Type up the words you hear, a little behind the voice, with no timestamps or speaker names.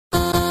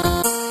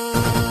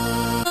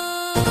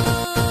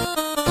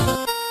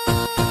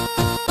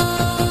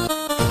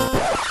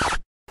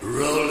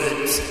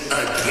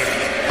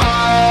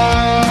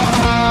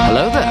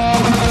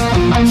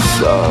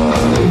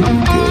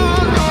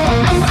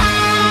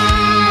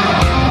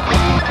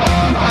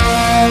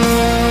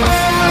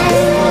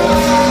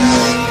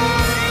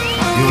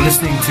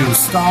to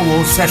Star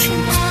Wars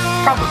Sessions,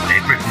 probably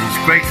Britain's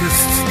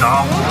greatest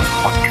Star Wars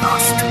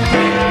podcast.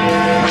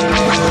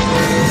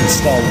 The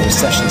Star Wars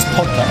Sessions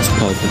podcast.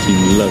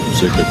 Palpatine loves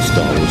a good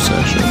Star Wars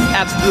session.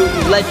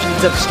 Absolute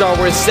legends of Star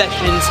Wars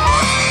Sessions.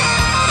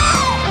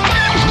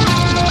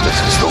 This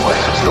is the way.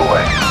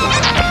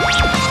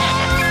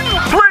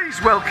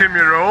 Please welcome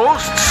your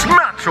hosts,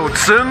 Matt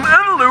Hudson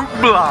and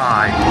Luke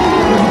Bly.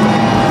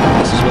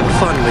 This is where the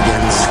fun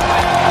begins.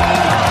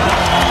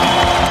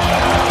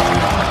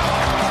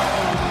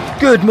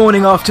 Good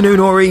morning, afternoon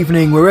or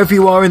evening, wherever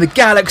you are in the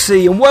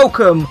galaxy, and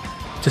welcome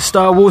to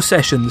Star Wars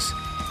Sessions.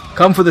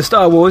 Come for the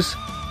Star Wars,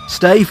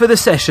 stay for the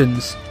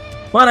sessions.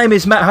 My name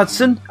is Matt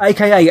Hudson,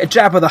 aka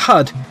Jabba the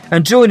Hutt,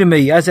 and joining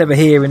me as ever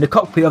here in the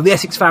cockpit of the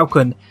Essex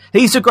Falcon,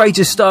 he's the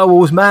greatest Star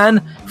Wars man,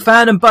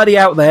 fan and buddy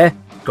out there.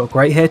 Got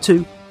great hair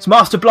too. It's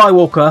Master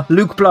Blywalker,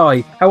 Luke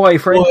Bly. How are you,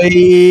 friend?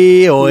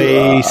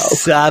 Oi,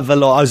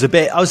 Savaloy. I was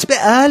a bit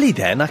early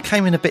then. I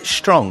came in a bit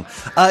strong.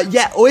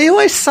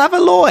 Oi,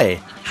 Savaloy.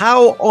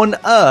 How on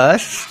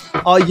earth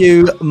are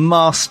you,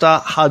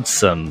 Master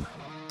Hudson?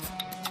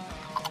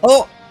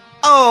 But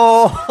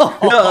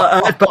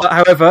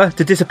however,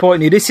 to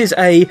disappoint you, this is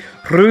a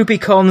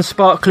Rubicon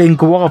sparkling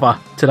guava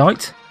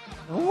tonight.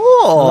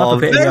 Oh, a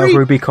bit of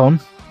Rubicon.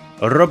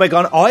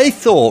 Rubicon. I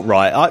thought,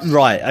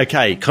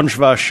 okay,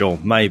 controversial,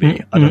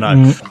 maybe. I don't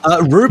know.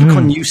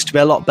 Rubicon used to be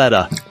a lot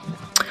better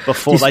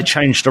before they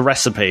changed the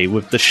recipe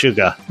with the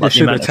sugar. Like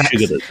the amount of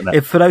sugar that's in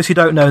it. For those who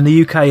don't know, in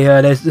the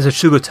UK, there's a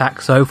sugar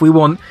tax. So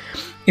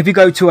if you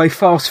go to a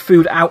fast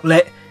food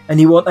outlet and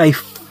you want a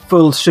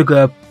full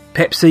sugar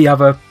Pepsi,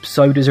 other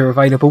sodas are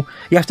available,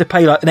 you have to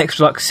pay like an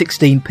extra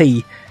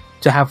 16p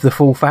to have the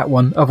full fat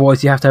one.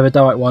 Otherwise, you have to have a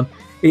diet one.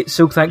 It's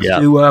all thanks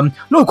to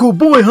local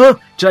boy,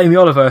 Jamie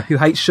Oliver, who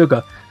hates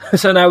sugar.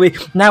 So now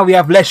we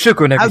have less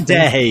sugar and everything.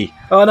 How dare he?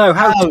 Oh no!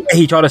 How dare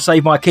he try to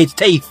save my kids'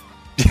 teeth?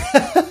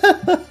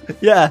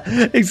 Yeah,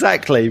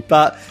 exactly.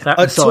 But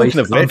talking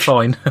of which, I'm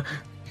fine.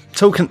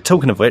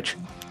 talking of which,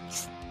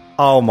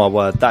 oh my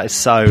word, that is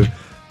so.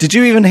 Did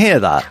you even hear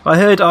that?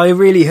 I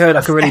really heard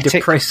like a really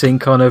depressing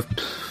kind of.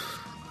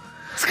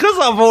 It's because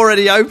I've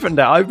already opened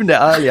it. I opened it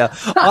earlier.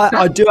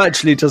 I do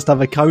actually just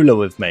have a cola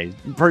with me.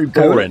 Pretty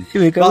boring. Here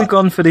we go. We've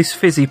gone for this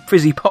fizzy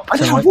pop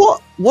tonight.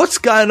 What's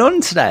going on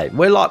today?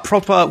 We're like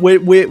proper.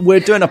 We're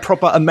doing a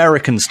proper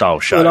American style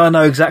show. Well, I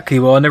know exactly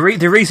why. And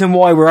the reason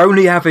why we're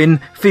only having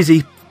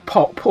fizzy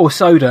pop or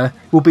soda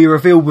will be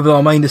revealed with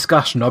our main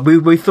discussion.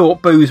 We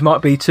thought booze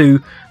might be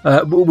too.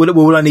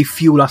 Will only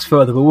fuel us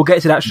further, but we'll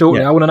get to that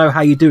shortly. Yeah. I want to know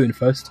how you're doing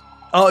first.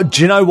 Oh,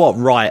 do you know what?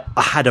 Right,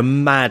 I had a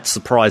mad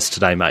surprise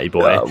today, matey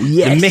boy. Oh,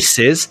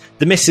 yes.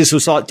 The missus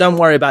was like, "Don't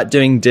worry about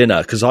doing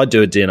dinner," because I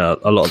do a dinner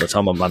a lot of the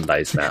time on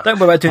Mondays now. Don't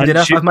worry about doing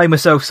dinner. I've made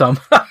myself some.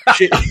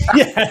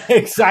 Yeah,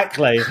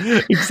 exactly.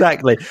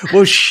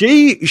 Well,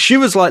 she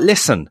was like,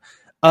 "Listen,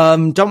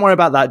 don't worry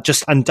about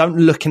that. And don't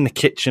look in the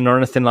kitchen or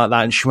anything like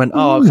that." And she went,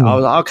 "Oh,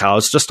 okay." I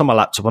was just on my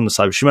laptop on the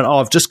sofa. She went, "Oh,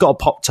 I've just got to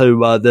pop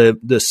to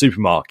the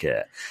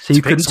supermarket." So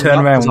you couldn't turn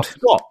around.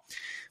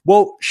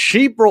 Well,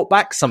 she brought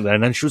back something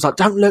and she was like,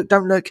 don't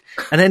look.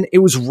 And then it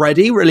was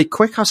ready really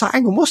quick. I was like,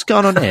 hang on, what's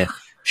going on here?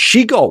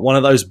 She got one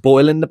of those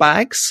boil in the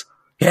bags.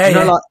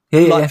 Yeah,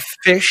 like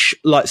fish,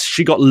 like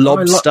she got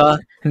lobster.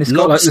 And it's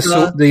got like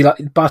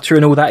the butter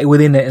and all that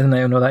within it, isn't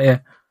it? And all that, yeah.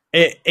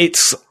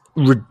 It's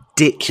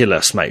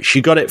ridiculous, mate.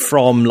 She got it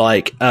from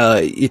like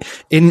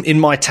in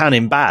my town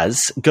in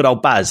Baz, good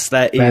old Baz.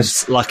 There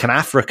is like an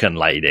African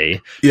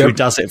lady who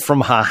does it from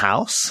her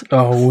house.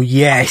 Oh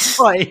yes,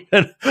 right.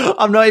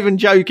 I'm not even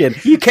joking.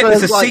 You kept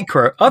this a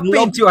secret. I've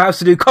been to your house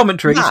to do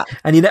commentaries,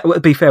 and to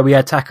be fair, we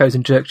had tacos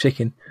and jerk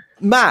chicken.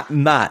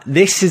 Matt,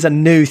 this is a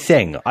new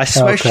thing. I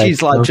swear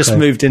she's just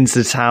moved into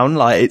the town.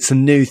 Like it's a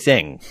new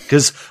thing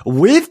because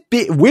we've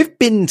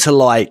been to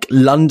like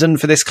London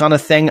for this kind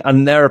of thing,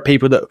 and there are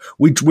people that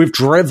we've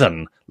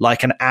driven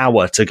like an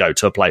hour to go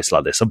to a place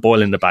like this, a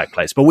boil in the bag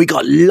place. But we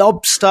got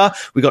lobster,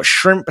 we got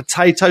shrimp,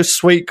 potato,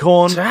 sweet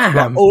corn,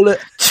 like all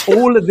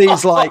of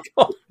these like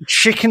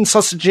chicken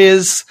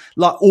sausages,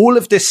 like all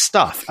of this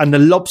stuff. And the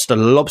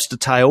lobster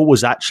tail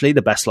was actually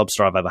the best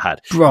lobster I've ever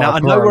had. Now I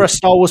know we're a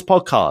Star Wars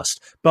podcast,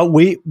 but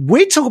we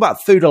talk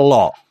about food a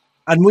lot,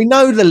 and we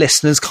know the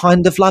listeners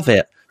kind of love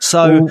it.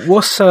 So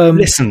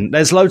listen,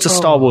 there's loads of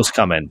Star Wars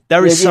coming.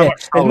 There is so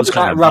much Star Wars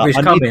coming. Rubbish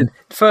coming.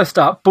 First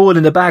up, boil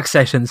in the bag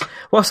sessions.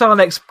 What's our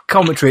next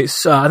commentary?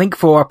 It's I think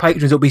for our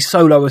patrons it'll be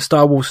Solo, a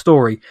Star Wars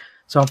story.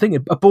 So I'm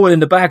thinking a boil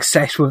in the bag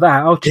sesh with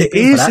that. I'll chip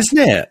in for that. Isn't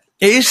it?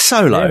 It is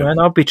Solo. Yeah, man,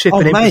 I'll be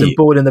chipping in for some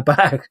boil in the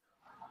bag.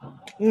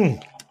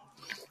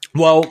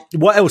 Well,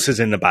 what else is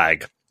in the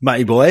bag,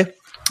 matey boy?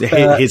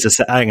 Here's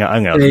a hang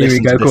on. Here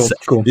we go.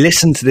 Cool.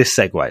 Listen to this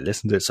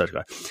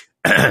segue.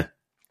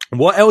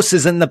 What else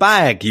is in the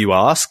bag, you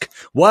ask?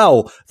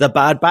 Well, the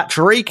Bad Batch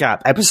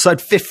recap, episode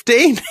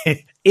 15,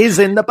 is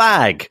in the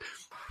bag.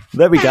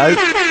 There we go.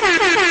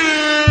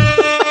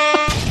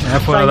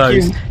 Have one of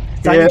those.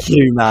 Thank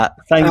you, Matt.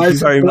 Thank you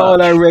very much. As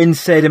Lalo Ren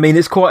said, I mean,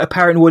 it's quite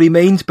apparent what he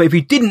means, but if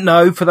you didn't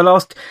know, for the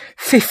last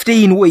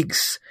 15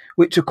 weeks,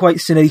 which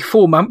equates to nearly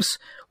 4 months,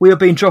 we have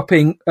been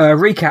dropping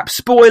recaps,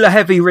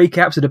 spoiler-heavy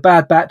recaps of the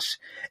Bad Batch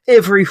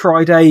every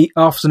Friday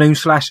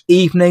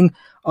afternoon/evening.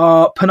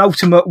 Our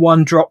penultimate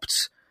one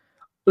dropped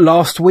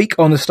last week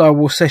on the Star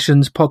Wars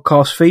Sessions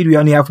podcast feed. We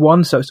only have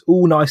one, so it's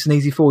all nice and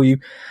easy for you.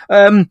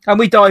 And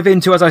we dive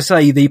into, as I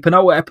say, the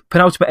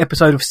penultimate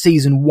episode of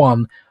Season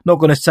 1. Not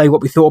going to say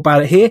what we thought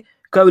about it here.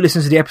 Go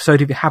listen to the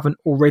episode if you haven't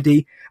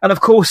already. And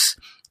of course,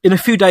 in a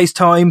few days'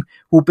 time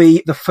will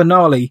be the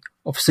finale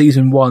of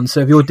Season 1. So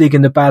if you're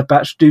digging the Bad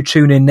Batch, do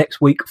tune in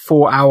next week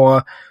for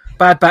our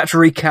Bad Batch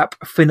recap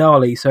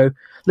finale. So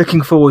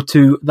looking forward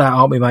to that,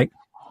 aren't we, mate?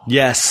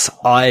 Yes,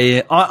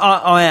 I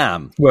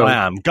am. Well,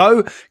 I am.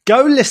 Go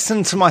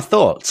listen to my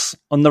thoughts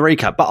on the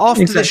recap, but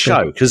after the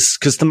show,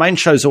 because the main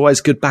show's always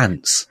good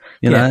bants.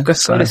 You know? Go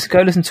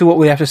listen to what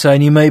we have to say,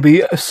 and you may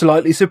be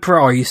slightly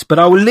surprised. But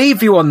I will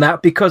leave you on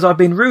that because I've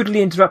been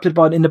rudely interrupted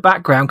by it in the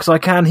background because I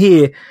can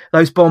hear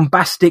those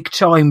bombastic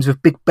chimes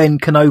of Big Ben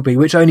Kenobi,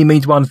 which only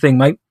means one thing,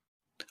 mate.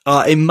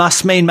 It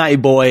must mean, matey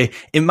boy,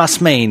 it must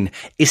mean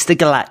it's the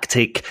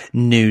Galactic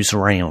News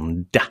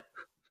Round.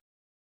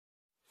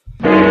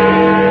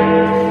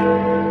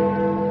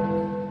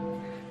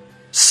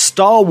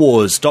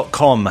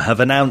 StarWars.com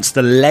have announced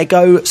the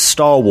Lego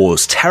Star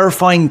Wars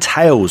Terrifying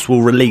Tales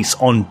will release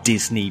on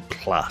Disney+.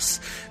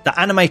 The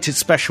animated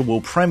special will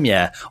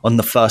premiere on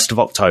the 1st of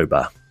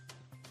October.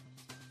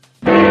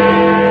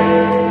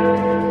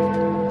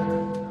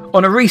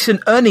 On a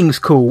recent earnings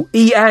call,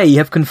 EA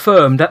have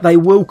confirmed that they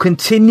will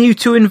continue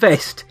to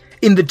invest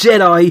in the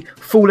Jedi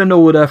Fallen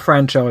Order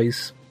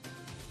franchise.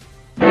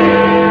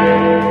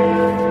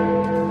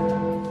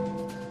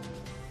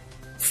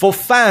 For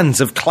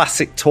fans of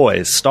classic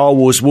toys, Star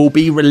Wars will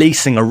be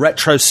releasing a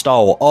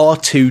retro-style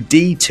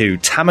R2-D2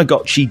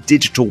 Tamagotchi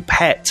digital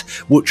pet,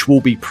 which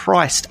will be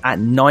priced at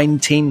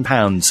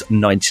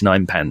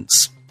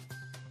 £19.99.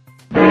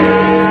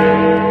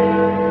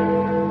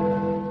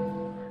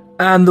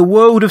 And the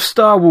world of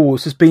Star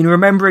Wars has been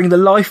remembering the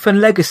life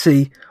and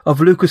legacy of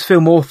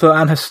Lucasfilm author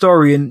and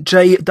historian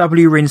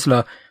J.W.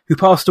 Rinsler, who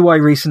passed away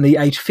recently,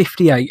 aged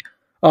 58,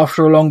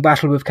 after a long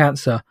battle with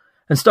cancer.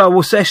 And Star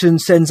Wars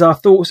Sessions sends our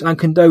thoughts and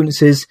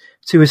condolences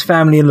to his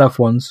family and loved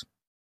ones.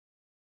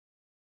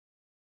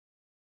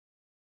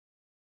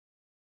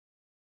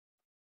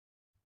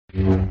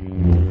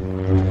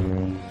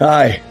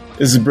 Hi,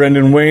 this is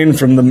Brendan Wayne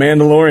from The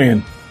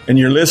Mandalorian, and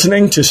you're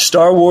listening to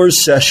Star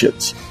Wars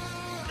Sessions,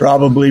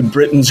 probably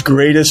Britain's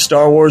greatest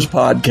Star Wars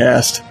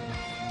podcast.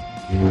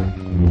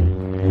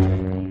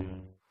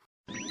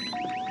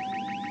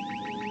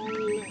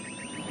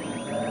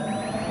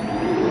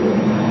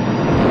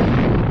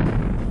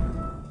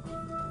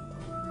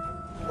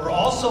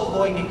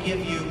 To give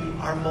you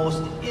our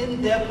most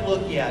in-depth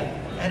look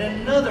at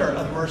another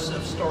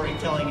immersive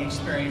storytelling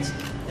experience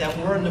that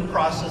we're in the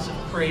process of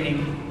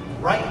creating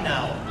right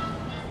now.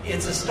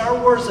 It's a Star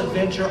Wars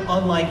adventure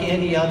unlike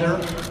any other.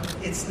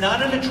 It's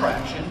not an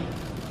attraction,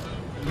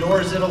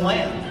 nor is it a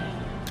land,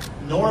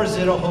 nor is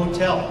it a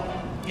hotel.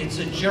 It's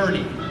a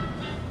journey.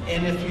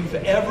 And if you've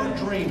ever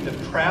dreamed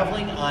of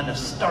traveling on a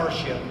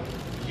starship,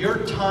 your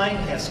time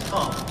has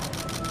come.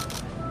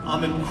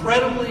 I'm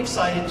incredibly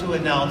excited to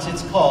announce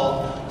it's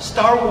called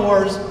Star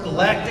Wars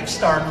Galactic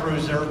Star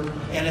Cruiser,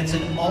 and it's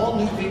an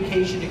all-new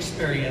vacation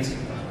experience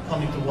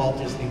coming to Walt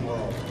Disney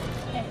World.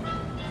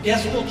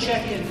 Guests will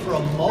check in for a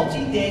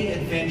multi-day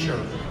adventure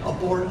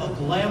aboard a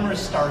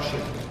glamorous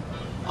starship.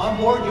 On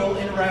board, you'll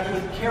interact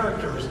with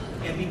characters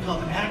and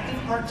become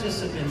active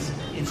participants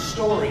in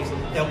stories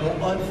that will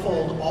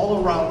unfold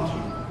all around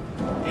you.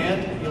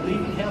 And you'll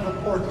even have a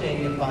port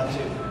day in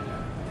Batuu.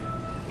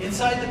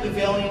 Inside the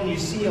pavilion, you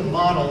see a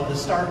model of the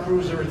Star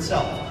Cruiser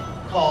itself,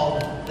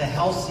 called the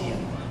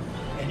Halcyon,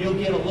 and you'll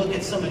get a look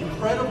at some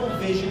incredible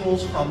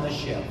visuals from the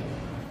ship.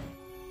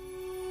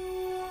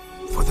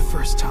 For the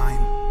first time,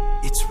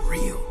 it's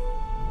real.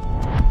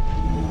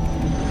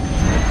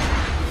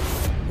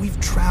 We've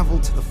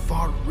traveled to the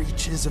far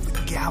reaches of the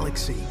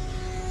galaxy.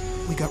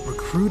 We got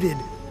recruited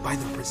by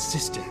the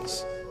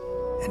Resistance,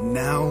 and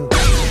now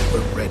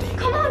we're ready.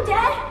 Come on,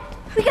 Dad!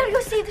 We gotta go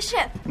save the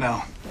ship.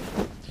 No.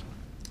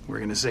 We're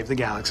gonna save the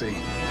galaxy.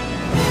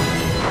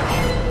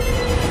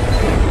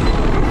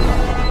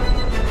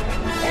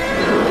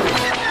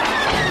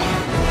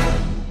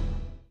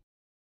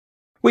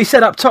 We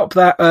said up top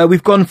that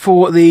we've gone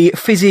for the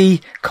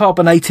fizzy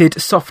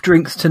carbonated soft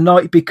drinks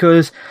tonight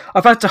because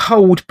I've had to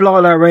hold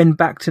Blyla Wren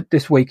back to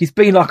this week. He's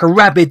been like a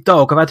rabid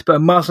dog. I've had to put a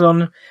muzzle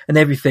on and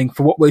everything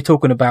for what we're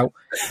talking about.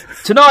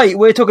 Tonight,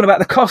 we're talking about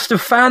the cost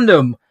of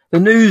fandom.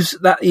 The news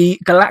that the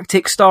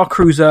Galactic Star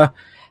Cruiser,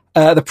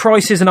 the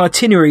prices and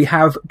itinerary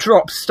have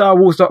dropped.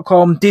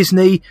 StarWars.com,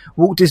 Disney,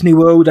 Walt Disney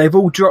World, they've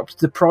all dropped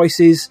the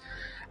prices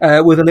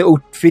with a little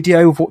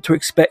video of what to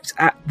expect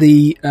at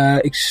the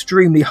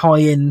extremely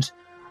high-end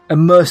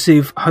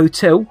immersive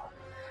hotel.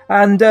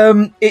 And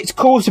it's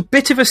caused a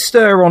bit of a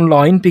stir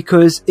online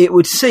because it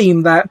would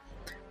seem that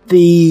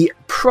the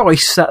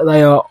price that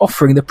they are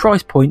offering, the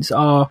price points,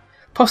 are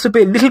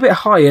possibly a little bit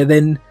higher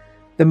than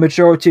the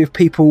majority of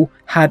people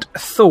had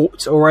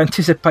thought or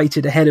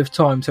anticipated ahead of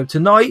time. So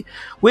tonight,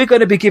 we're going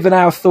to be giving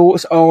our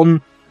thoughts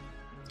on,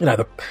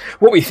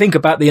 what we think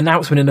about the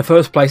announcement in the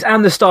first place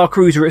and the Star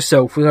Cruiser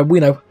itself. We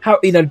know how,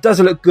 does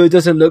it look good?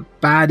 Does it look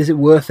bad? Is it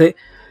worth it?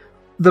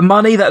 The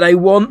money that they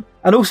want,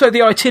 and also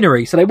the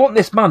itinerary. So they want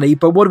this money,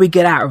 but what do we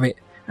get out of it?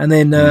 And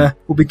then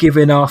we'll be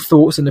giving our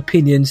thoughts and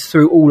opinions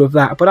through all of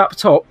that. But up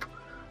top,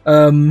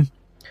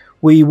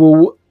 we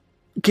will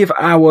give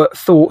our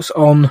thoughts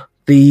on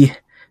the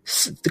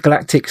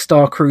Galactic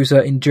Star Cruiser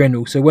in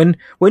general. So when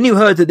you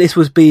heard that this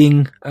was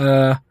becoming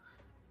a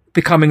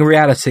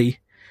reality,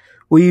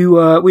 were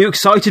you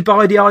excited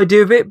by the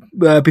idea of it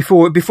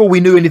before we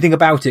knew anything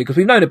about it? Because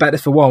we've known about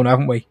this for a while now,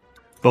 haven't we?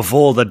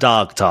 Before the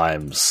dark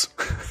times,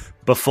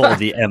 before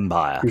the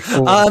Empire.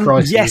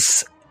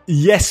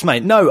 Yes,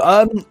 mate. No,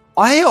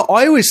 I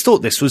always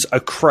thought this was a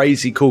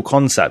crazy cool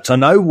concept. I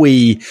know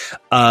we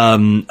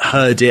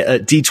heard it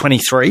at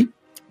D23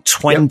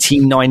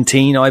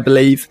 2019, I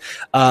believe.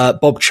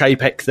 Bob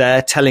Chapek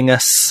there telling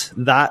us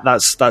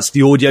that's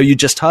the audio you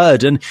just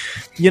heard, and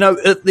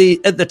at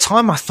the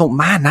time I thought,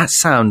 man, that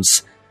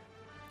sounds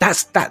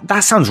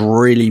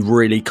really,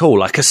 really cool.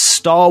 Like a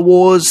Star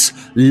Wars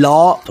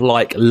LARP,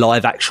 like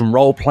live action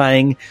role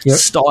playing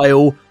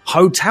style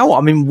hotel.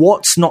 I mean,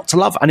 what's not to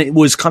love? And it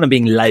was kind of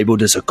being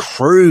labeled as a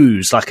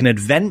cruise, like an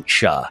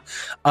adventure.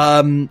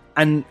 And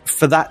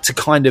for that to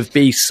kind of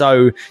be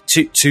so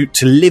to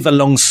live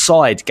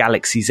alongside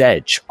Galaxy's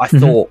Edge, I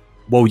thought,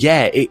 well,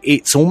 yeah,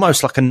 it's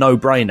almost like a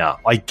no-brainer.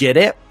 I get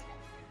it.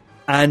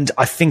 And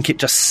I think it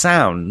just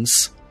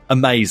sounds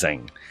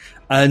amazing.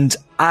 And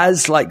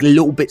as like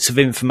little bits of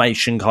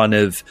information kind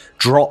of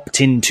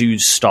dropped into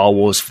Star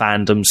Wars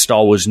fandom,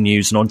 Star Wars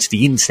news, and onto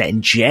the internet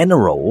in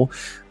general,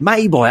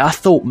 Mayboy, I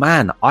thought,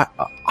 man, I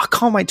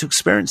can't wait to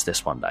experience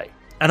this one day.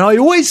 And I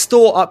always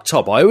thought up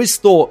top,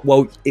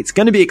 well, it's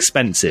going to be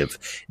expensive.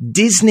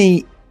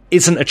 Disney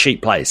isn't a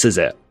cheap place, is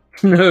it?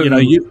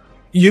 No.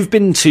 You've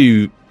been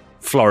to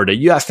Florida.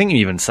 I think you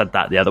even said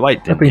that the other way,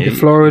 didn't you? I've been to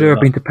Florida. I've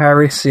been to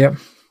Paris. Yeah.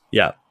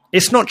 Yeah.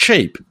 It's not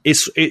cheap.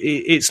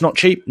 It's not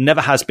cheap. Never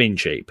has been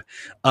cheap.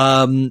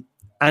 And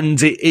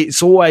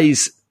it's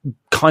always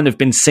kind of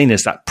been seen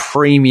as that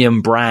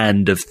premium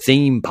brand of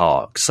theme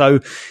park. So,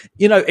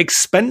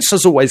 expense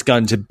is always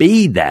going to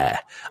be there.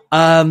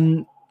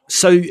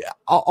 So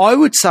I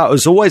would say I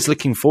was always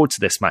looking forward to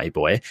this, Matty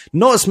Boy.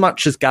 Not as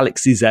much as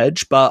Galaxy's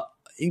Edge, but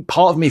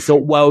part of me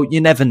thought, well, you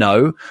never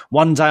know.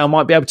 One day I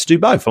might be able to do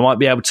both. I might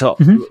be able to,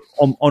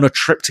 on a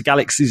trip to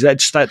Galaxy's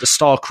Edge, stay at the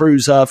Star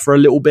Cruiser for a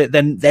little bit,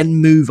 then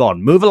move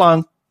on. Move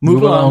along.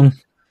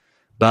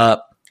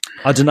 But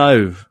I don't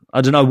know.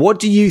 What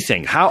do you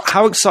think?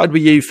 How excited were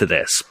you for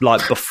this?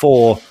 Like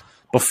before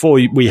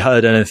we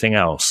heard anything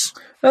else?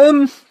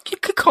 Kind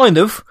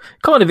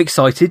of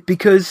excited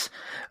because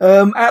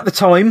at the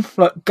time,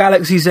 like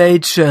Galaxy's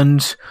Edge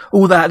and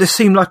all that, it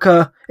seemed like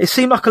a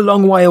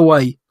long way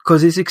away.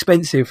 Because it's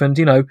expensive, and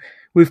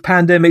with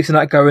pandemics and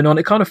that going on,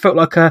 it kind of felt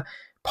like a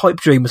pipe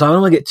dream. So I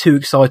don't want to get too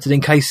excited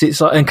in case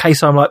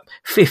I'm like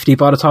 50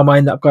 by the time I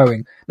end up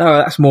going. No,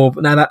 that's more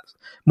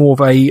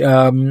of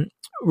a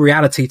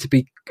reality to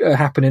be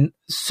happening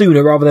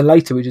sooner rather than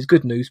later, which is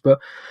good news. But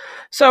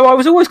so I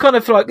was always kind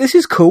of like, this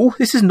is cool,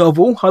 this is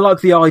novel. I like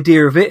the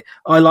idea of it.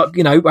 I like,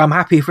 I'm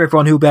happy for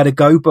everyone who'll be able to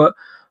go. But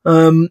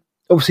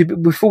obviously,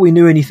 before we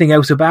knew anything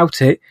else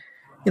about it,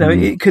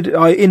 it could.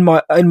 In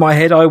my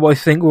head, I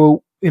always think,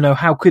 well,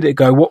 how could it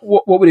go?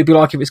 What would it be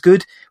like if it's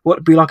good? What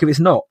would it be like if it's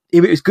not?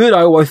 If it was good,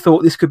 I always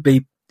thought this could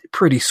be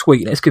pretty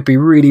sweet. This could be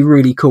really,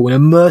 really cool. An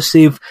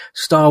immersive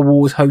Star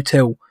Wars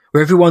hotel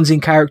where everyone's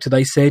in character,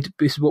 they said.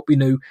 This is what we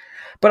knew.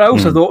 But I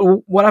also thought,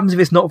 well, what happens if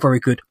it's not very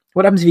good?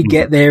 What happens if you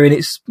get there and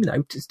it's,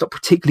 it's not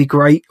particularly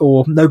great,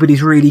 or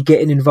nobody's really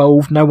getting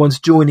involved, no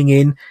one's joining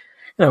in?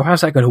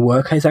 How's that going to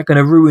work? How's that going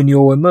to ruin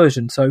your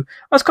immersion? So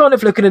I was kind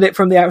of looking at it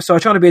from the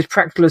outside, trying to be as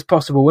practical as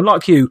possible. And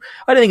like you,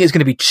 I don't think it's going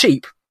to be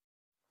cheap.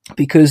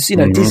 Because,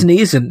 Disney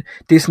isn't.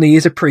 Disney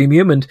is a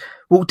premium, and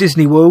Walt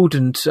Disney World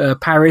and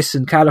Paris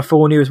and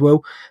California as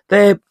well,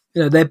 they're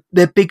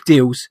big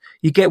deals.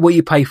 You get what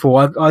you pay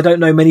for. I don't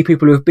know many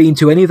people who have been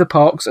to any of the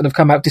parks and have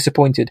come out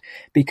disappointed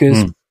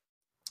because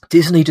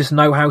Disney just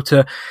know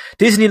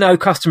Disney know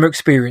customer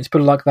experience,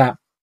 put it like that.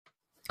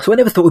 So I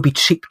never thought it would be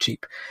cheap.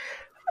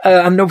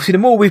 And obviously the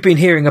more we've been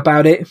hearing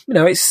about it,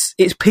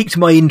 it's piqued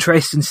my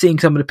interest in seeing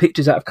some of the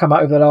pictures that have come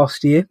out over the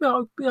last year.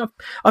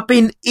 I've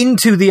been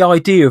into the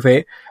idea of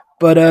it,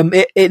 but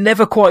it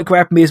never quite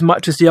grabbed me as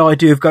much as the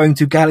idea of going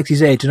to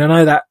Galaxy's Edge. And I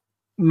know that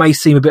may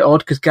seem a bit odd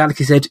because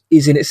Galaxy's Edge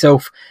is in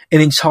itself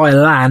an entire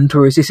land,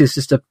 whereas this is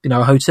just a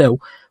hotel.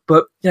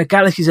 But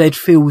Galaxy's Edge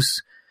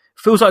feels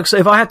like, so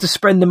if I had to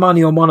spend the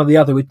money on one or the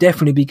other, it would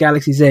definitely be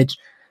Galaxy's Edge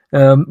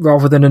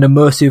rather than an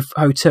immersive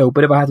hotel.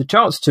 But if I had the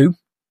chance to,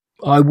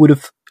 I would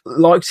have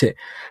liked it.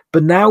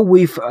 But now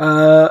we've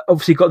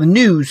obviously got the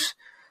news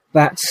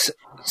that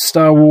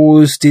Star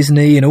Wars,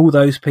 Disney and all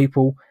those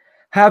people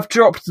have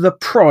dropped the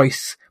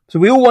price. So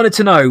we all wanted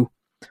to know,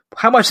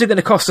 how much is it going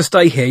to cost to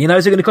stay here? You know,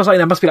 is it going to cost, like,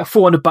 it must be like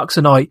 $400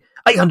 a night,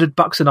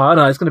 $800 a night. I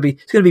don't know. It's going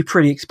to be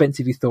pretty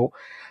expensive, he thought.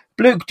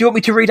 Luke, do you want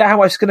me to read out how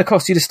much it's going to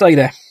cost you to stay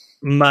there?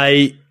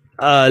 Mate,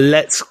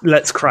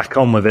 let's crack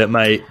on with it,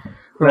 mate.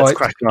 Let's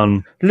crack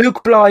on.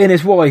 Luke Bly and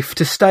his wife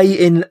to stay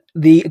in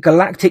the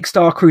Galactic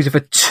Star Cruiser for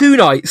 2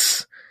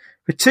 nights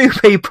for 2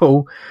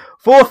 people,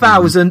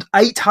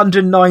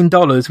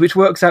 $4,809, which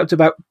works out to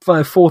about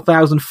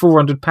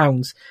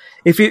 £4,400.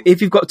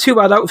 If you've got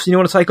 2 adults and you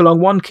want to take along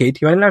 1 kid,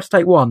 you're only allowed to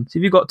take 1. So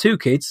if you've got 2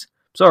 kids,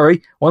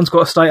 sorry, one's got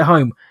to stay at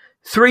home.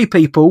 3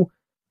 people,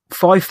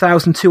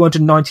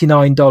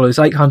 $5,299,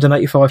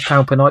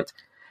 £885 per night.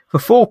 For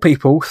 4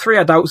 people, 3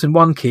 adults and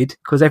 1 kid,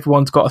 because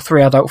everyone's got a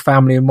 3 adult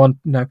family and 1,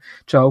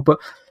 child, but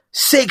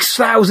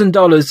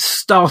 $6,000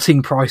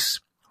 starting price,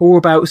 or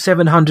about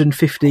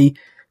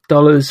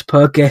 $750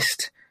 per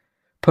guest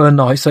per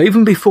night. So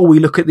even before we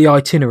look at the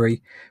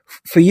itinerary,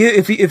 for you,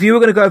 if you were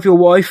going to go with your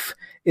wife,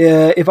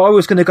 if I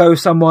was going to go with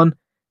someone,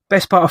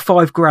 best part of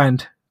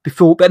 $5,000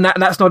 before, but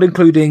that's not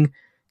including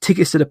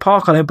tickets to the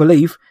park. I don't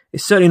believe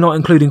it's certainly not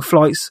including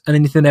flights and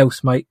anything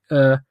else, mate.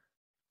 You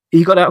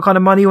got that kind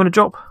of money you want to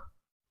drop?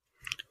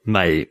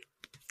 Mate,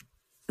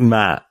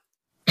 Matt,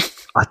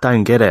 I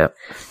don't get it.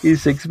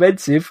 It's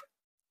expensive.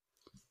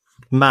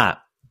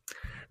 Matt,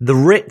 the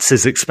Ritz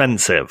is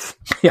expensive.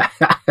 Yeah.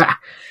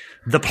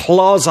 The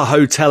Plaza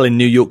Hotel in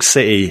New York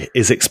City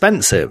is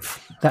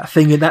expensive. That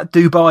thing in that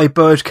Dubai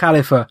Burj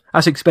Khalifa,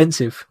 that's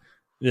expensive.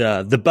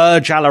 Yeah, the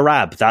Burj Al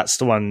Arab, that's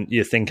the one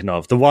you're thinking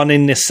of. The one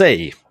in the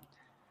sea.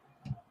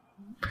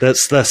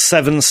 That's the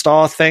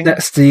 7-star thing.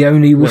 That's the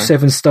only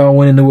 7-star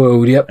one in the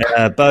world. Yep.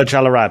 Burj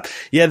Al Arab.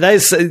 Yeah,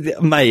 there's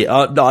mate.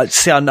 I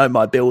know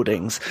my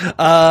buildings.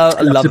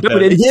 I love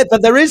building. Yeah,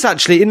 but there is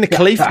actually in the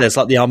Khalifa. There's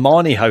like the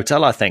Armani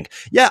Hotel, I think.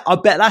 Yeah, I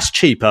bet that's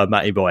cheaper,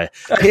 Matty boy.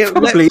 It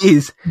probably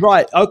is.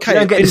 Right. Okay. You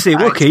don't get to see a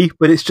Wookiee,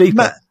 but it's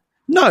cheaper.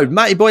 No,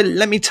 Matty boy,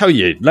 let me tell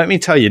you,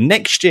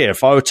 next year,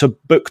 if I were to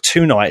book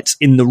 2 nights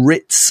in the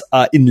Ritz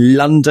in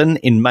London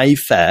in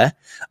Mayfair,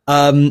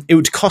 it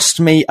would cost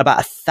me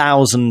about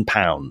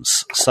 £1,000.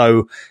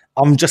 So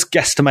I'm just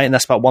guesstimating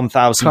that's about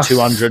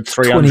 1,200,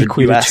 300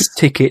 US.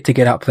 Ticket to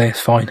get up there is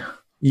fine.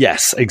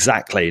 Yes,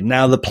 exactly.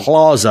 Now the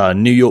Plaza,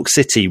 New York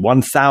City,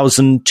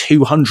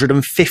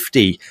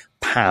 £1,250.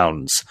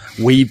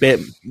 We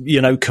bit,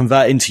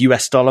 convert into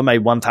US dollar,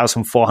 maybe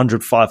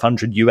 1,400,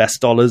 500 US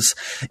dollars.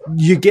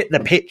 You get the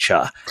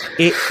picture.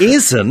 It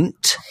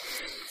isn't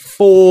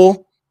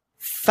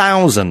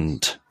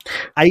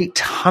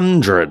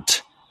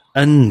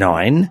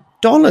 $4,809.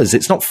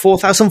 It's not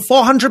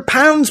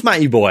 £4,400,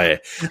 matey boy.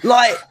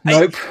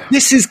 Nope.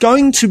 This is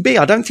going to be,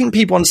 I don't think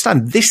people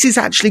understand, this is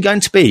actually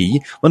going to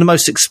be one of the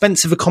most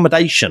expensive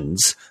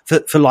accommodations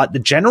for like the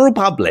general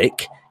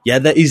public. Yeah,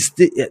 that is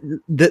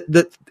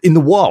the in the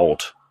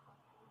world.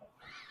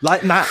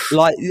 Like Matt,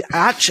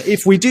 actually,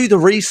 if we do the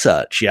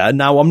research, yeah.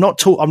 Now, I'm not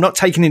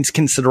taking into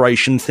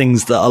consideration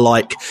things that are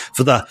like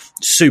for the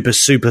super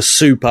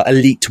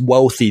elite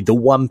wealthy, the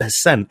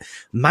 1%.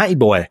 Matty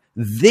boy,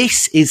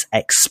 this is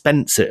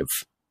expensive.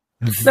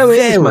 No, it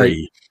is,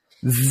 mate.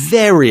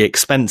 Very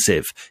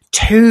expensive.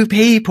 2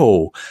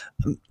 people,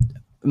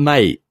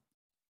 mate.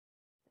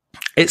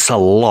 It's a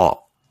lot.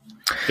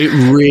 It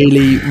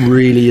really,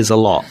 really is a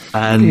lot.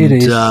 And it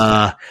is.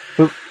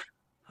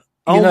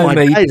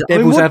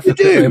 Devil's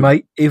advocate,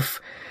 mate. If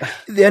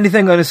the only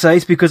thing I'm going to say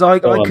is because I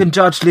can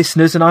judge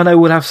listeners, and I know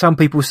we'll have some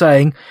people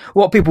saying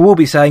what people will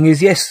be saying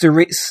is yes, the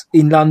Ritz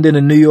in London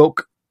and New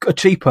York are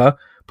cheaper,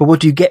 but what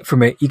do you get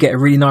from it? You get a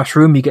really nice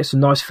room, you get some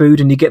nice food,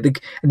 and you get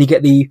the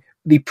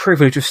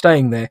privilege of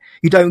staying there.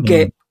 You don't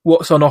get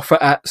what's on offer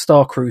at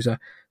Star Cruiser.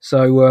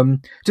 So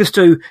just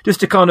to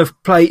kind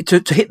of play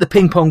to hit the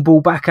ping pong ball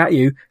back at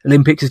you.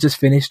 Olympics has just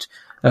finished.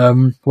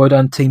 Well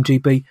done, Team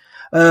GB.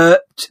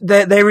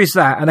 There is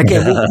that, and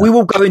again, we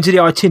will go into the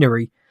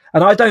itinerary.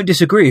 And I don't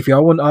disagree with you.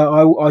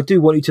 I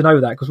do want you to know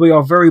that because we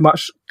are very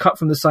much cut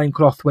from the same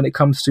cloth when it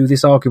comes to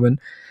this argument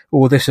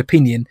or this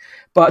opinion.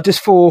 But just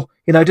for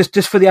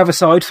just for the other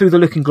side, through the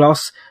looking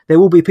glass,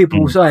 there will be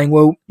people saying,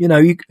 well,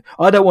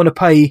 I don't want to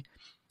pay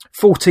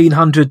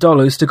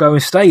 $1,400 to go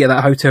and stay at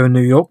that hotel in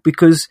New York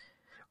because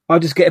I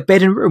just get a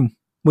bed and room.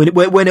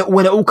 When it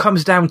all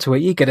comes down to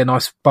it, you get a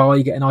nice bar,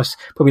 you get a nice,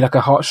 probably like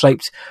a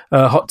heart-shaped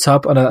hot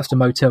tub. I know that's the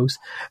motels.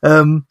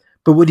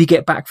 But what do you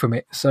get back from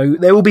it? So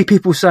there will be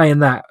people saying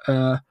that.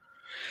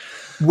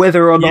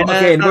 Whether or not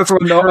I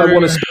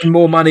want to spend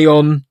more money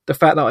on the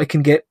fact that I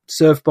can get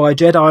served by a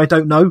Jedi, I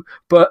don't know.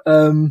 But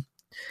there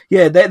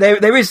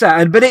is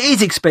that. But it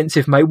is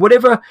expensive, mate.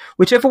 Whichever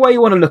way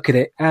you want to look at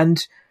it.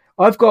 And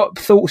I've got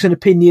thoughts and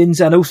opinions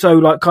and also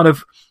like kind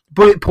of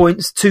bullet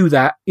points to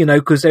that,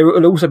 because there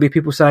will also be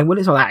people saying, well,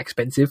 it's not that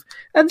expensive.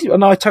 And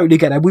I totally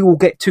get that. We will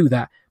get to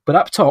that. But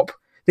up top,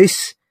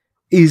 this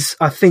is,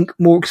 I think,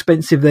 more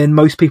expensive than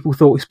most people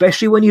thought,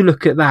 especially when you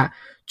look at that.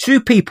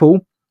 2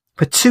 people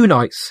for 2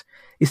 nights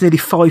is nearly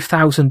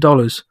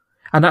 $5,000.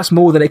 And that's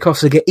more than it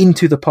costs to get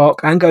into the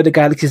park and go to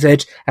Galaxy's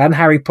Edge and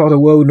Harry Potter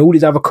World and all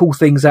these other cool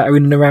things that are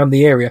in and around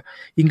the area.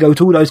 You can go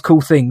to all those cool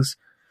things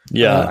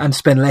and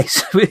spend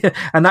less.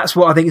 And that's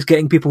what I think is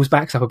getting people's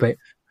backs up a bit.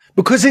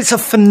 Because it's a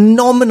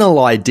phenomenal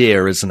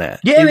idea, isn't it?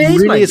 Yeah, it is,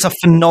 really mate. is a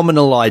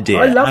phenomenal idea.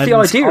 I love the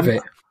idea of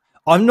it.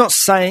 I'm not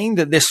saying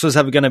that this was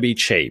ever going to be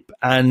cheap.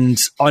 And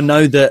I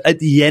know that at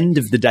the end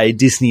of the day,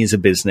 Disney is a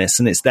business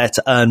and it's there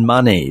to earn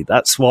money.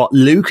 That's what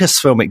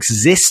Lucasfilm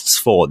exists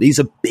for. These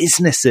are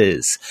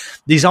businesses.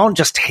 These aren't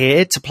just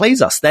here to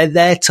please us. They're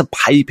there to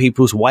pay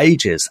people's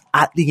wages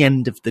at the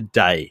end of the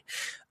day.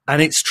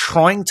 And it's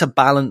trying to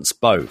balance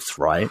both,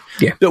 right?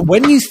 Yeah. But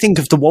when you think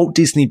of the Walt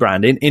Disney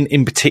brand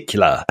in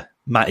particular,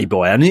 Matty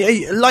boy, and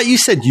like you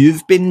said,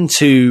 you've been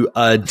to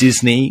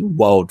Disney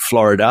World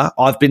Florida.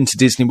 I've been to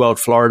Disney World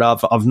Florida.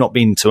 I've not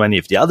been to any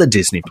of the other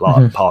Disney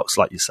parks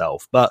like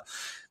yourself. But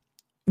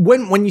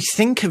when you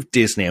think of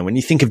Disney and when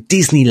you think of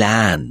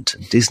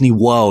Disneyland, Disney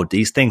World,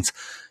 these things,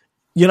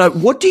 you know,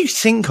 what do you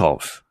think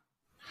of?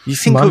 You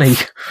think money.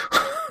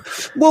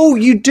 Well,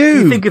 you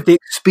do. You think of the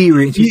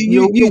experience.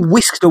 You're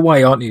whisked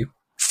away, aren't you?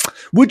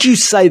 Would you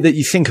say that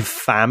you think of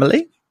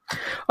family?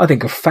 I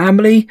think of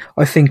family.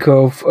 I think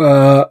of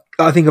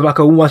like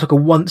almost like a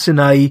once in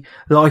a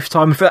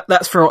lifetime.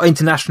 That's for our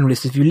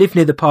internationalists. If you live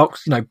near the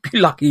parks, you know,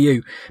 lucky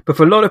you. But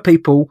for a lot of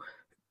people,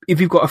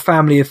 if you've got a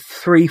family of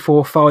 3,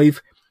 4,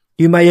 5,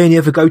 you may only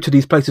ever go to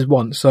these places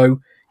once. So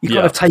you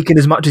kind of take in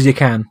as much as you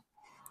can.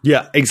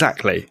 Yeah,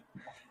 exactly.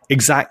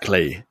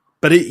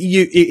 But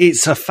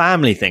it's a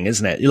family thing,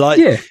 isn't it? Like,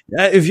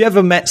 if you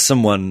ever met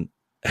someone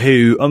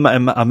who,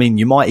 I mean,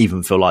 you might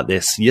even feel like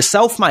this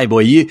yourself, mate boy.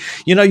 You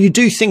know, you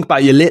do think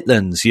about your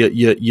litlins,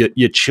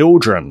 your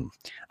children.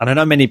 And I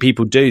know many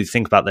people do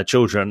think about their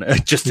children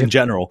just in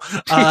general.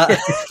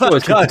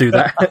 Always good to do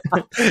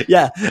that.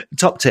 Yeah.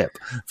 Top tip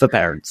for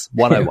parents,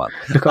 101.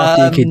 Look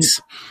after your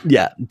kids.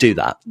 Yeah, do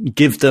that.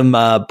 Give them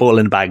boil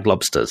and bag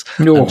lobsters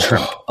and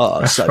shrimp.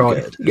 Oh, so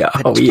right. good. Yeah.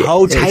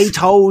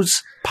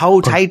 Potatoes.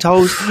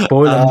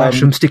 Boil and mash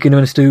them, sticking them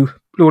in a stew.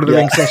 Lord of the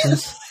Rings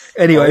sessions.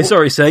 Anyway,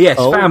 sorry, sir. Yes,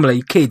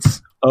 family,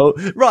 kids. Oh,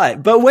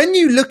 right. But when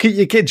you look at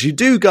your kids, you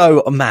do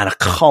go, oh, man, I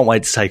can't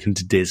wait to take them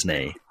to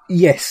Disney.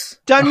 Yes.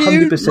 Don't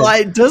 100%. You?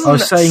 Like, I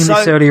was saying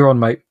this earlier on,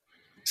 mate.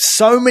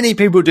 So many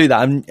people do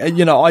that. And,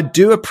 you know, I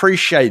do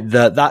appreciate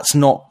that that's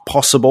not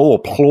possible or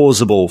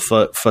plausible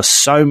for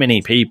so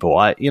many people.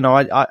 I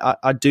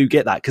do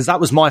get that because that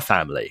was my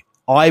family.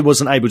 I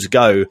wasn't able to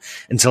go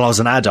until I was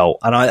an adult.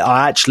 And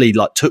I actually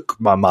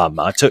took my mum.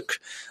 I took,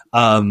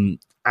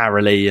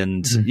 Arily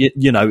and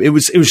you know, it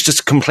was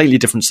just a completely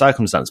different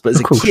circumstance. But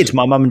as a kid,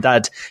 my mum and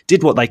dad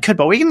did what they could,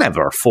 but we can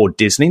never afford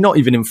Disney, not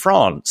even in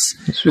France.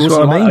 This is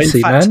what I mean,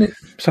 man.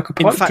 It's like a pipe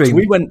dream. In fact,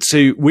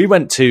 we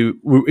went to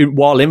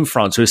while in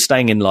France, we were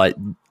staying in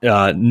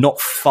not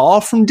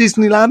far from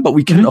Disneyland, but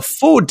we couldn't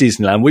afford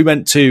Disneyland. We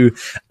went to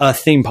a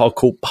theme park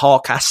called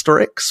Parc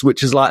Asterix,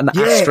 which is like an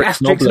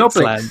Asterix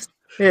Obelix land.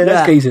 Yeah,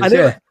 that's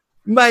geezers,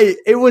 Mate,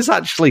 it was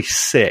actually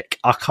sick.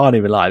 I can't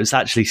even lie. It was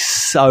actually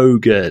so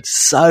good.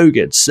 So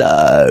good.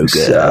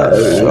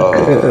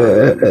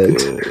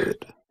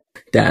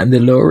 Dan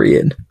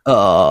DeLorean.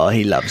 Oh,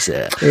 he loves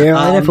it. Yeah,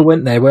 I never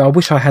went there. Well, I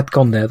wish I had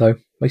gone there, though.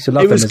 I used to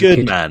love it. It was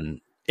good,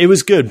 man. It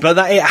was good, but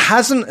it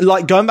hasn't,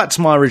 going back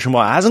to my original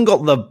one, it hasn't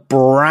got the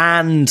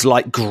brand,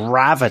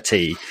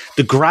 gravity,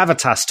 the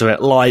gravitas to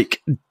it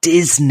like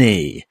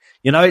Disney.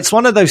 You know, it's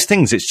one of those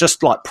things. It's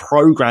just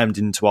programmed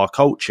into our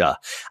culture.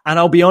 And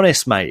I'll be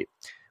honest, mate,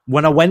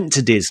 when I went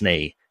to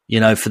Disney, you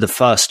know, for the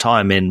first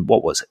time in,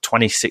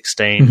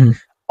 2016,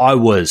 I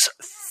was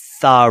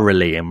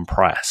thoroughly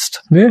impressed.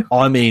 Yeah.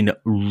 I mean,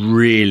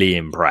 really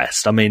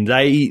impressed. I mean,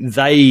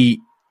 they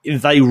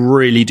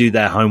really do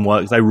their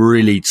homework. They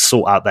really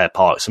sort out their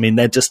parks. I mean,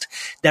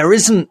 there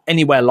isn't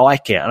anywhere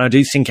like it. And I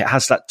do think it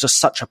has that just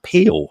such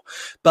appeal.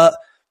 But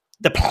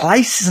the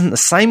place isn't the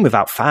same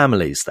without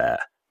families there.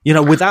 You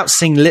know, without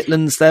seeing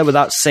litlins there,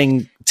 without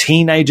seeing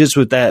teenagers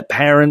with their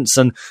parents,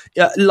 and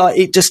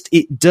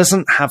it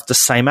doesn't have the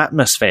same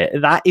atmosphere.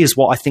 That is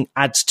what I think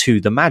adds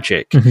to the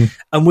magic.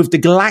 And with the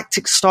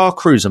Galactic Star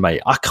Cruiser,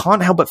 mate, I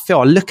can't help but feel.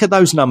 I look at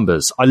those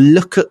numbers. I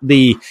look at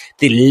the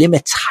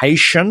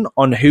limitation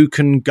on who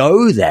can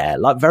go there,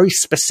 very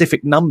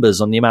specific numbers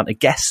on the amount of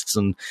guests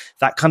and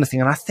that kind of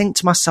thing. And I think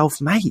to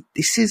myself, mate,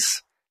 this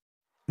is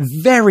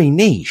very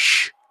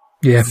niche.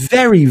 Yeah,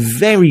 very,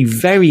 very,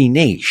 very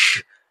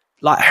niche.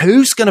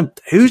 Who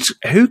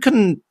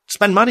can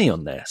spend money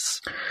on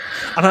this?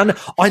 And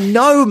I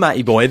know,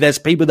 Matty boy, there's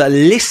people that are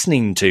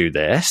listening to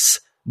this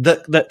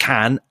that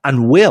can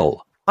and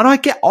will. And I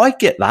get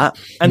that.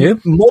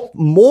 And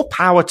more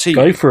power to you.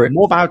 Go for it.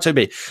 More power to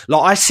me.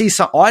 I see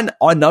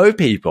I know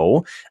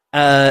people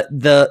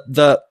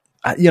that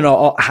you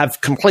know,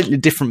 have completely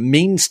different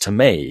means to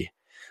me,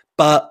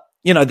 but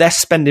you know, they're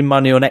spending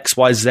money on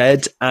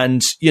XYZ,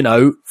 and you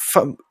know,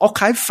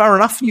 okay, fair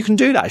enough, you can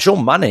do that. It's your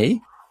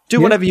money. Do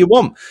whatever you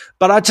want.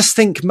 But I just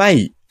think,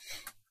 mate,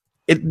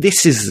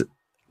 this is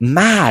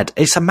mad.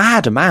 It's a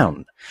mad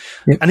amount.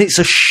 Yep. And it's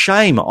a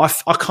shame. I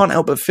can't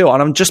help but feel,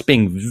 and I'm just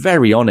being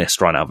very honest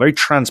right now, very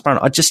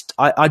transparent.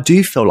 I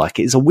do feel like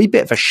it's a wee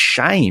bit of a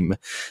shame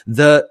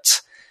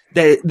that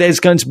there's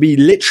going to be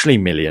literally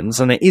millions,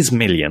 and it is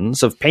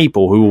millions of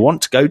people who will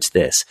want to go to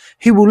this,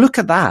 who will look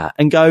at that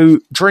and go,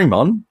 dream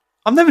on,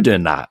 I'm never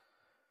doing that.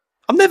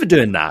 I'm never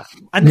doing that.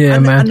 And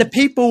the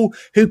people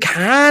who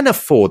can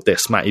afford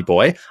this, Matty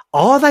Boy,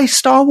 are they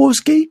Star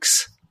Wars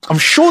geeks? I'm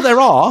sure there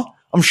are.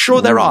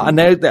 And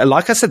they're,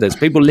 like I said, there's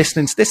people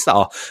listening to this that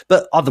are,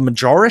 but are the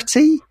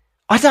majority?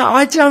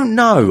 I don't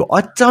know.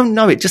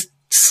 It just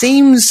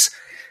seems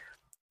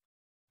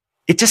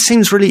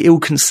really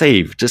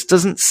ill-conceived. Just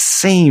doesn't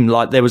seem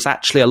like there was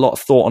actually a lot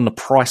of thought on the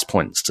price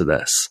points to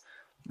this.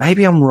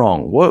 Maybe I'm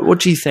wrong. What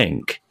do you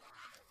think?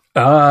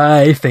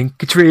 I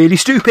think it's really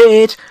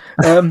stupid.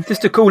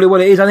 Just to call it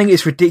what it is, I think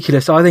it's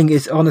ridiculous. I think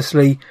it's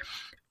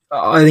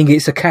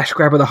a cash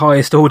grab of the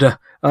highest order,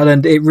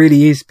 and it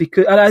really is.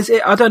 Because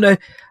I don't know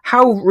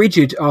how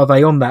rigid are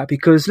they on that.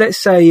 Because let's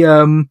say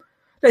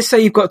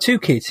you've got 2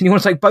 kids and you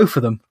want to take both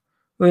of them.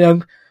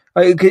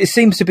 It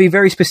seems to be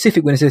very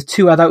specific when it says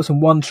 2 adults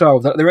and 1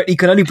 child. That you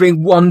can only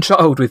bring 1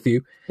 child with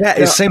you. Yeah,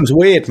 it seems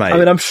weird, mate. I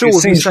mean, I'm sure it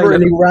seems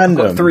really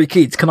random. I've got 3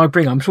 kids. Can I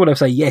bring them? I'm sure they'll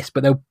say yes,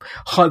 but they'll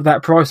hike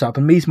that price up.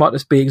 And these might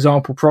just be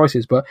example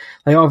prices, but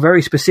they are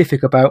very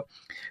specific about.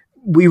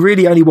 We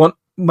really only want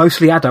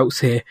mostly adults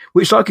here,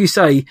 which, like you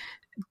say,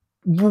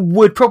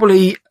 would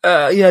probably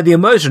the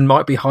immersion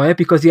might be higher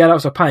because the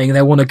adults are paying and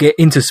they want to get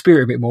into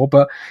Spirit a bit more.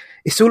 But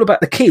it's all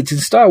about the kids,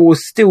 and Star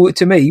Wars still,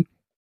 to me,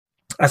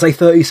 as a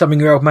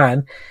 30-something-year-old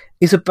man,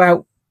 is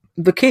about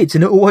the kids,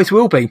 and it always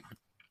will be.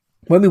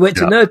 When we went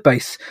to Nerd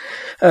Base,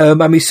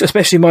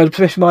 especially my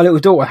little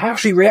daughter, how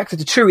she reacted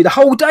to Chewie. The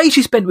whole day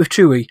she spent with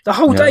Chewie. The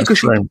whole day,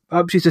 because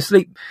she's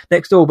asleep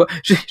next door, but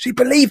she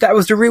believed that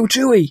was the real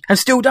Chewie, and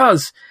still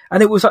does.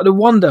 And it was like the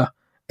wonder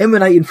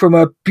emanating from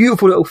a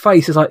beautiful little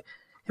face. It's like,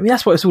 I mean,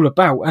 that's what it's all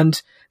about. And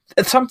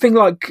something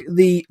like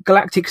the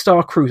Galactic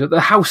Star Cruiser,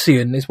 the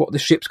Halcyon is what the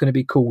ship's going to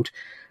be called.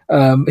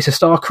 It's a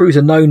star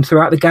cruiser known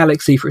throughout the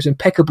galaxy for its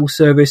impeccable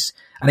service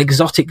and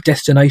exotic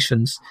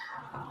destinations.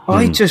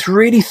 I just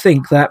really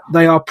think that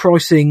they are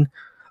pricing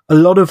a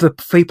lot of the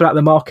people at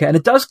the market. And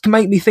it does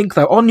make me think,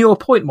 though, on your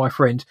point, my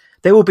friend,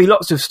 there will be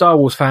lots of Star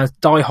Wars fans,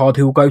 diehard,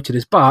 who will go to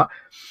this. I'm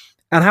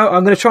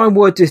going to try and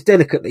word this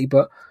delicately,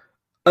 but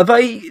are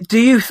they,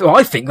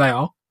 I think they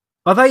are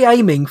they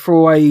aiming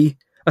for a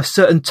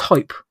certain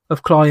type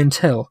of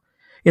clientele?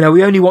 We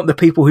only want the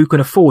people who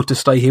can afford to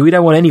stay here. We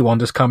don't want anyone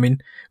just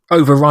coming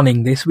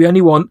overrunning this. We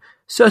only want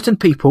certain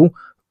people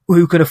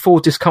who can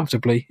afford this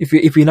comfortably, if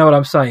you know what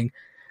I'm saying.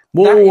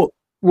 Well,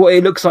 what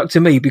it looks like to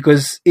me,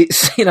 because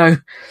it's,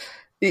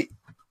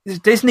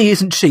 Disney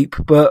isn't cheap,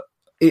 but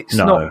it's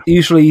not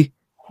usually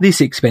this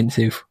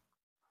expensive.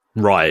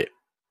 Right.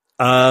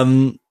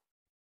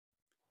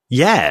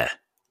 Yeah.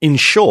 In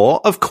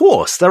short, of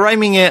course, they're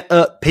aiming it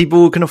at people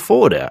who can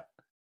afford it.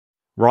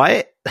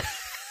 Right?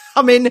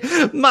 I mean,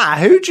 Matt,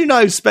 who do you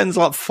know spends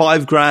like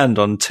 $5,000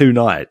 on 2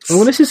 nights?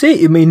 Well, this is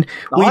it. I mean,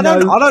 I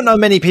don't know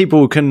many people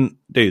who can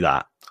do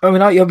that. I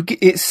mean,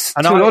 it's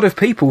a lot of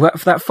people that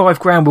for that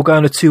 $5,000 will go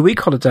on a 2-week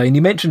holiday. And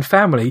you mentioned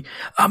family.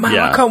 Oh man,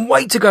 I can't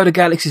wait to go to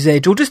Galaxy's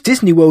Edge or just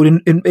Disney World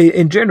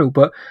in general.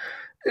 But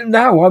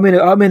now I'm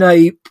in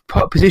a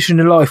position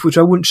in life which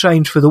I wouldn't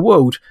change for the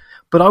world.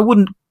 But I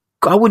wouldn't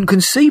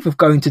conceive of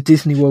going to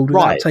Disney World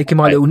without taking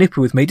my little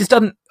nipper with me. It just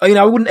doesn't,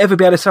 I wouldn't ever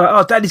be able to say,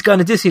 oh, Daddy's going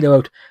to Disney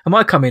World. Am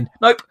I coming?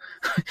 Nope.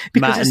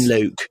 Matt and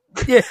Luke.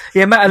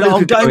 Yeah, Matt and Luke.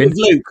 I'm going with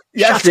Luke.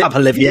 Shut up,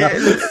 Olivia.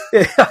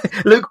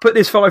 Luke put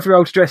this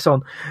 5-year-old's dress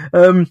on.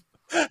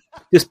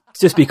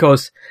 Just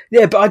because.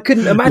 Yeah, but I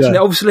couldn't imagine it.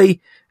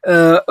 Obviously,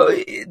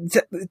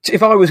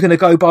 if I was going to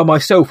go by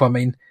myself, I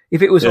mean,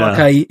 if it was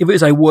if it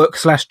was a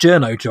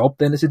work/journo job,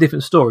 then it's a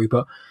different story.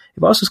 But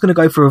if I was just going to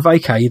go for a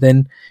vacay,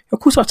 then of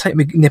course I'd take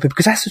my nipper,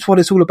 because that's just what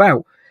it's all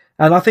about.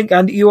 And I think,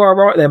 and you are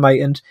right there,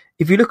 mate. And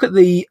if you look at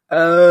the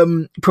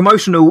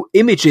promotional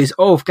images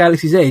of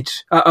Galaxy's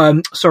Edge,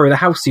 the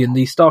Halcyon,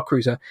 the Star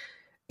Cruiser,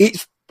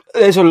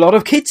 there's a lot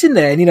of kids in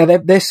there, and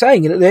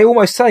they're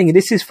almost saying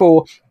this is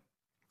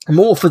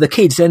more for the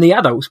kids than the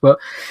adults. But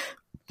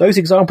those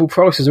example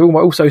prices are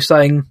also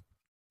saying,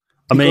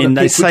 I mean,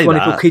 they say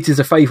that kids is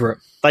a favourite.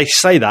 They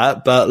say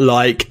that,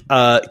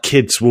 but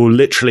kids will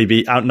literally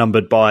be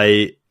outnumbered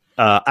by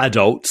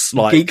adults,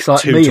 geeks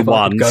like 2 to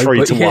 1,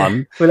 3 to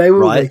 1. Well, they will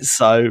right? be.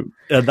 So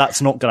that's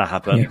not going to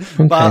happen. Yeah.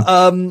 Okay. But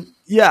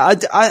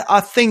I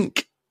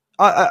think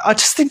I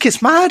just think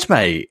it's mad,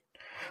 mate.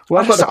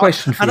 Well, I've got a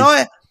question for you.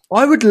 And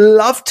I would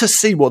love to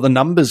see what the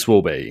numbers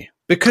will be,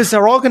 because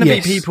there are going to be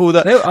people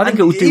that I think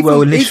it will do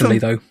well initially,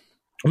 though.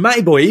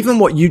 Matty boy, even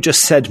what you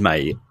just said,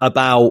 mate,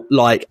 about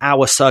like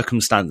our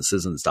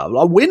circumstances and stuff,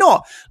 like we're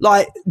not,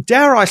 like,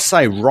 dare I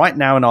say, right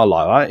now in our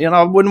life,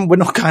 we're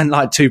not going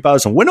like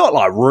 2,000. We're not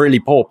like really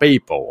poor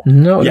people.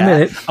 Not a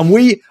minute. And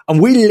we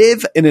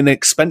live in an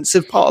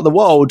expensive part of the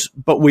world,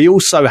 but we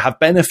also have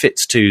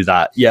benefits to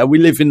that. Yeah, we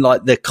live in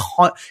like the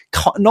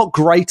not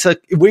greater.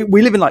 We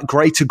live in like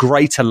greater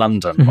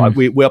London. Mm-hmm.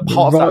 Right, we're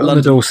part of that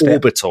London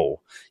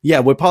orbital.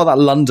 Yeah, we're part of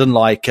that London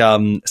like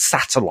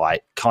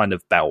satellite kind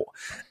of belt,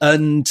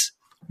 and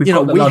we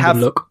have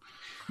look.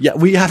 Yeah,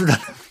 we have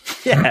that.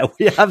 Yeah,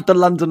 we have the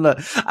London,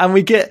 and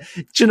we get,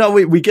 do you know,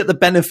 we get the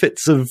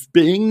benefits of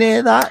being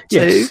near that too.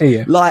 Yes,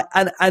 yeah. Like,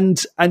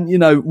 and you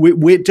know,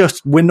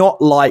 we're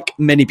not like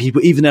many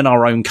people, even in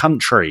our own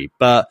country,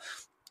 but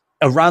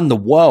around the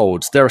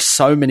world, there are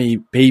so many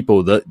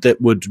people that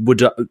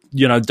would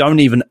you know, don't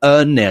even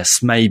earn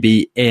this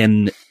maybe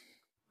in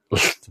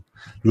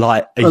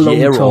like a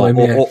year time,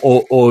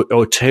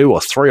 or 2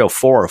 or 3 or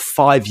 4 or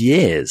 5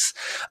 years.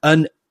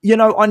 And, you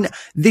know,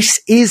 this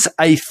is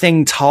a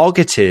thing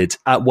targeted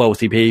at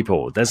wealthy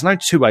people. There's no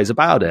two ways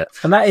about it.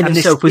 And that in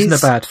itself isn't a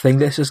bad thing.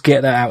 Let's just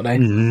get that out there.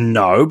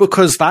 No,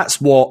 because that's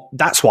what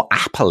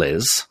Apple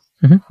is.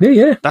 Mm-hmm.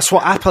 Yeah. That's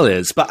what Apple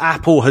is. But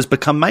Apple has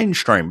become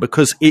mainstream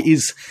because it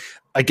is,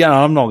 again,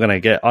 I don't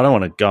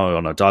want to go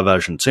on a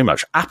diversion too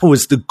much. Apple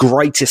is the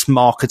greatest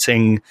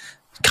marketing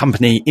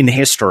company in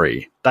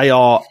history. They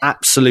are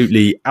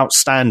absolutely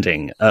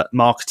outstanding at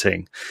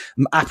marketing.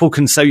 Apple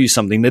can sell you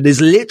something that is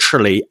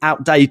literally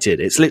outdated.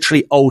 It's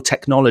literally old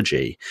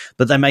technology,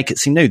 but they make it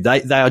seem new.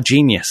 They are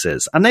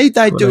geniuses. And they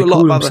do a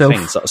lot of other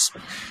things.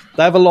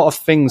 They have a lot of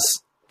things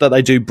that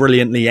they do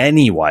brilliantly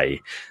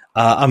anyway.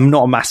 I'm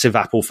not a massive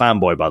Apple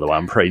fanboy, by the way.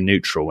 I'm pretty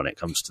neutral when it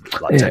comes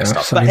to like tech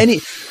stuff.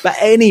 But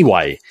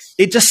anyway,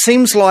 it just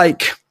seems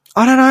like,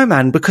 I don't know,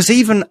 man, because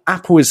even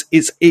Apple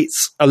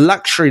it's a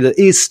luxury that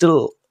is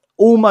still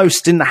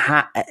almost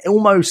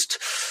almost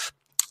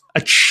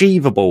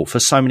achievable for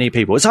so many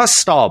people. It's like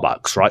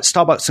Starbucks, right?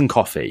 Starbucks and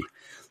coffee.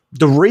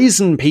 The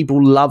reason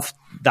people love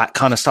that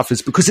kind of stuff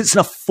is because it's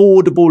an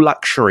affordable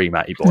luxury,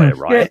 Matty boy,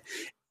 right? Yeah.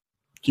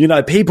 You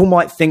know, people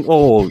might think,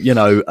 oh, you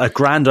know,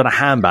 $1,000 on a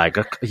handbag,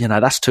 you know,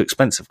 that's too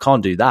expensive.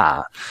 Can't do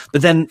that.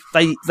 But then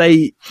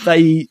they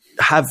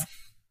have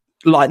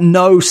like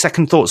no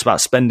second thoughts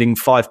about spending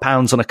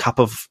 £5 on a cup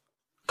of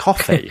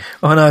coffee.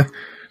 I know.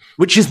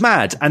 Which is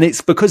mad. And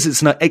it's because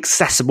it's an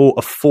accessible,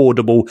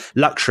 affordable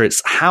luxury.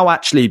 It's how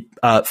actually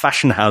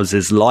fashion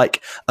houses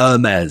like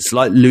Hermes,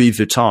 like Louis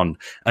Vuitton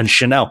and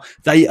Chanel,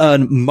 they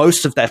earn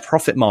most of their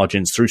profit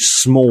margins through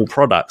small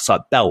products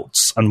like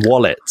belts and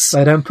wallets.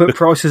 They don't put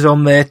prices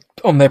on their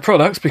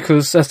products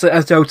because, as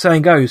the old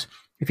saying goes,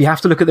 if you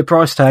have to look at the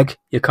price tag,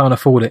 you can't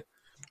afford it.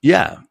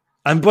 Yeah.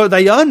 But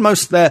they earn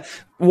most of their...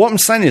 What I'm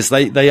saying is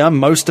they earn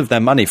most of their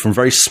money from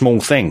very small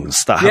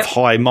things that have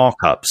high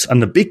markups.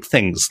 And the big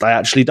things they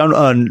actually don't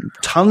earn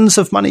tons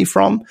of money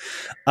from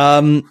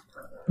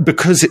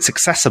because it's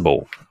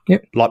accessible.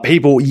 Yep. Like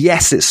people,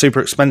 yes, it's super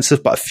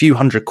expensive, but a few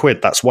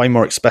 £100, that's way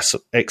more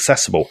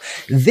accessible.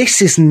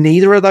 This is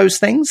neither of those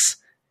things.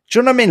 Do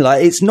you know what I mean?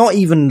 Like, it's not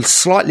even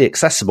slightly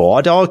accessible.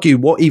 I'd argue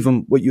what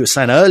you were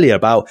saying earlier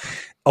about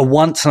a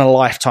once in a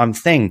lifetime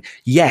thing.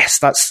 Yes,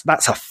 that's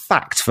a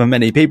fact for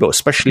many people,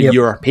 especially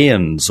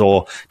Europeans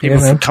or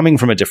people coming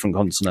from a different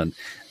continent.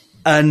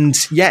 And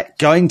yet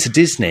going to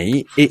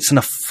Disney, it's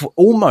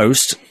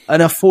almost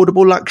an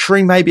affordable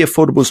luxury. Maybe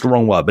affordable is the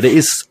wrong word, but it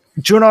is.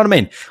 Do you know what I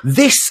mean?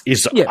 This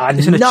is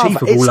it's an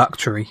achievable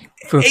luxury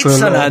for a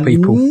lot of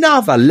people.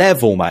 Another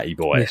level, Matty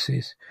boy. This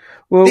is.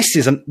 Well, this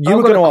isn't. You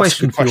were going to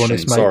ask a question.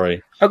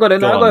 Sorry, I've got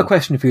a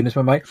question for you on this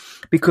one, mate,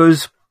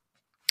 because.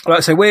 Like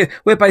I say, we're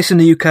based in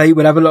the UK.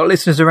 We'll have a lot of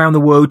listeners around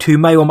the world who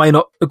may or may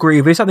not agree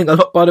with this. I think a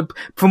lot,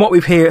 from what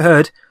we've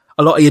heard,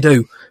 a lot of you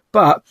do.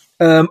 But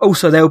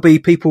also there'll be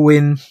people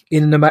in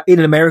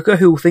America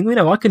who will think, you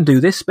know, I can do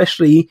this,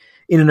 especially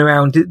in and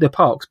around the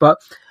parks. But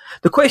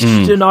the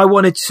question I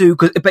wanted to,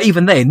 but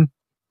even then,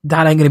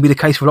 that ain't going to be the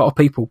case for a lot of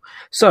people.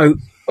 So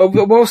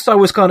whilst I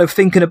was kind of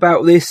thinking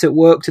about this at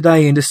work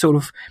today and just sort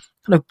of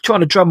kind of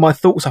trying to drum my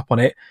thoughts up on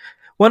it,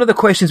 one of the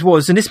questions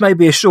was, and this may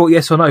be a short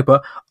yes or no,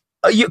 but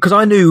because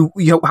I knew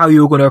how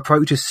you were going to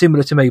approach this,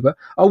 similar to me, but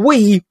are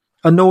we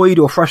annoyed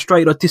or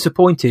frustrated or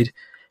disappointed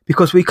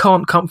because we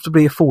can't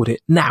comfortably afford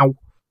it now?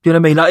 Do you know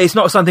what I mean? Like, it's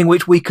not something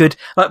which we could,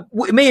 like,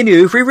 me and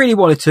you, if we really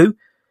wanted to,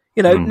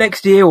 you know,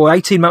 next year or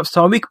 18 months'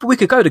 time, we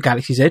could go to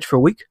Galaxy's Edge for a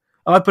week.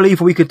 I believe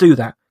we could do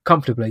that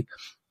comfortably.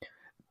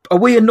 Are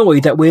we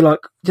annoyed that we're like,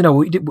 you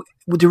know,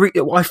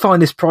 I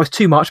find this price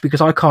too much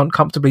because I can't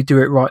comfortably do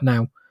it right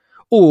now?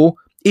 Or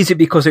is it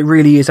because it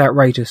really is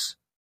outrageous?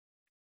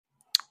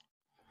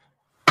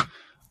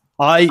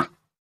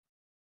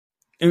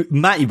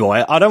 Matty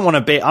boy, I'm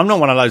not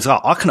one of those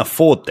guys. I can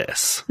afford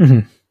this. Mm-hmm.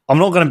 I'm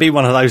not going to be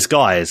one of those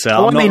guys.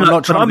 I'm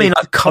not trying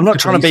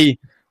to be.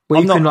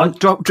 Where you can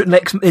drop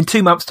in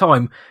 2 months'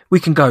 time. We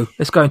can go.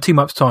 Let's go in 2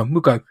 months' time.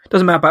 We'll go.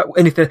 Doesn't matter about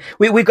anything.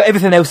 We've got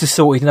everything else is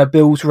sorted. You know,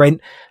 bills,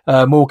 rent,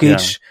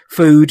 mortgage,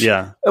 food,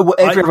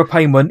 every other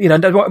payment. You know,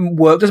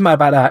 work doesn't matter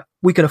about that.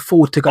 We can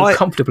afford to go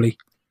comfortably.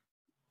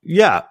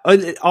 Yeah,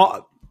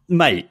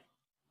 mate.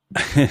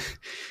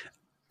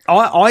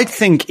 I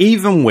think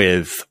even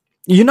with,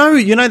 you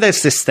know,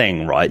 there's this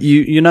thing, right?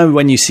 You know,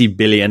 when you see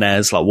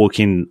billionaires like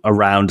walking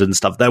around and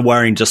stuff, they're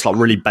wearing just like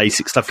really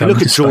basic stuff. You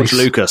look at George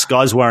Lucas,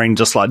 guys wearing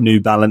just like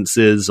New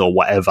Balances or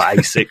whatever,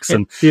 Asics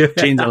and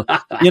jeans,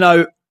 you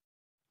know,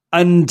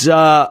 and,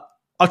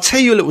 I'll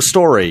tell you a little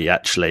story,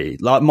 actually.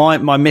 Like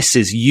my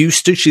missus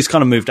she's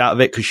kind of moved out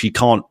of it because she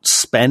can't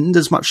spend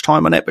as much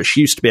time on it, but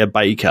she used to be a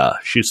baker.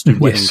 She used to do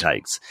wedding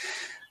cakes.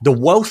 the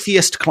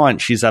wealthiest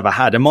client she's ever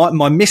had. And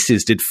my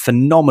missus did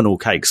phenomenal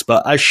cakes,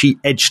 but as she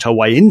edged her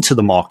way into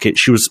the market,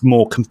 she was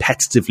more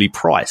competitively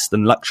priced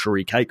than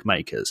luxury cake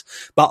makers.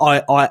 But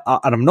I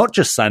and I'm not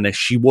just saying this,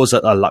 she was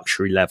at a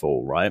luxury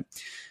level, right?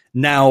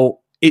 Now,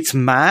 it's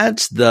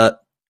mad that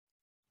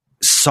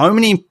so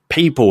many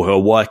people who are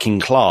working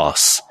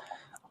class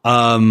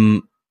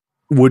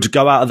would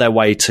go out of their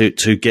way to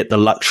get the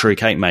luxury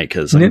cake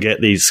makers and get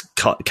these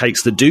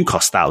cakes that do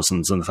cost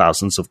thousands and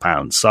thousands of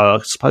pounds. So I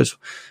suppose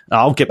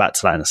I'll get back to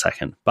that in a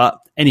second. But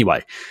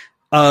anyway,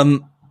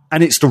 and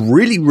it's the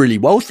really, really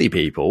wealthy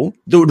people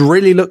that would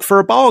really look for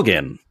a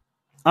bargain.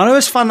 I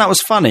always found that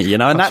was funny, you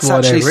know, and that's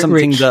actually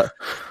something that,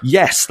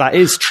 yes, that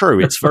is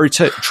true. It's very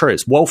true.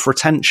 It's wealth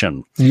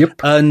retention.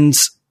 Yep. And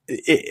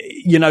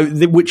you know,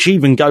 which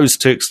even goes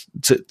to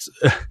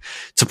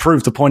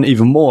prove the point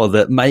even more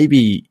that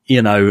maybe,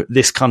 you know,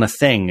 this kind of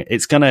thing,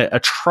 it's going to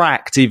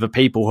attract either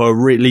people who are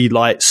really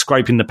like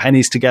scraping the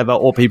pennies together,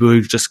 or people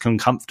who just can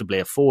comfortably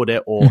afford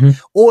it,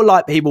 or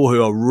like people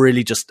who are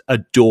really just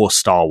adore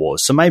Star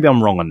Wars. So maybe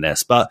I'm wrong on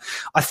this, but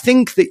I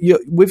think that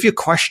with your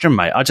question,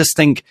 mate, I just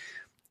think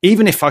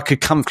even if I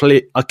could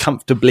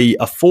comfortably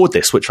afford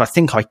this, which I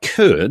think I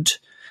could,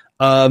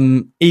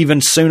 even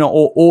sooner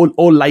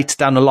or later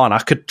down the line, I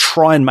could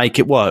try and make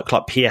it work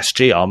like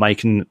PSG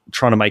are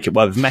trying to make it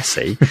work with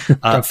Messi,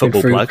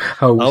 football plug.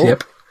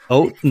 Yep.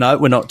 Oh, no,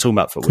 we're not talking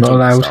about football. We're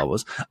talking about Star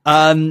Wars.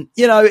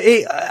 You know,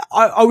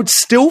 I would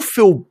still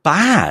feel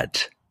bad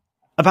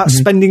about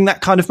spending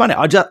that kind of money.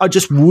 I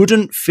just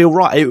wouldn't feel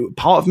right.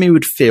 Part of me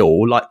would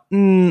feel like,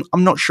 I'm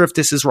not sure if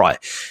this is right.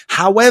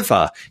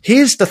 However,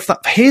 here's the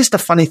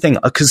funny thing,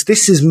 because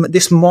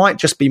this might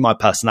just be my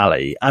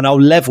personality, and I'll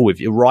level with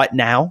you right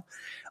now.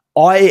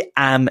 I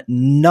am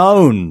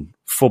known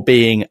for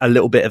being a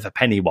little bit of a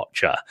penny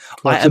watcher.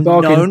 I am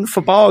known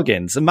for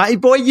bargains. And mate,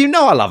 boy, you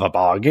know I love a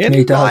bargain.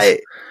 He does.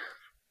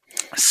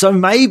 So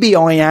maybe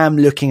I am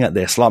looking at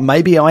this, like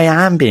maybe I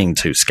am being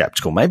too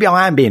skeptical. Maybe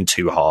I am being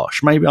too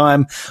harsh. Maybe I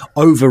am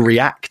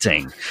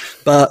overreacting.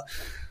 But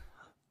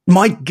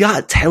my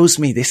gut tells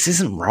me this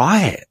isn't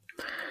right.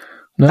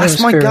 No, that's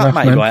my gut,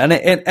 enough, mate.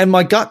 Right? And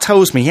my gut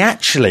tells me,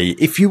 actually,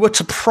 if you were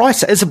to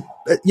price it as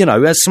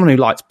as someone who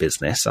likes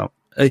business,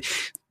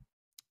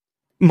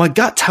 my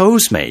gut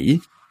tells me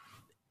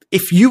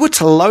if you were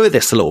to lower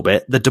this a little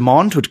bit, the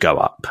demand would go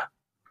up.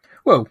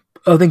 Well,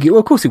 I think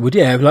of course it would,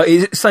 yeah. Like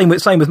it's same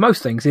with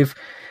most things. If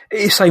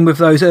same with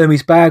those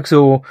Hermes bags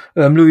or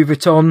Louis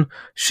Vuitton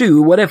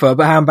shoe, whatever,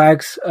 but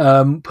handbags,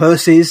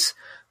 purses,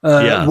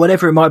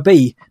 whatever it might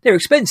be, they're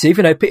expensive.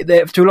 You know,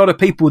 to a lot of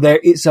people,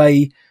 it's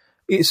a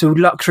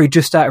luxury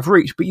just out of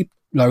reach. But you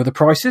lower the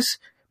prices,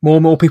 more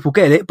and more people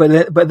get it.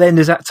 But then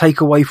does that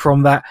take away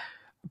from that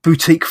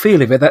boutique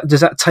feel of it? Does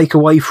that take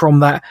away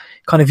from that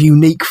kind of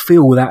unique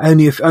feel that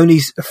only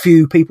a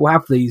few people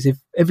have these? If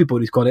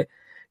everybody's got it.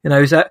 You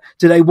know,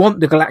 do they want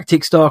the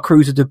Galactic Star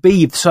Cruiser to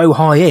be so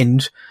high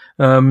end,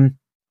 so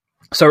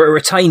it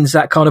retains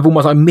that kind of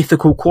almost like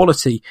mythical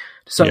quality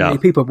to so many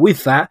people? But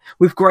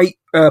with great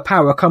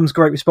power comes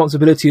great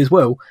responsibility as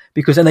well,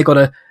 because then they've got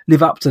to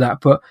live up to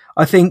that. But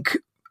I think,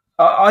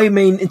 I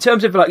mean, in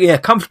terms of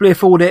comfortably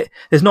afford it,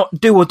 there's not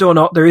do or do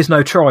not, there is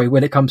no try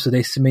when it comes to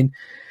this. I mean,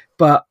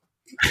 but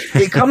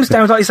it comes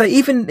down to, like you say,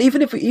 even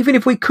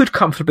if we could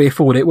comfortably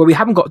afford it, well, we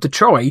haven't got to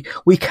try.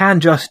 We can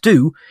just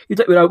do. You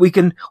know, we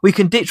can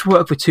ditch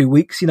work for 2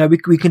 weeks. You know, we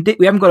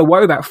haven't got to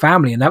worry about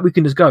family and that. We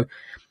can just go.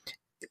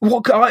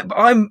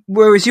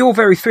 Whereas you're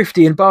very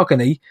thrifty and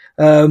bargainy,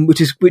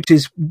 which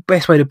is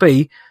best way to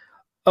be.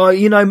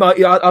 You know,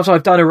 as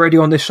I've done already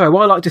on this show,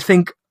 I like to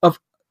think of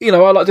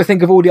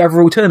all the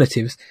other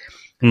alternatives.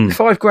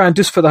 $5,000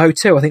 just for the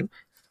hotel. I think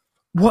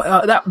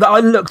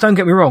don't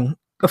get me wrong.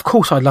 Of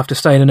course, I'd love to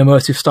stay in an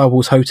immersive Star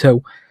Wars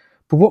hotel,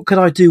 but what could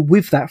I do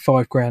with that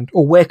 $5,000,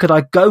 or where could I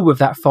go with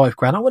that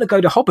 $5,000? I want to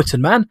go to Hobbiton,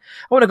 man.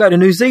 I want to go to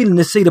New Zealand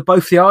and see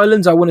both the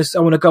islands. I want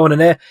to go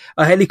on a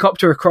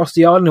helicopter across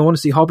the island. I want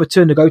to see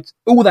Hobbiton and go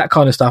all that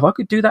kind of stuff. I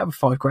could do that with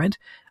 $5,000,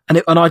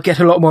 and I'd get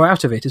a lot more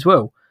out of it as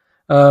well.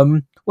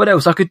 What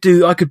else I could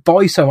do? I could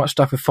buy so much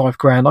stuff with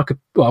 $5,000.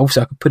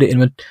 Obviously I could put it in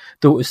my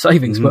daughter's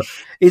savings, but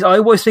I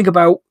always think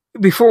about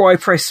before I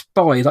press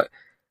buy, like.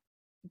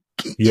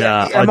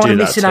 Am I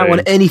missing out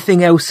on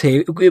anything else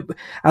here?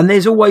 And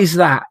there's always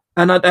that.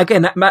 And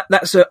again,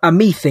 that's a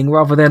me thing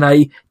rather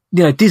than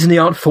Disney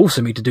aren't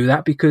forcing me to do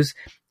that, because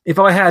if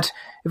I had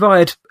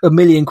 £1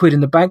 million in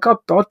the bank,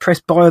 I'd press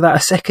buy without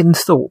a second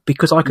thought,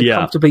 because I could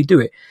comfortably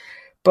do it.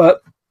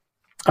 But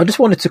I just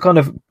wanted to kind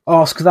of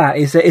ask that: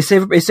 is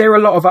there a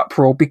lot of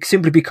uproar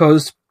simply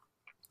because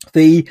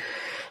the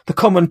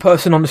common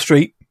person on the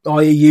street,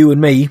 i.e. you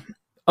and me,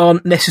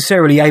 aren't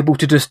necessarily able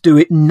to just do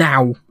it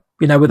now?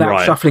 You know,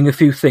 without shuffling a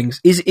few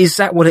things. Is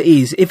that what it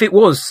is? If it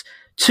was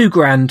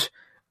 $2,000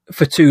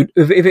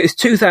 if it was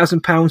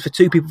 £2,000 for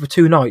two people for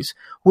 2 nights,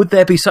 would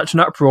there be such an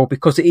uproar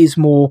because it is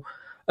more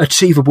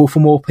achievable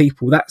for more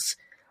people?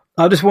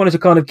 I just wanted to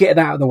kind of get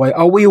that out of the way.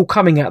 Are we all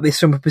coming at this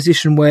from a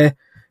position where,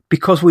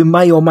 because we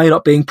may or may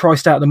not being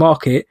priced out of the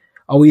market,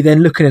 are we then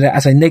looking at it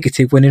as a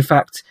negative when in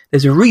fact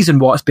there's a reason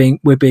why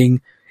we're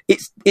being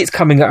it's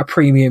coming at a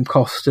premium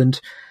cost, and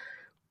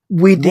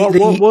what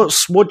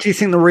do you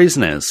think the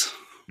reason is?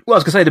 Well, I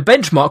was going to say the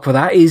benchmark for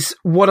that is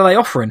what are they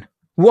offering?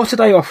 What are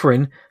they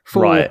offering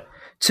for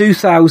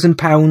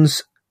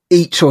 £2,000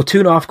 each, or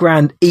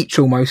 $2,500 each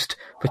almost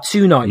for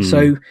 2 nights?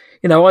 So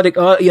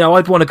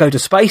I'd want to go to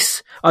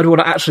space. I'd want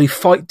to actually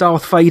fight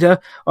Darth Vader.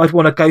 I'd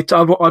want to go.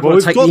 I'd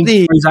want to take the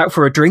Imperials out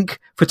for a drink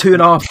for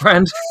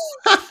 $2,500.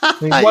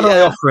 What are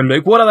they offering,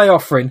 Luke? What are they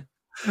offering?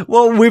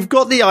 Well, we've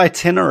got the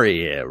itinerary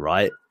here,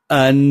 right?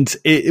 And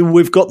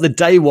we've got the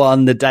day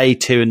 1, the day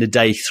 2, and the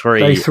day 3.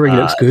 Day 3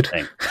 looks good.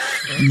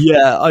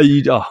 Yeah.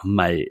 Oh,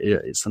 mate,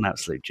 it's an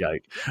absolute joke.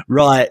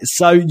 Right.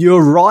 So you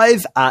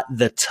arrive at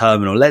the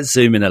terminal. Let's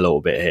zoom in a little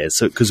bit here.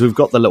 So, because we've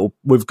got the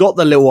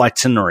little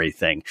itinerary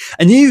thing,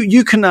 and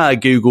you can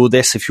Google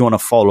this if you want to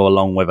follow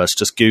along with us.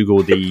 Just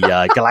Google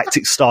the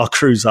Galactic Star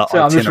Cruiser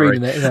itinerary. I'm just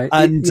reading it.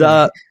 And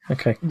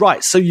okay.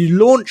 Right. So you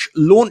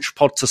launch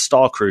pod to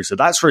Star Cruiser.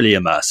 That's really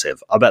immersive.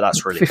 I bet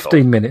that's really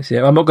 15 minutes.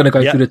 Yeah. I'm not going to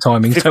go through the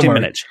timing. 15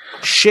 minutes.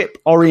 Ship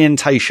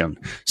orientation.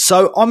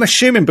 So I'm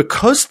assuming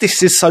because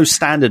this is so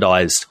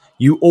standardized,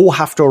 you all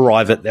have to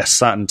arrive at this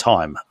certain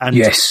time. And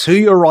who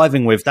you're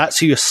arriving with, that's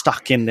who you're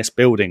stuck in this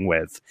building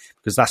with,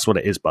 because that's what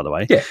it is, by the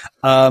way. Yeah.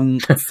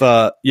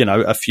 For,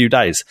 a few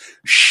days.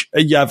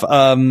 You have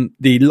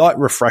the light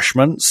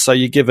refreshments. So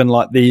you're given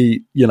like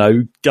the,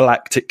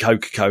 galactic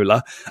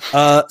Coca-Cola.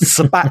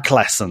 Sabbatical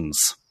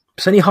lessons.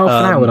 It's only half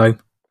an hour, though.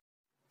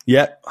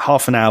 Yeah,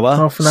 half an hour.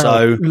 Half an hour.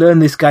 So learn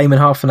this game in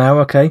half an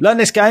hour, okay. Learn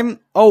this game.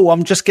 Oh,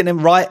 I'm just getting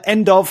it right.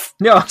 End of.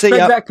 Yeah,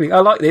 exactly. I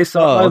like this.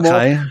 No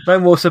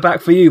more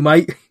sabbatical for you,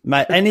 mate.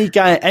 Mate,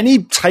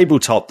 any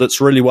tabletop that's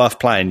really worth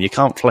playing, you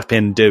can't flip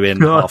in doing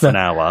half an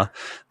hour.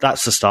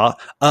 That's the start.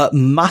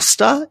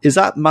 Muster? Is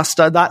that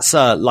muster? That's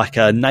like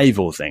a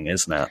naval thing,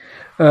 isn't it?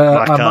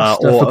 I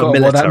must have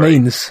forgotten what that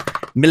means.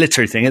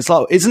 Military thing. It's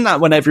like, isn't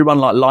that when everyone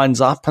like lines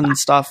up and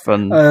stuff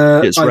and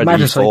it's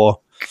ready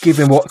for...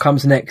 Given what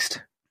comes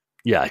next.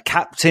 Yeah,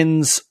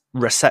 captain's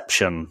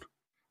reception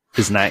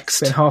is next.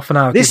 Spent half an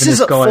hour this giving is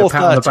this guy a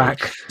pat on the 4:30.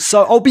 back.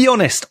 So I'll be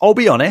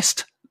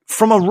honest.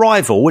 From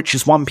arrival, which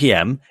is 1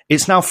 p.m,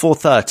 it's now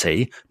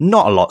 4:30.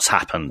 Not a lot's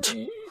happened.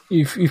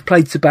 You've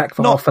played Sabak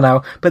for half an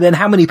hour, but then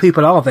how many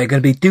people are there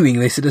going to be doing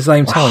this at the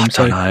same time? I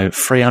don't know,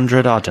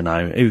 300. I don't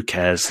know. Who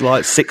cares?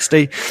 Like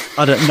 60.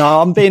 I don't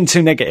know. I'm being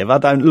too negative. I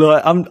don't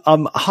look.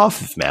 I'm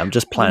half of me. I'm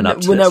just playing up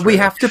to this. No, we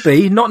have to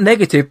be not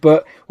negative,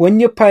 but when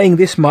you're paying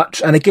this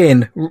much, and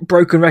again,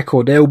 broken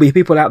record, there will be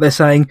people out there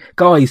saying,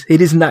 "Guys,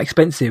 it isn't that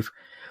expensive."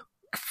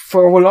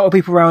 For a lot of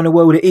people around the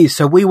world, it is.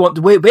 So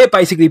we're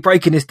basically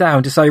breaking this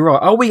down to say,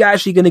 right, are we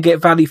actually going to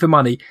get value for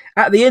money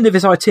at the end of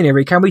this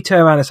itinerary? Can we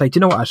turn around and say, do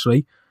you know what,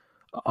 actually?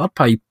 I'd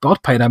pay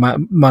that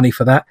amount of money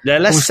for that. Yeah,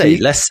 let's see.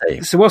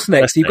 So what's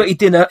next? You've got your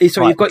dinner.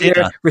 So you've got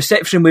your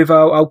reception with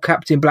old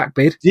Captain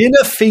Blackbeard.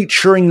 Dinner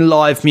featuring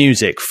live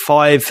music,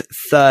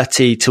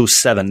 5:30 till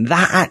 7.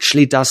 That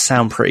actually does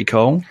sound pretty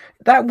cool.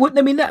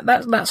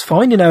 That's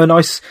fine. A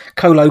nice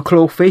colo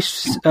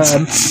clawfish,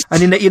 and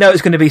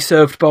it's going to be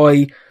served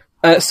by.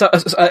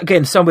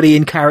 Again, somebody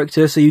in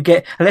character. So you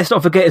get, and let's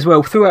not forget as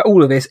well, throughout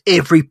all of this,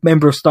 every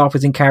member of staff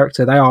is in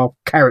character. They are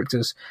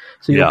characters.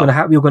 So you're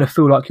going to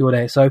feel like you're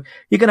there. So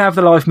you're going to have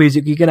the live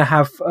music. You're going to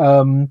have,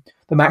 the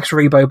Max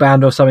Rebo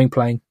band or something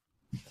playing.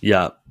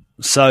 Yeah.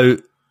 So,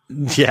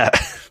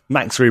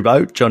 Max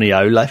Rebo, Johnny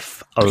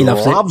Olaf,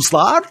 loves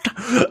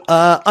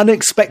that.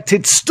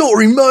 Unexpected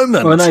story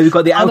moment. Well, no, we've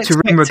got the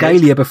Outer Rim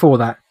regalia before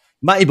that.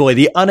 Matty boy,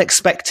 the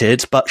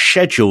unexpected but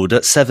scheduled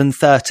at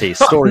 7:30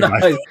 story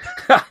mode.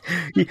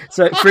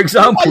 So, for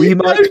example, you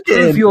might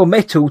prove your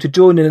mettle to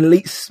join an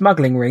elite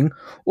smuggling ring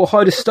or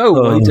hide a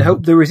stowaway to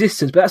help the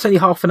resistance, but that's only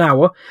half an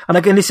hour. And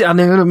again, I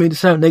don't mean to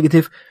sound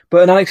negative,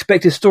 but an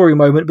unexpected story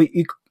moment, but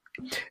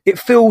it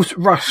feels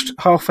rushed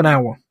half an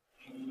hour.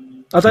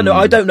 I don't know.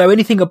 I don't know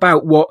anything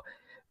about what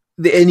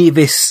any of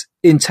this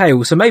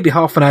entails, so maybe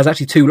half an hour is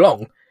actually too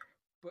long.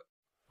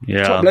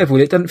 Top level,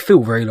 it doesn't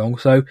feel very long.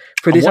 So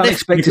for this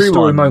unexpected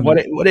story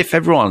moment, what if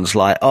everyone's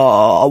like,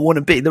 "Oh, I want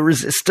to be the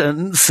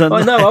resistance"? And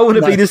I know, I want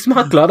to be the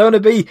smuggler. I don't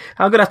want to be.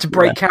 I'm going to have to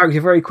break character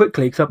very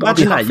quickly.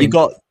 Imagine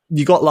that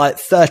you got like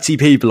 30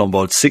 people on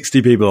board,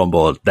 60 people on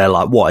board. They're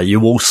like, "What? Are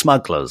you all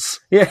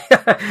smugglers?" Yeah.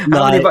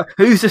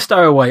 Who's the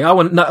stowaway? I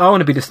want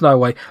to be the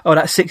stowaway. Oh,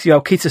 that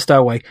 6-year-old kid's a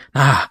stowaway.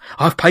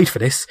 I've paid for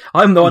this.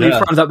 I'm the one who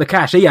runs up the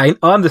cash. He ain't.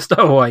 I'm the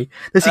stowaway.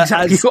 That's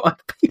exactly what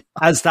I've paid.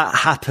 As that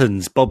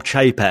happens, Bob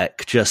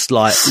Chapek just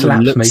like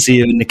looks at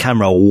you in the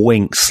camera,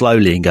 winks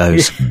slowly, and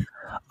goes,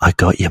 "I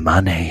got your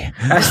money.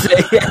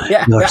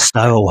 You're a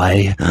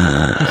stowaway,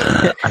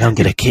 and I'm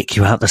going to kick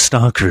you out the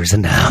Star Cruiser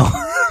now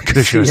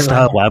because you're a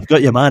stowaway. I've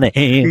got your money."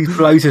 He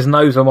blows his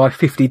nose on my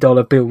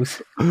 $50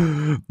 bills.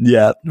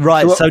 Yeah,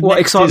 right. So what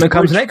excitement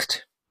comes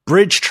next?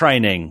 Bridge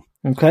training.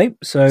 Okay,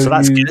 so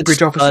that's good.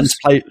 Bridge officers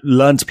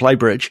learn to play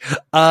bridge.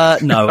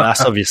 No,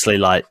 that's obviously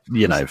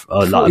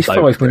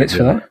 45 minutes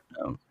for that.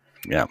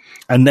 Yeah,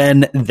 and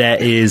then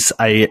there's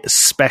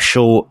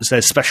special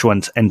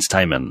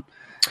entertainment.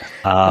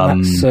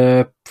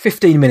 That's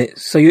 15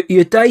 minutes. So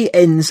your day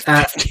ends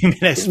at 15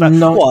 minutes.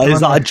 What, is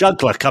that a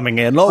juggler coming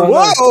in? Like,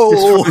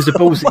 whoa! This the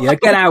balls at you.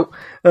 Get out.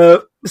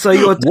 So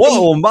your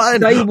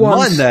day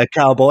mine there,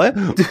 cowboy.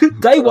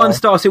 Day one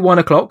starts at 1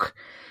 o'clock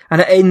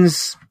and it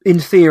ends in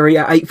theory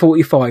at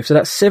 8:45. So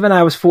that's 7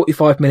 hours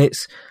 45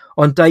 minutes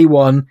on day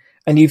one,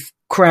 and you've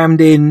crammed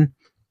in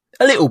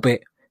a little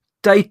bit.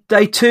 Day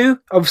two,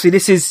 obviously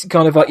this is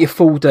kind of like your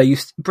full day.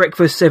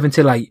 Breakfast 7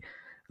 till 8.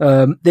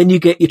 Then you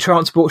get your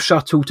transport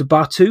shuttle to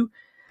Batuu.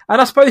 And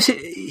I suppose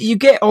you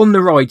get on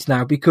the rides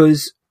now,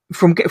 because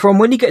from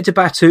when you get to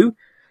Batuu,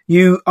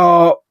 you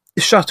are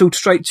shuttled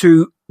straight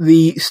to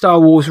the Star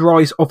Wars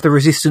Rise of the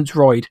Resistance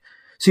ride.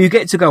 So you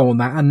get to go on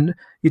that, and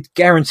you're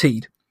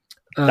guaranteed.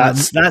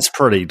 That's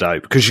pretty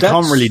dope, because you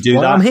can't really do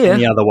that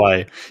any other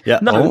way. Yeah,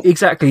 no,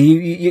 exactly.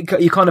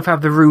 You kind of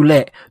have the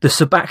roulette, the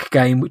sabacc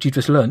game, which you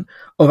just learned,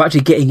 of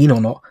actually getting in or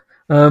not.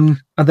 And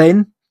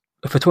then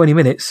for 20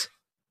 minutes,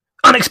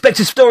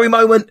 unexpected story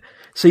moment.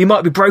 So you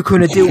might be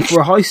brokering a deal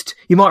for a heist.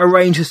 You might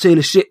arrange to steal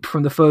a ship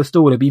from the First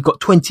Order, but you've got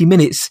 20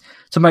 minutes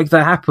to make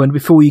that happen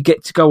before you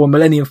get to go on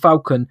Millennium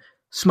Falcon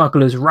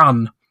Smuggler's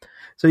Run.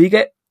 So you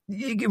get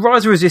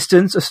Rise of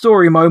Resistance, a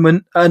story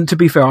moment, and to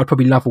be fair, I'd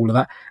probably love all of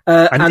that.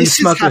 And this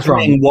Smuggler's is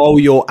happening Run while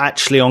you're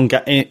actually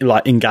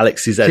in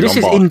Galaxy's Edge. So this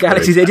is in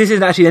Galaxy's Edge. This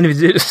isn't actually anything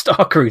to do with the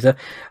Star Cruiser.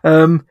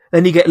 Then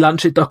you get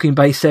lunch at Docking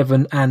Bay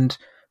 7 and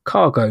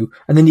cargo,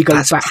 and then you go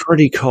back.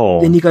 Pretty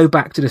cool. Then you go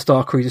back to the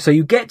Star Cruiser. So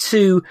you get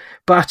to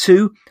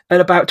Batuu at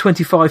about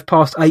 25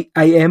 past 8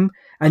 a.m.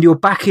 and you're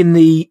back in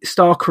the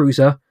Star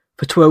Cruiser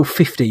for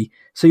 12:50.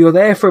 So you're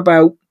there for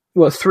about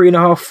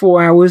 3.5,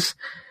 4 hours.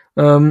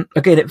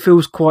 Again, it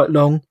feels quite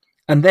long.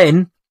 And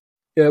then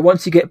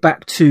once you get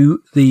back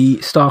to the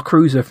Star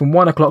Cruiser from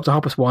 1 o'clock to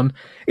 1:30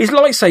 is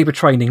lightsaber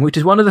training, which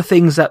is one of the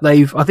things that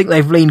I think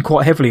they've leaned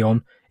quite heavily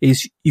on.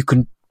 Is you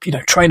can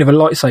train with a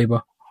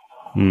lightsaber.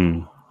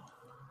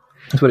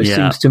 That's what it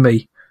seems to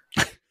me.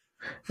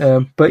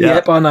 But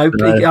I know.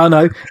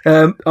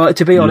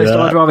 To be honest,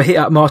 I'd rather hit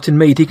up Martin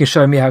Meade. He can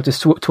show me how to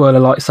twirl a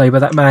lightsaber.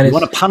 That man is. You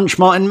want to punch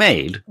Martin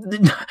Meade?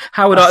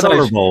 How would I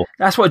know?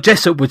 That's what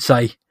Jessup would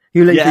say.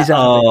 You leave his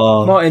hand.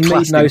 Martin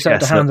Meade knows how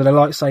to handle a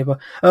lightsaber.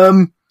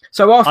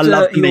 So after I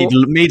love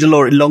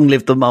Meadalorian. Long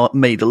live the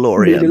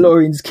Meadalorian.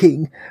 Meadalorian's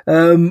king.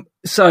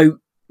 So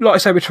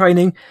lightsaber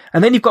training,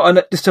 and then you've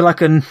got just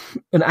an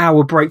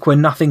hour break where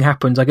nothing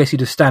happens. I guess you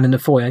just stand in the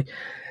foyer.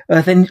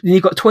 Then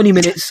you've got 20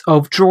 minutes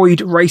of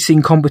droid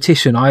racing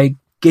competition. I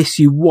guess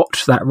you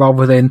watch that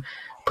rather than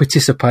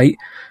participate.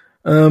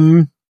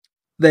 Then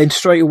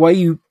straight away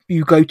you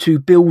go to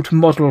build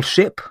model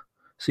ship.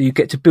 So you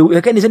get to build,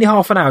 again, it's only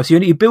half an hour. So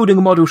you're building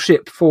a model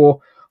ship for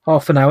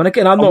half an hour. And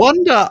again, I'm not I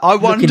wonder,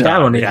 looking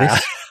down on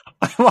this.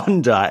 I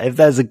wonder if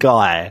there's a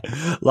guy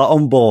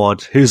on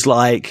board who's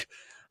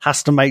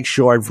has to make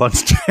sure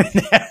everyone's doing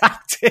their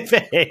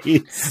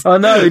activities. I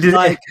know.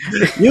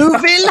 You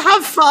will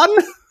have fun.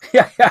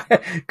 Yeah.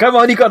 Come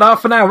on, you got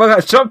half an hour.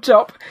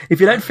 Chop.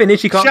 If you don't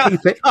finish, you can't keep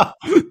it.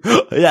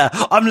 Yeah,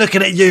 I'm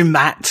looking at you,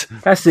 Matt.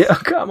 That's it. Oh,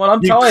 come on,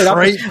 I'm tired.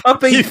 I've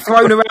been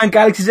thrown around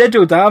Galaxy's Edge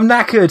all day. I'm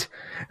knackered.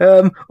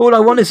 All I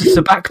want is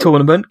a sabacc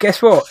tournament.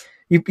 Guess what?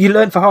 You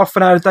learned for half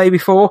an hour the day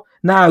before.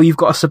 Now you've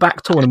got a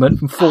sabacc tournament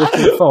from 4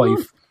 to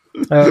 5.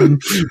 I don't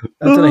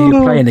know who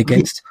you're playing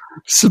against.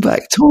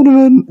 Sabacc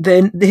tournament.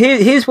 Then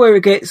here's where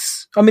it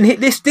gets. I mean,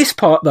 this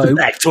part though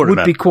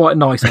would be quite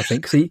nice. I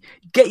think. So you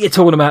get your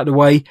tournament out of the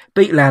way,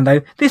 beat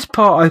Lando. This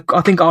part,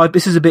 I think,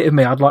 this is a bit of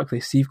me. I'd like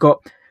this. So you've got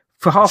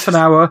for half an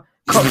hour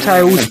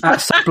cocktails at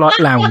Sublight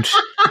Lounge.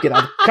 You get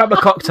a couple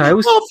of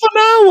cocktails. Half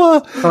an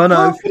hour. I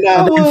know.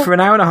 And then for an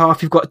hour and a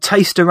half, you've got a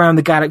taste around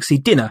the galaxy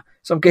dinner.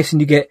 So I'm guessing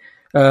you get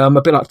a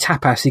bit like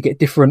tapas. You get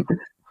different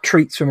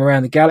treats from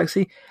around the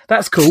galaxy.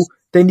 That's cool.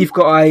 Then you've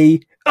got a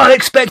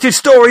unexpected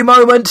story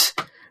moment.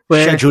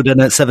 Scheduled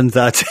in at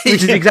 7:30.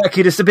 Which is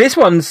exactly this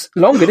one's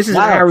longer. This is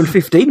an hour and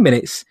 15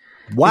 minutes.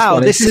 Wow,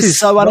 this is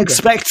so longer.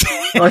 Unexpected.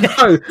 I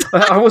know.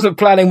 I wasn't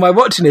planning my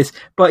watching this,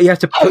 but you have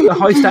to put the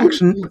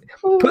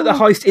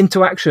heist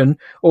into action,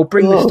 or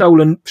bring the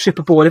stolen ship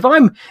aboard. If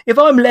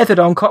I'm leathered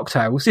on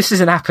cocktails, this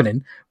isn't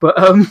happening. But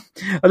I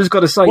just got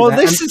to say. Well,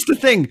 this is the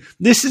thing.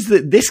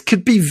 This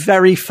could be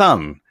very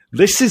fun.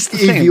 This is the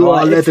thing. If you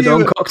are leathered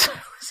on cocktails.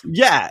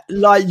 Yeah,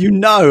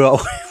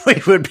 we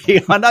would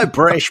be. I know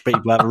British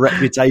people have a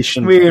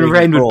reputation. Me and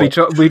Ren would be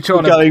trying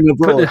to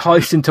put the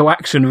heist into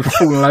action and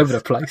falling all over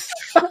the place.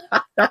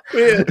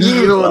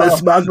 You're a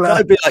smuggler.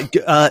 I'd be like,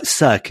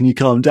 sir, can you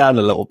calm down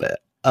a little bit?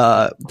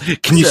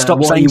 Can you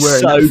stop saying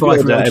so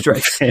good at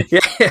everything?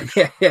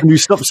 Yeah. Can you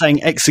stop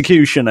saying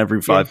execution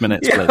every 5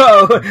 minutes, please?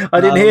 Oh, I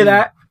didn't hear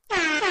that.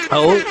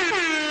 Oh.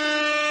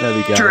 There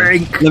we go.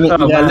 Drink.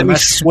 Let me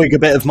swig a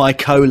bit of my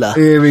cola.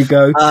 Here we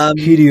go. I'll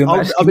be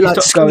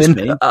like, stop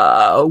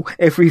going.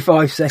 Every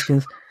 5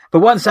 seconds.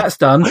 But once that's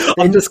done,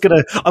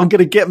 I'm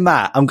gonna get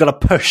Matt. I'm gonna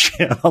push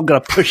him. I'm gonna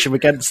push him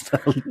against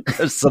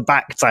the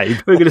back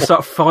tape. We're gonna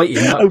start fighting.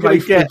 I'm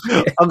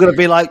gonna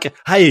be like,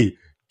 hey,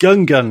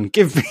 Gun,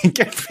 give me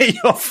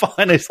your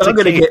finest. I'm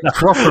going to get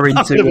proper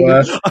into.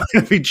 I'm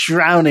going to be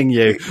drowning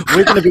you.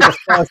 We're going to be the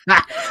first.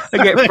 I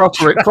get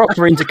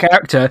proper into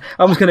character.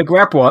 I'm just going to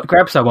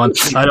grab someone.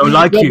 I don't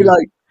like you.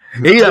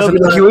 He doesn't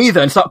like you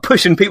either, and start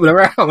pushing people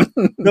around.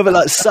 They'll be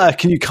like, "Sir,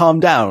 can you calm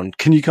down?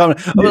 Can you calm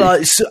down?" I'll be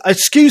like,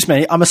 "Excuse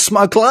me, I'm a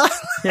smuggler."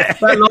 That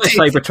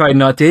lightsaber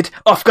training I did.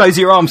 Off goes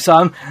your arm,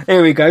 son.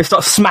 Here we go.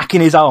 Start smacking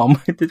his arm.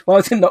 Why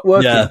is it not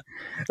working? Yeah.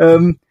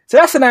 So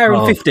that's an hour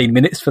and 15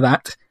 minutes for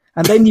that.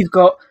 And then you've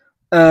got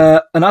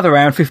another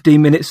hour and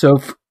 15 minutes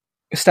of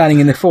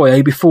standing in the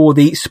foyer before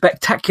the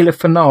spectacular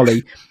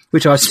finale,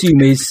 which I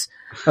assume is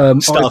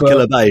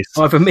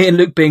either me and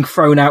Luke being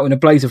thrown out in a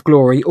blaze of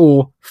glory,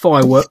 or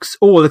fireworks,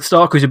 or the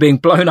Star Cruiser being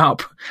blown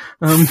up.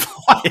 Fireworks!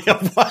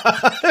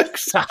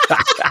 I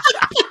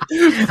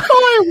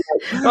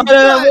don't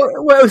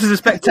know, what else is a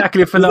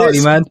spectacular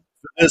finale, man?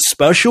 A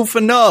special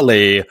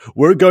finale.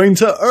 We're going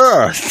to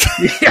Earth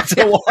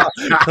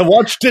to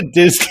watch the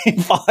Disney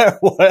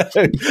fireworks.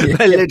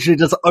 They literally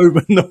just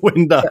open the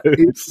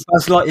windows.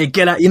 That's like, you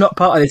get out. You're not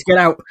part of this. Get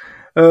out.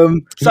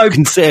 So you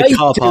can see a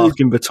car park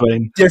in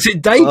between. Yes,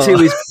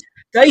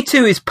 day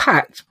two is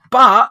packed,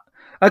 but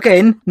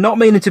again, not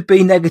meaning to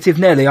be negative,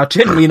 Nelly. I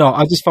genuinely not.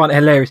 I just find it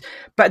hilarious.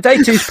 But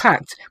day 2 is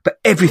packed, but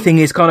everything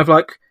is kind of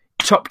like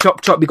chop,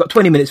 chop, chop. You've got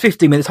 20 minutes,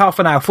 15 minutes, half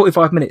an hour,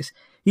 45 minutes.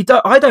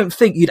 I don't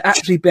think you'd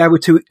actually be able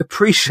to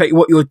appreciate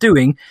what you're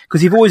doing,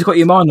 because you've always got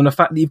your mind on the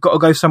fact that you've got to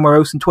go somewhere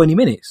else in 20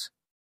 minutes.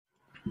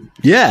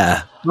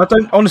 Yeah. I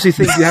don't honestly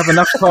think you have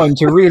enough time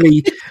to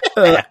really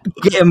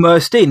get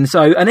immersed in.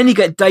 So, and then you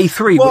get day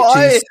 3, which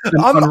is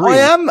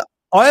unreal.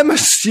 I am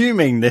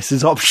assuming this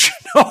is optional.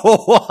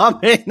 I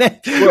mean, if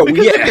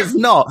it's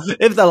not,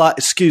 if they're like,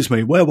 "Excuse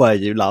me, where were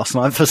you last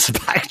night for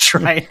SPAC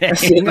training?"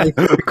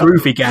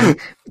 Groovy gang.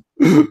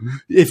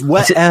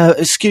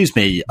 Excuse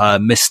me,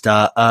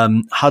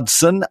 Mr.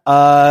 Hudson,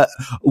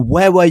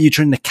 where were you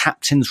during the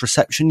captain's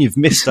reception? You've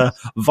missed a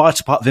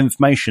vital part of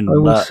information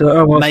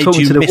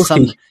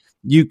that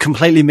you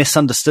completely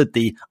misunderstood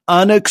the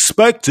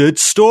unexpected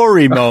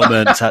story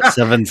moment at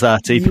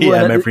 7:30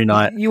 p.m. every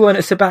night. You weren't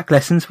at SPAC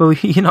lessons. Well,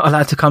 you're not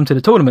allowed to come to the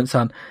tournament,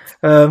 son.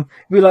 We're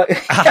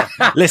like,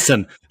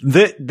 listen,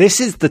 this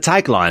is the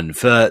tagline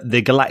for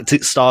the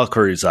Galactic Star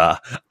Cruiser.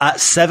 At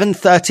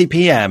 7:30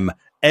 p.m.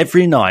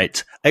 every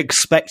night,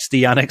 expect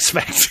the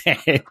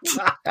unexpected.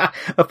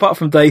 Apart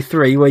from day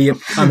 3, where you're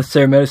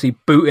unceremoniously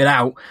booted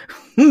out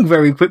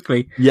very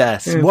quickly.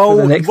 Yes. Well,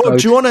 what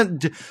do you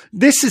want to?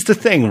 This is the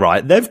thing,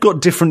 right? They've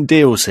got different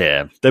deals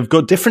here. They've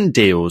got different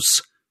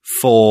deals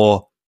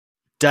for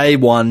day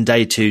 1,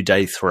 day 2,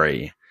 day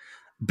 3.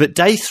 But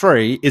day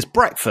 3 is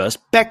breakfast,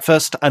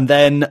 and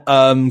then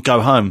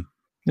go home.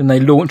 And they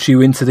launch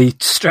you into the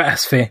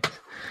stratosphere.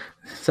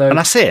 And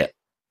that's it.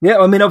 Yeah,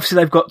 I mean, obviously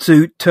they've got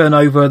to turn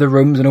over the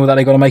rooms and all that.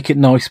 They've got to make it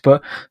nice,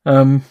 but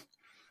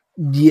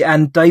yeah.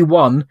 And day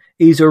 1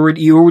 is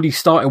you already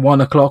start at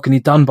 1 o'clock and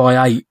you're done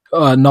by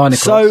 9 o'clock.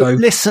 So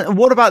listen,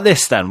 what about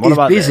this then? What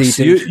about busy,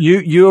 this?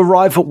 You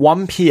arrive at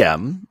 1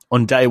 p.m.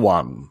 on day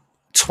 1.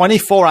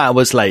 24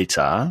 hours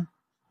later,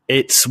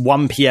 it's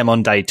 1 p.m.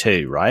 on day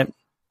 2, right?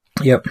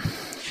 Yep.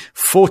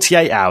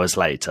 48 hours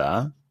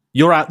later,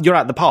 you're at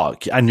the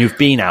park, and you've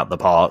been out the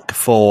park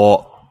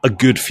for a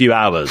good few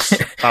hours,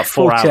 about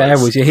 4 hours. 40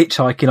 hours, you're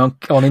hitchhiking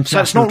on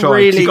international drives.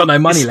 Really, you've got no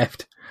money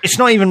left. It's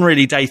not even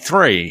really day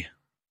 3.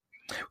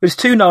 It's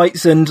 2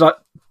 nights and like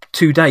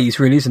 2 days,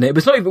 really, isn't it? But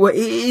it's not even. Well, it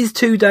is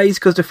 2 days,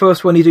 because the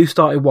first one you do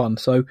start at 1.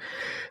 So,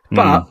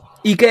 but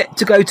you get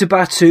to go to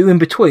Batuu in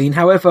between.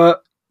 However,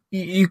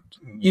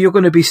 you're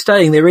going to be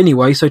staying there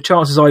anyway, so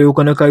chances are you're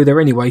going to go there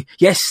anyway.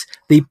 Yes,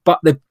 but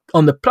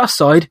on the plus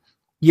side,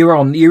 you're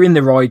in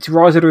the rides,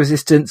 Rise of the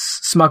Resistance,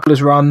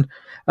 Smuggler's Run,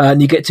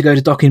 and you get to go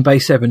to Docking Bay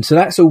 7. So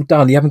that's all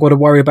done. You haven't got to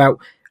worry about,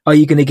 are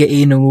you going to get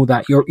in and all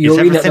that. You're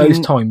in at those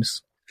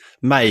times.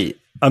 Mate,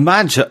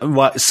 imagine,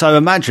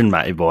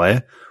 Matty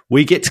boy,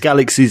 we get to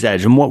Galaxy's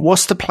Edge, and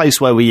what's the place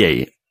where we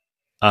eat?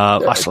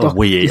 I'm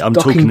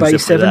talking as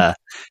if we're there.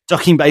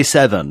 Docking Bay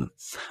 7.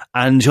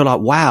 And you're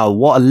like, wow,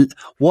 what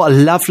a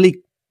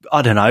lovely,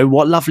 I don't know,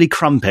 what lovely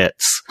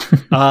crumpets.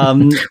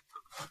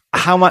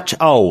 How much?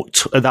 Oh,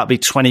 that'd be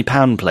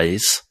 £20,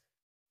 please.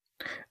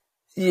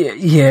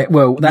 Yeah.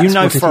 Well, that's you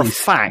know for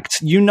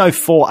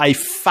a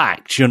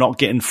fact you're not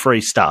getting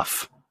free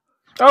stuff.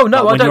 Oh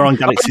no, I don't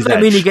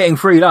mean you're getting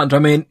free lunch. I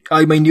mean,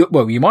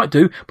 you might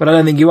do, but I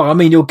don't think you are. I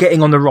mean, you're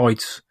getting on the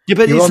rides. Yeah,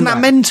 but isn't that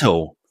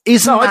mental?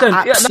 That's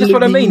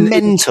what I mean.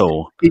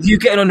 Mental. If you're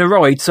getting on the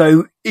ride,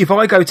 so if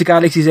I go to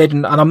Galaxy's Edge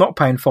and I'm not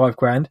paying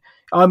 £5,000,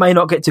 I may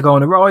not get to go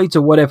on the rides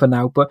or whatever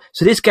now. But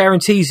so this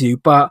guarantees you.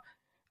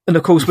 And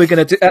of course, we're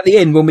going to at the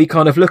end when we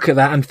kind of look at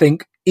that and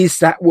think, is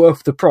that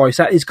worth the price?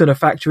 That is going to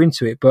factor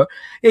into it. But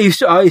yeah,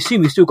 I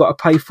assume you still got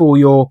to pay for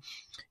your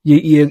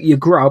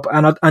grub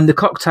and the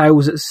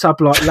cocktails at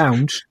Sublight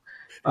Lounge.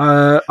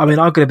 I mean,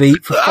 I'm going to be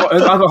I've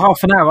got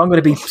half an hour. I'm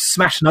going to be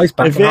smashing those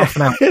back in half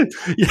an hour.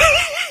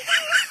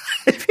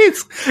 If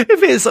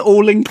it's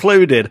all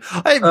included,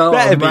 it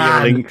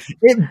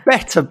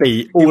better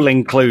be all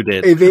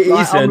included. If it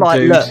isn't, I'm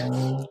like, dude.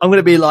 look, going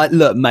to be like,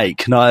 look, mate,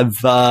 can I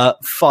have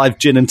 5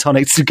 gin and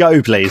tonics to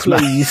go, please?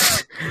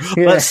 Please.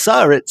 But,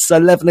 sir, it's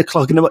 11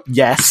 o'clock in the morning.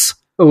 Yes.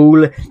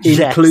 All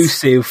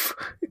inclusive.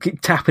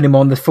 Keep tapping him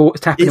on the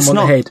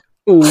the head.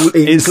 All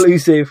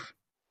inclusive.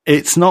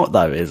 It's not,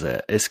 though, is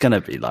it? It's going to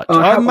be like,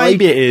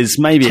 maybe it is.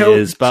 Maybe it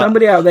is. But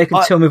somebody out there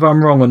can tell me if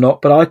I'm wrong or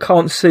not, but I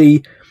can't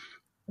see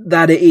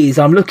that it is.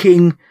 I'm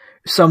looking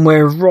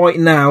somewhere right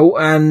now,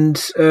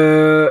 and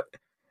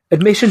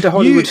admission to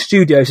Hollywood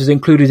Studios is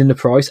included in the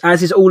price,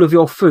 as is all of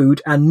your food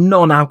and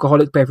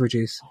non-alcoholic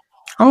beverages.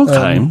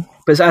 Okay.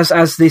 But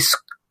as this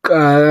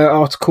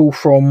article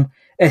from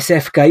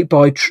SFgate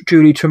by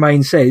Julie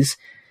Tremaine says,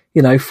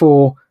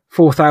 for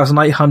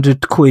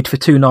 4,800 quid for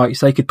 2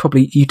 nights,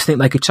 you'd think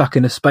they could chuck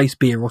in a space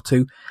beer or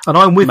two. And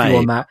I'm with you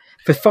on that.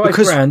 For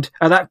 $5,000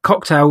 at that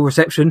cocktail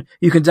reception,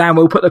 you can damn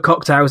well put the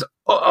cocktails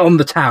on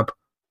the tab.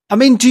 I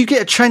mean, do you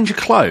get a change of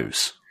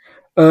clothes?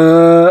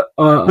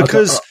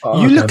 Because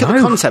you look at the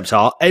concept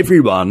art,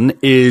 everyone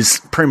is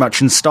pretty much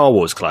in Star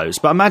Wars clothes.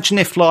 But imagine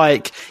if,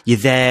 like, you're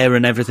there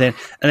and everything,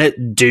 and a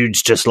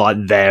dude's just, like,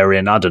 there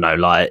in, I don't know,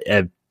 like,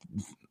 a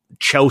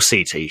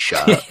Chelsea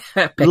t-shirt.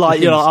 Like,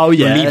 you're like, oh,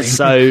 yeah,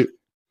 so...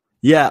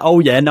 Yeah, oh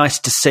yeah, nice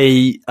to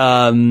see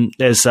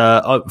there's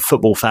a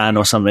football fan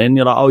or something.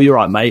 You're like, oh, you're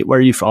right, mate. Where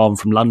are you from? Oh, I'm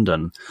from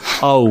London.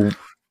 Oh,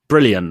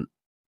 brilliant.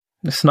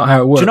 That's not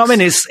how it works. Do you know what I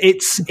mean?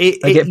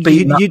 They get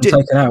beaten up and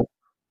taken out.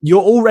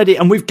 You're already,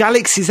 and with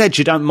Galaxy's Edge,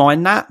 you don't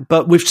mind that,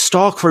 but with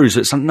Star Cruiser,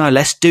 it's like, no,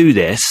 let's do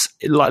this.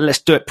 Like, let's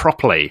do it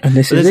properly. And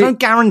there's no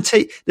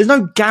guarantee. There's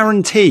no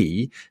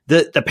guarantee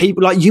that the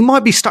people, like, you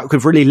might be stuck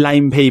with really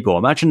lame people.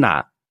 Imagine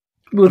that.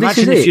 Well,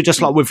 imagine if you're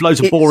just like with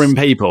loads of boring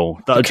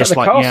people that are just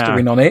like,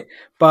 castering on it.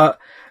 But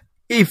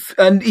you'd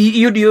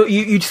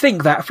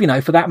think that,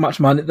 for that much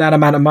money, that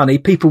amount of money,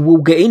 people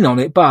will get in on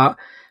it, but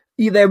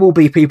there will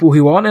be people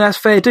who aren't, and that's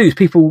fair dues.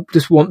 People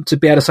just want to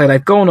be able to say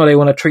they've gone, or they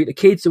want to treat the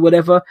kids or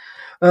whatever.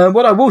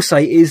 What I will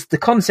say is the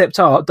concept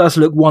art does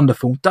look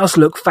wonderful, does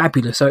look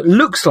fabulous. So it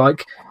looks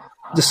like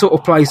the sort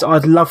of place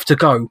I'd love to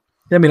go.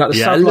 I mean, like the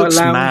Sunlight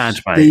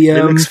Lounge,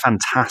 it looks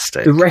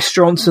fantastic. The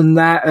restaurants and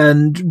that,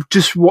 and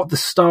just what the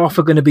staff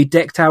are going to be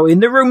decked out in.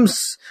 The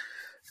rooms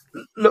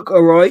look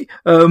all right.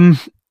 The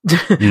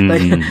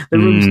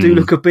rooms do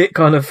look a bit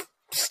kind of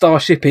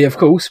starshipy, of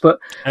course, but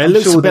it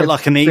looks a bit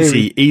like an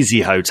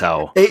easy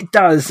hotel. It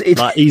does.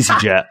 Like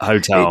EasyJet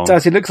hotel. It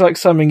does. It looks like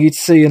something you'd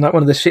see in like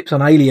one of the ships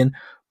on Alien.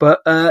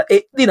 But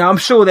I'm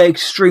sure they're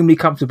extremely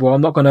comfortable.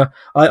 I'm not gonna.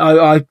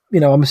 I'm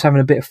just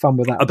having a bit of fun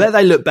with that. I bet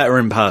they look better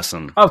in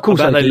person. Oh, of course,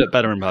 I bet they look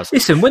better in person.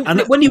 Listen,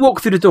 when you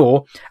walk through the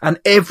door and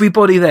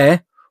everybody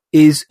there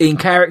is in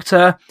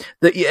character,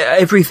 that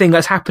everything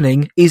that's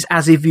happening is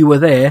as if you were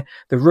there.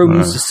 The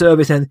rooms, the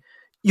service, and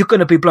you're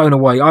going to be blown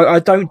away. I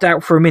don't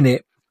doubt for a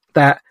minute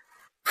that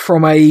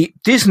from a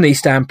Disney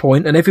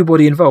standpoint and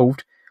everybody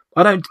involved,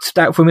 I don't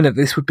doubt for a minute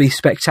this would be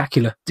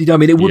spectacular. Do you know what I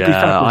mean? It would be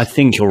fabulous. I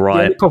think you're right.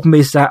 The only problem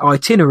is that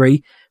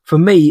itinerary, for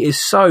me, is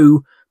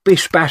so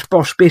bish, bash,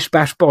 bosh,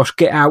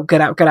 get out,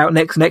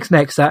 next,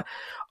 that.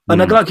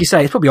 And like you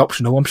say, it's probably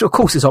optional. I'm sure, of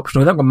course it's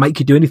optional. They're not going to make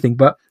you do anything.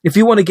 But if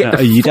you want to get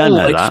the full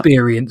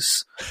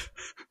experience,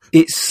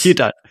 it's... You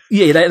don't.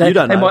 Yeah, you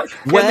don't know.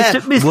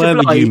 Mr. Where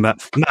Bly, were you,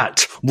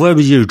 Matt? Where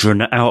were you during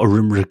the Outer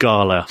Rim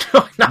Regala?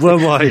 Where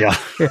were you?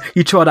 Yeah,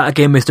 you try that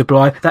again, Mr.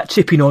 Bly. That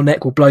chip in your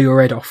neck will blow your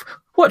head off.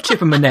 What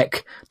chip in my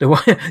neck?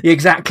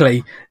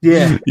 Exactly.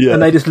 Yeah.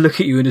 And they just look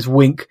at you and just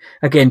wink.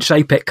 Again,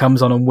 Chapek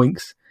comes on and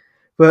winks.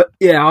 But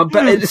yeah,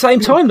 but at the same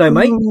time though,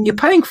 mate, you're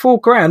paying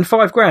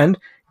 $5,000.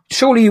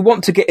 Surely you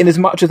want to get in as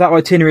much of that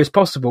itinerary as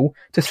possible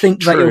to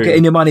think that you're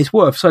getting your money's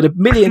worth. So the $1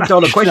 million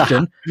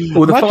question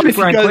or the $5,000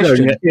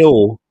 question.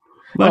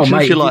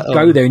 Mate, you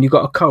go there and you've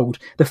got a cold.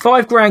 The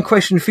 $5,000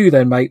 question for you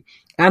then, mate,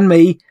 and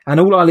me and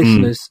all our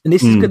listeners, and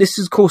this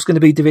is of course going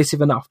to be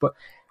divisive enough, but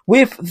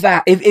with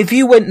that, if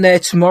you went there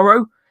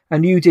tomorrow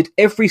and you did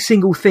every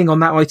single thing on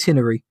that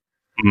itinerary,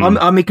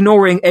 I'm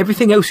ignoring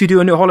everything else you do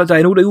on your holiday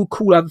and all the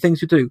cool other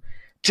things you do,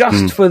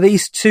 just for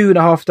these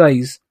 2.5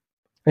 days,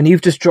 and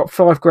you've just dropped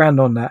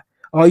 $5,000 on that.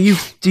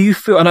 Do you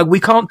feel, and we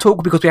can't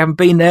talk because we haven't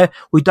been there,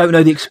 we don't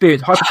know the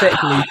experience,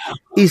 hypothetically,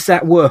 is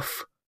that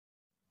worth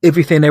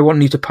everything they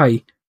want you to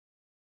pay?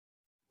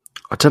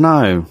 I don't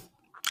know.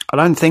 I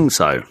don't think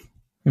so.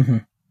 Mm-hmm.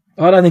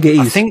 I don't think it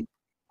is.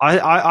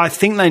 I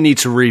think they need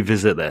to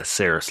revisit this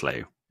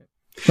seriously.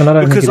 Well,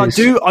 I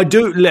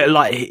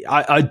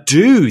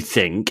do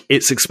think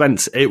it's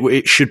expensive.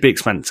 It should be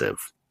expensive.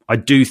 I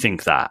do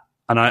think that,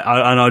 and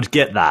I'd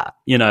get that.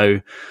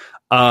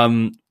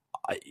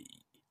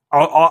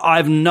 I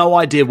have no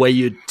idea where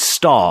you'd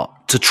start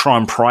to try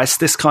and price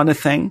this kind of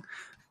thing,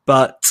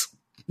 but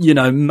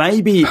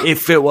maybe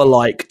if it were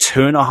like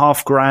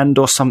 $2,500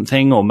 or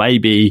something, or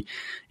maybe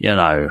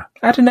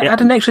add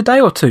an extra day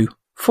or two.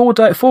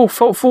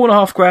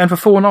 4.5 grand for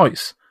 4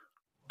 nights.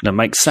 That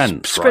makes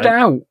sense. Spread it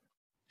out.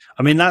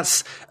 I mean,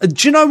 that's.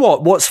 Do you know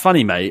what? What's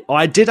funny, mate?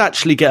 I did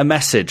actually get a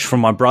message from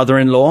my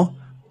brother-in-law,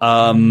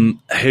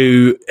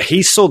 who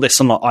he saw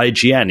this on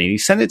IGN, and he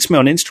sent it to me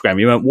on Instagram.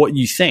 He went, "What do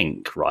you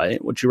think?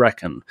 Right? What do you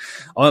reckon?"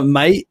 I went,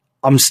 "Mate,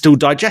 I'm still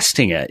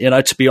digesting it.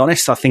 To be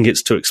honest, I think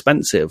it's too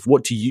expensive.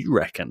 What do you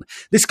reckon?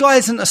 This guy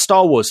isn't a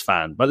Star Wars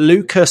fan, but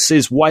Lucas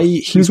is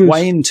way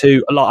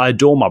into, like, I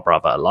adore my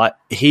brother. Like,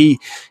 he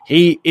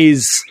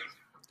is,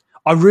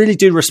 I really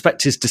do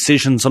respect his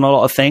decisions on a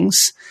lot of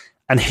things.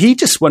 And he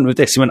just went with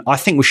this. He went, I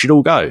think we should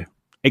all go.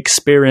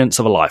 Experience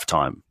of a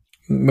lifetime.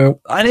 Well,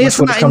 and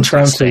isn't that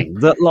interesting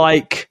that,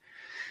 like,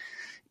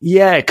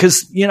 yeah,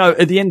 because,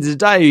 at the end of the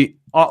day,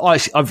 I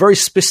very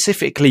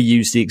specifically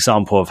used the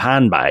example of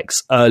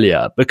handbags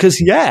earlier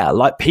because,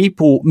 like,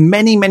 people,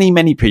 many, many,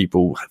 many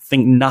people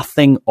think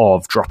nothing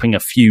of dropping a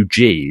few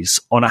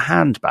G's on a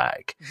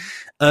handbag.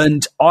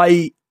 And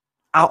I'm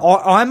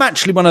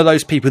actually one of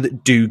those people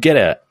that do get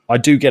it. I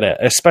do get it,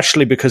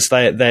 especially because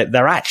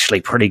they're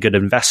actually pretty good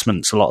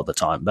investments a lot of the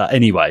time. But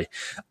anyway,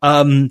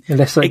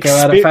 unless they go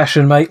out of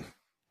fashion, mate.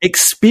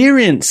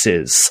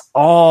 Experiences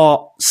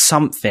are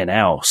something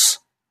else.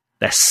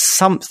 They're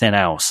something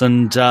else,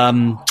 and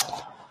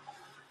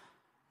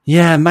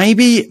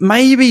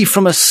maybe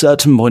from a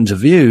certain point of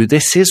view,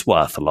 this is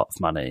worth a lot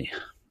of money.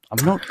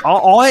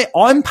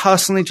 I'm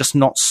personally just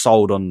not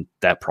sold on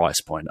their price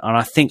point, and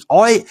I think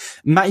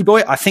Matty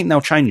Boy, I think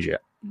they'll change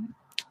it.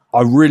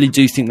 I really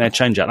do think they'll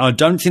change it, and I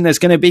don't think there's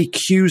going to be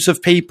queues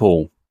of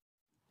people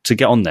to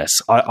get on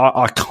this.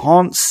 I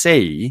can't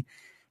see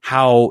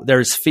how there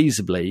is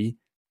feasibly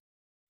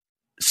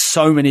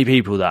so many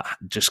people that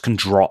just can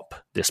drop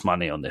this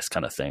money on this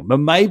kind of thing. But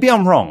maybe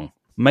I'm wrong.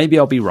 Maybe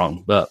I'll be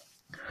wrong. But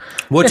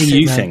what do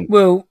you think?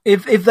 Well,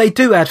 if they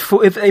do add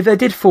if they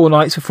did 4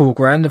 nights for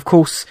 $4,000, of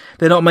course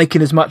they're not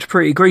making as much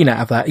Pretty Green out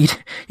of that.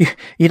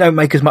 You don't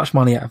make as much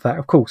money out of that,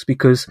 of course,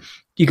 because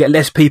you get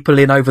less people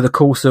in over the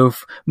course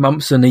of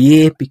months and a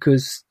year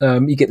because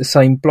you get the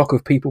same block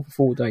of people for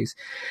 4 days.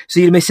 So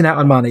you're missing out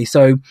on money.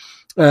 So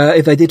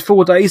if they did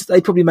 4 days,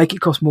 they'd probably make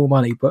it cost more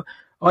money. But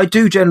I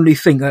do generally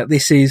think that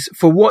this is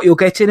for what you're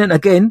getting. And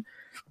again,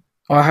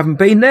 I haven't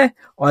been there.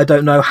 I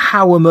don't know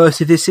how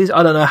immersive this is.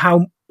 I don't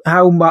know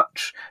how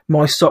much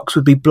my socks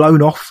would be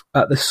blown off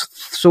at the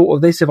sort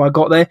of this if I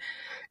got there.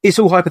 It's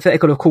all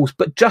hypothetical, of course,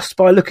 but just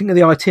by looking at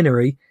the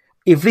itinerary,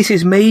 if this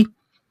is me,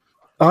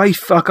 I've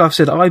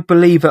said, I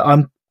believe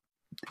that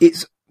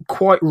it's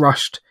quite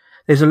rushed.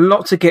 There's a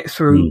lot to get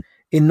through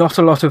in not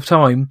a lot of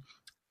time.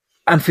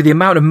 And for the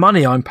amount of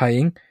money I'm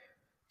paying,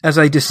 as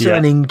a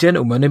discerning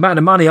gentleman, the amount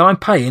of money I'm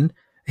paying,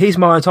 here's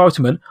my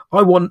entitlement.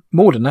 I want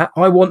more than that.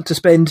 I want to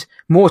spend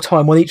more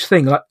time on each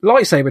thing. Like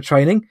lightsaber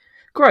training,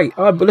 great.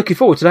 I'm looking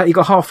forward to that. You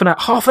got half an hour.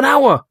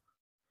 You know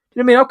what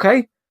I mean?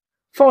 Okay,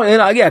 fine.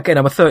 And again,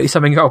 I'm a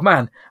 30-something-year-old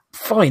man.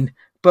 Fine.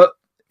 But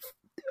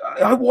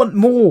I want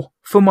more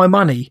for my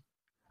money.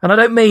 And I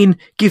don't mean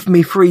give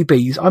me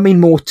freebies. I mean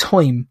more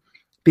time.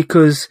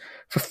 Because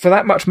for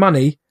that much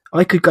money,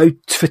 I could go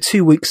for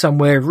 2 weeks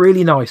somewhere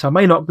really nice. I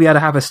may not be able to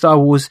have a Star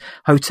Wars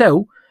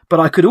hotel,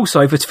 but I could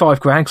also, for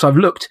 $5,000, because I've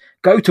looked,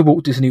 go to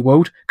Walt Disney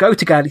World, go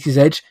to Galaxy's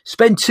Edge,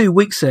 spend 2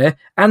 weeks there,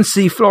 and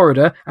see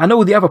Florida and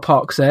all the other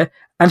parks there,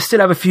 and still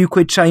have a few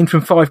quid change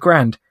from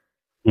 $5,000.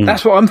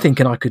 That's what I'm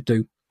thinking I could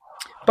do.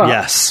 But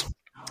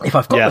if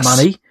I've got the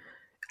money,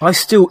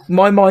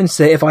 my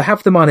mindset, if I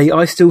have the money,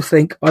 I still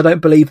think, I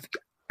don't believe,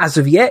 as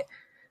of yet,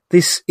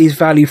 this is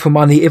value for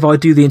money if I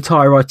do the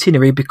entire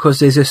itinerary because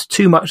there's just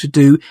too much to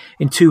do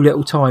in too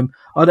little time.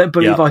 I don't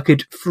believe I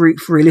could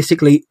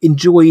realistically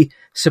enjoy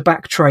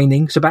sabacc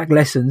training, sabacc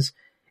lessons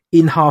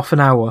in half an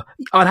hour.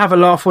 I'd have a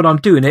laugh when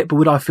I'm doing it, but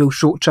would I feel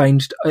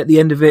shortchanged at the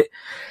end of it?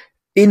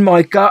 In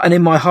my gut and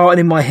in my heart and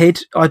in my head,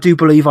 I do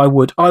believe I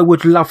would. I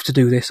would love to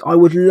do this. I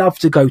would love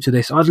to go to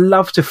this. I'd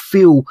love to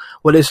feel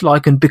what it's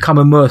like and become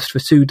immersed for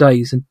 2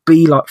 days and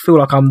feel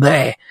like I'm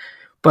there.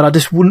 But I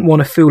just wouldn't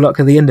want to feel like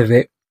at the end of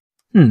it,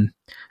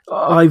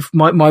 my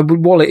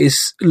wallet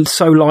is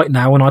so light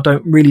now and I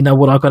don't really know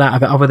what I got out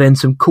of it other than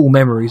some cool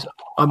memories.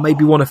 I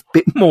maybe want a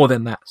bit more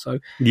than that. So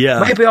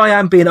maybe I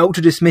am being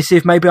ultra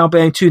dismissive. Maybe I'm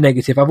being too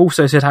negative. I've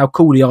also said how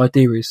cool the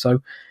idea is.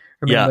 So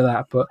remember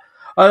that. But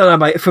I don't know,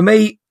 mate. For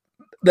me,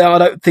 I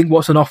don't think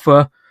what's on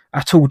offer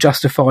at all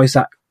justifies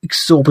that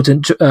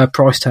exorbitant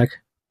price tag.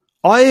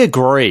 I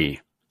agree.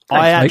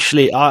 Thanks,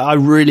 I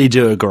really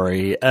do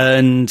agree.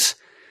 And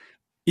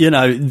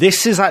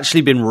this has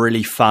actually been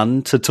really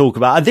fun to talk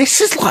about. This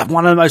is like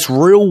one of the most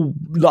real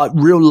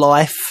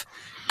life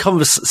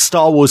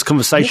Star Wars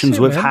conversations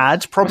we've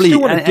had. Probably, I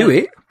still want to do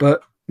it,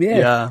 but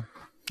yeah,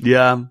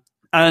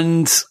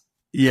 and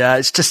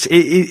it's just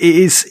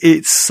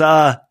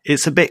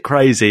it's a bit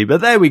crazy.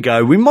 But there we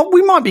go. We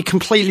might be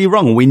completely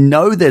wrong. We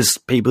know there's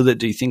people that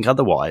do think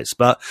otherwise,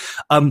 but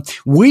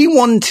we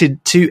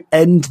wanted to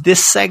end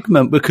this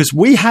segment because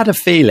we had a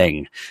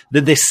feeling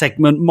that this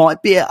segment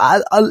might be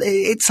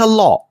it's a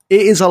lot.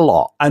 It is a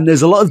lot, and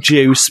there's a lot of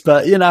juice,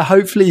 but,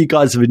 hopefully you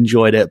guys have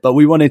enjoyed it. But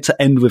we wanted to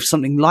end with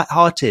something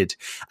lighthearted.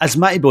 As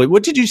Matty Boy,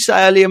 what did you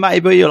say earlier, Matty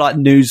Boy? You're like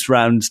news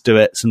rounds do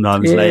it.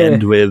 Sometimes they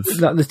end with...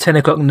 Like the 10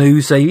 o'clock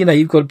news. So,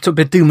 you've got to talk a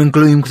bit of doom and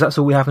gloom because that's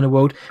all we have in the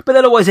world. But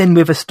they'll always end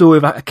with a story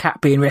about a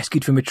cat being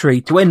rescued from a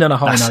tree to end on a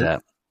high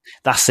note.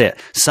 That's it.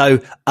 So,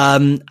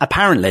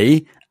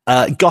 apparently...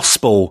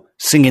 gospel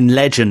singing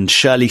legend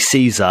Shirley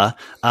Caesar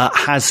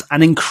has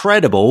an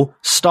incredible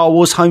Star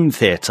Wars home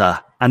theater,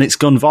 and it's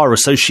gone viral.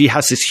 So she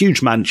has this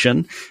huge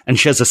mansion, and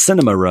she has a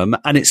cinema room,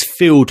 and it's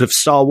filled with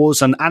Star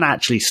Wars and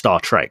actually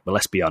Star Trek, but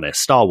let's be honest,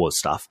 Star Wars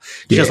stuff.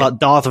 She has like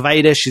Darth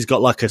Vader, she's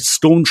got like a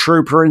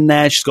stormtrooper in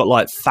there, she's got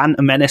like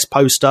Phantom Menace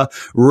poster,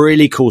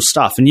 really cool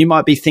stuff. And you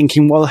might be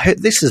thinking, well,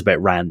 this is a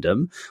bit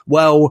random.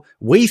 Well,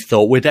 we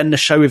thought we'd end the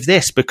show with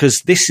this,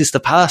 because this is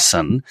the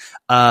person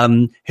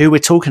who we're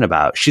talking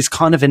about. She's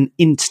kind of an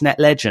internet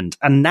legend,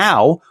 and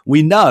now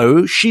we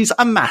know she's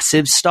a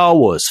massive Star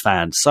Wars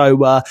fan.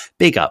 So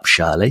big up,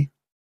 Shirley. Look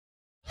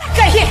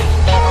at here!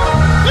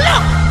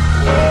 Look!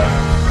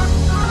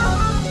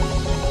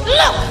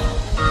 Look!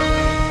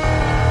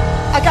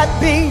 I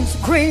got beans,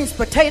 greens,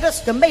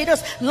 potatoes,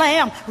 tomatoes,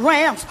 lamb,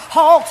 rams,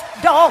 hogs,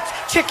 dogs,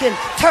 chicken,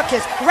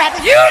 turkeys,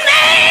 rabbits, you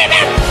name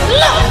it!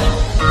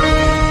 Look!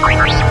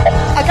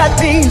 I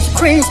got beans,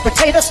 greens,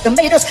 potatoes,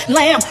 tomatoes,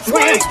 lamb,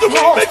 rams,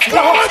 hogs,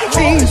 dogs,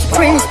 beans,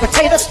 greens,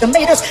 potatoes,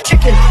 tomatoes,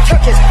 chicken,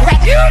 turkeys,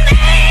 rabbits, you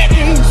name it!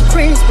 Beans,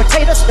 greens,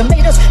 potatoes,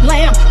 tomatoes,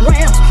 lamb,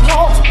 rams,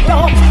 hogs,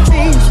 dogs,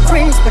 beans,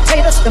 greens,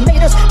 potatoes,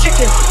 tomatoes,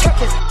 chicken,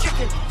 turkeys,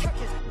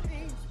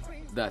 beans,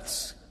 greens.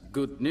 That's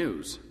good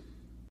news.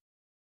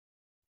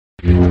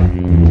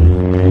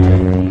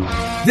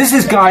 This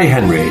is Guy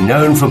Henry,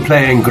 known for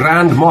playing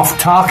Grand Moff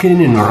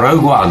Tarkin in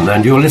Rogue One,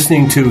 and you're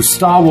listening to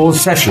Star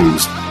Wars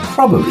Sessions,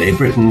 probably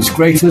Britain's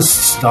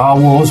greatest Star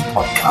Wars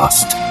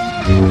podcast.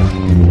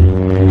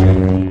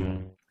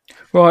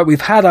 Right,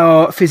 we've had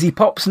our fizzy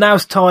pops. Now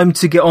it's time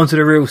to get on to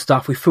the real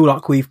stuff. We feel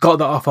like we've got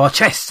that off our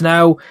chests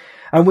now,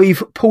 and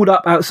we've pulled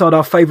up outside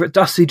our favourite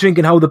dusty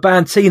drinking hole, the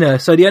Bantina.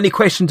 So the only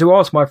question to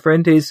ask, my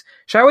friend, is,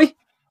 shall we?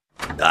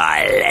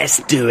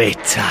 Let's do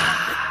it.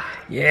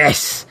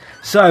 Yes.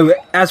 So,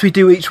 as we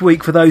do each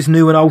week for those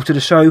new and old to the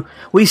show,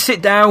 we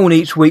sit down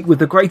each week with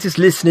the greatest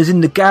listeners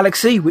in the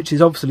galaxy, which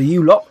is obviously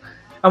you lot,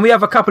 and we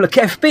have a couple of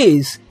Kef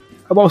beers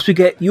whilst we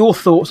get your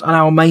thoughts on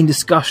our main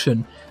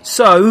discussion.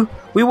 So,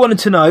 we wanted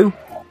to know,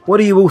 what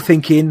are you all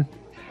thinking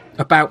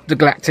about the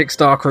Galactic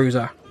Star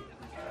Cruiser?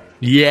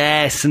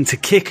 Yes, and to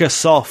kick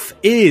us off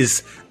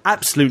is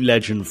absolute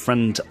legend,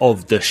 friend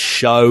of the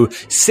show,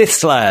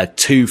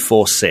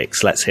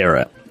 Sithslayer246. Let's hear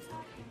it.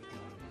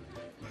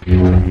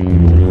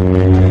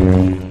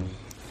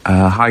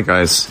 Hi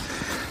guys.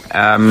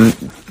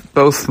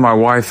 Both my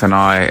wife and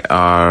I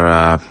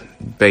are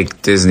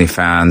big Disney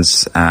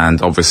fans,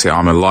 and obviously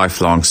I'm a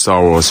lifelong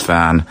Star Wars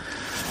fan.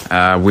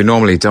 We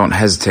normally don't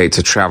hesitate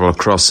to travel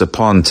across the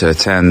pond to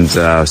attend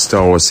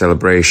Star Wars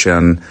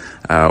Celebration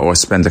or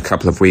spend a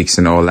couple of weeks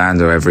in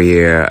Orlando every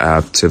year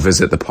to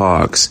visit the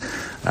parks.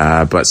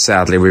 But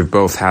sadly, we've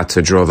both had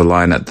to draw the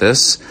line at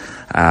this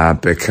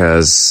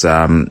because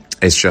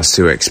it's just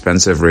too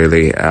expensive,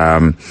 really.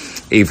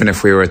 Even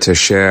if we were to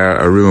share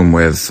a room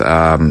with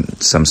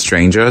some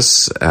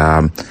strangers,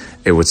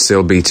 it would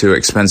still be too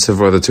expensive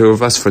for the two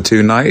of us for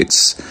 2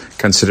 nights,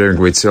 considering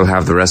we'd still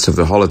have the rest of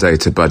the holiday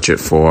to budget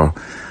for.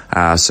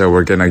 So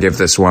we're going to give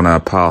this one a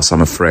pass,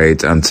 I'm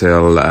afraid,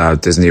 until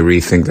Disney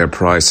rethink their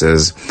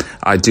prices.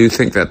 I do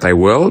think that they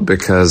will,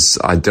 because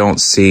I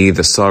don't see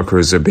the Star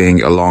Cruiser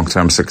being a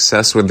long-term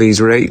success with these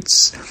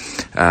rates,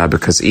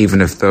 because even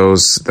if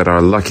those that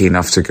are lucky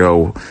enough to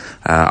go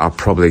are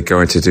probably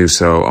going to do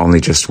so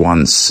only just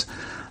once.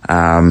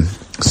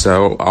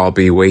 So I'll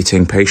be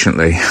waiting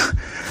patiently.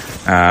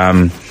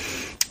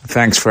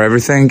 Thanks for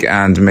everything,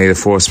 and may the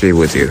Force be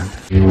with you.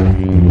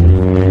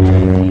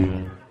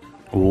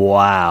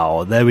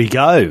 Wow, there we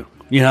go.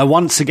 You know,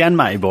 once again,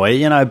 Matty Boy,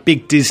 you know, a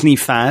big Disney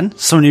fan,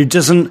 someone who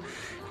doesn't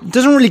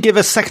really give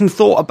a second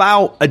thought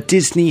about a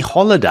Disney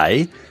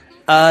holiday,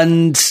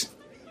 and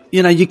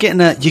you know, you're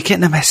getting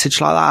a message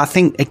like that. I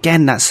think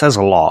again that says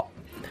a lot.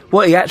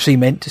 What he actually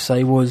meant to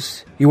say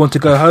was, you want to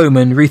go home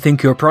and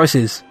rethink your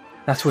prices.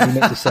 That's what he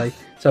meant to say.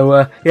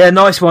 So yeah,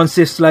 nice one,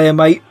 Sithslayer,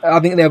 mate. I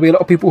think there'll be a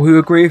lot of people who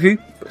agree with you,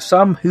 but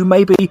some who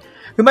maybe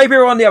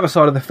are on the other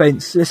side of the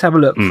fence. Let's have a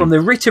look. From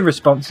the written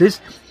responses,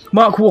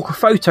 Mark Walker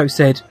Photo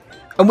said,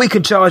 and we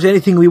can charge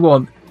anything we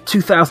want,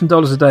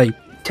 $2,000 a day,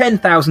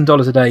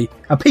 $10,000 a day,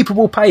 and people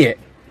will pay it.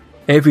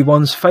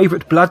 Everyone's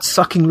favourite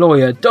blood-sucking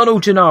lawyer,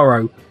 Donald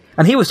Gennaro.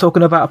 And he was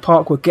talking about a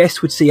park where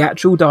guests would see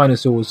actual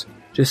dinosaurs.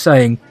 Just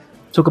saying.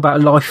 Talk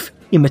about life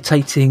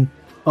imitating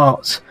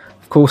art.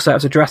 Of course, that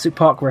was a Jurassic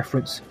Park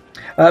reference.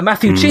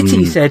 Matthew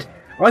Chitty said,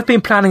 I've been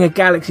planning a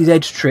Galaxy's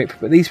Edge trip,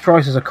 but these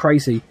prices are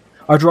crazy.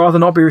 I'd rather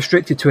not be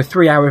restricted to a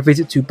 3-hour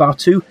visit to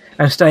Batuu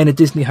and stay in a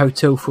Disney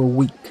hotel for a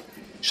week.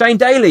 Shane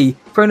Daly,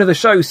 friend of the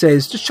show,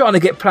 says, just trying to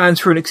get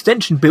plans for an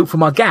extension built for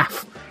my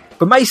gaff,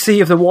 but may see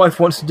if the wife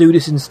wants to do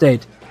this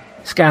instead.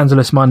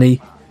 Scandalous money,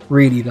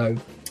 really though.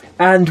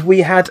 And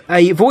we had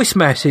a voice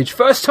message,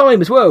 first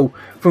time as well,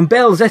 from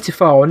Belle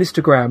Zetifar on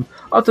Instagram,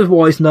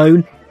 otherwise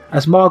known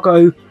as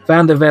Margot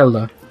van der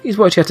Velde. Here's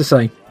what she had to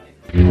say.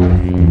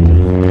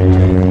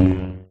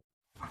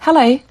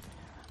 Hello.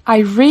 I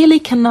really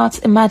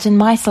cannot imagine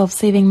myself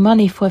saving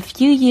money for a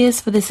few years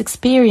for this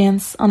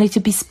experience, only to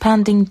be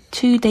spending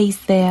 2 days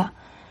there.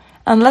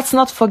 And let's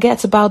not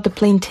forget about the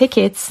plane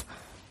tickets.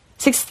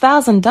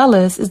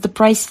 $6,000 is the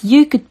price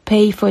you could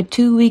pay for a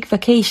 2-week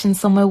vacation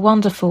somewhere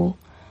wonderful.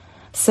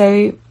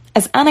 So,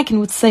 as Anakin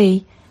would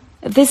say,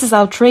 this is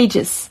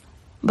outrageous,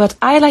 but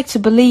I like to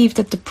believe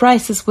that the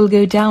prices will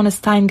go down as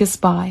time goes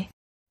by.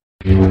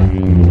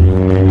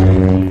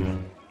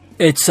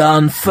 It's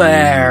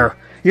unfair.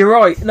 You're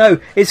right. No,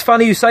 it's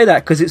funny you say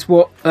that, because it's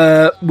what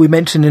we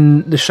mentioned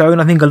in the show,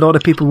 and I think a lot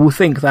of people will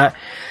think that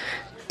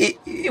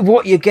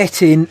what you're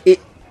getting, it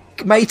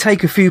may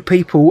take a few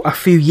people a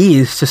few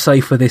years to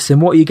save for this,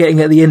 and what you're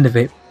getting at the end of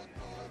it,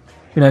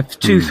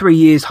 2-3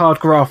 years hard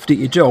graft at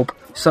your job,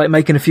 so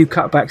making a few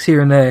cutbacks here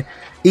and there,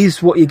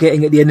 is what you're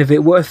getting at the end of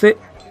it worth it?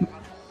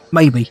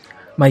 Maybe.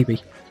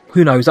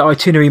 Who knows? That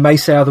itinerary may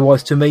say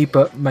otherwise to me,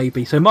 but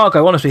maybe. So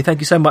Margot, honestly,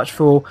 thank you so much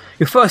for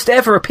your first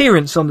ever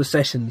appearance on the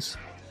sessions.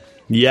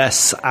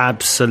 Yes,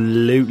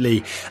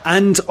 absolutely.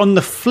 And on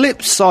the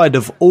flip side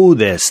of all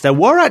this, there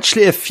were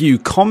actually a few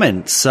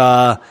comments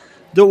that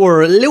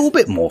were a little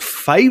bit more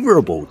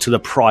favourable to the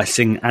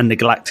pricing and the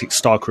Galactic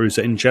Star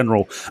Cruiser in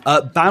general.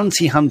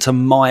 Bounty Hunter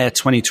Maya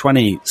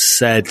 2020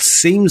 said,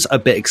 seems a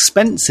bit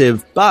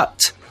expensive,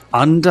 but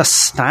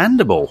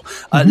understandable.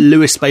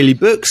 Lewis Bailey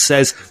Books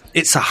says,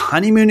 it's a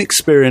honeymoon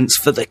experience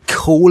for the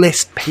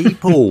coolest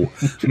people.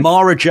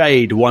 Mara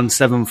Jade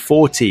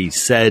 1740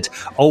 said,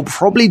 I'll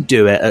probably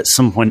do it at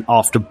some point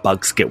after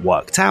bugs get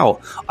worked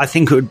out. I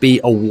think it would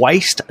be a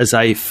waste as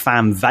a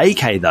fan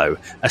vacay though,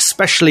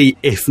 especially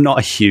if not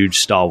a huge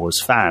Star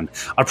Wars fan.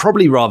 I'd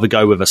probably rather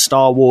go with a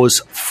Star Wars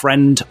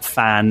friend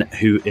fan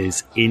who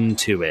is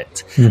into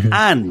it.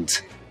 And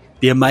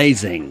the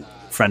amazing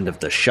friend of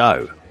the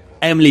show,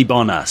 Emily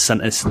Bonner,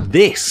 sent us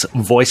this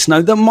voice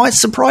note that might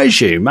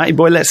surprise you. Matty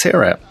boy, let's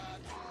hear it.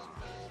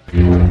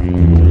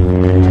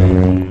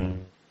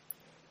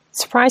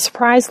 Surprise,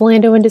 surprise,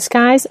 Lando in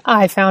disguise.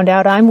 I found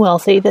out I'm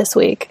wealthy this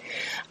week.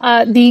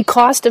 The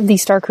cost of the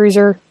Star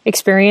Cruiser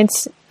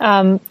experience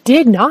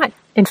did not,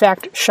 in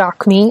fact,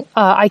 shock me.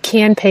 I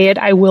can pay it.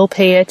 I will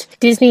pay it.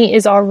 Disney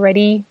is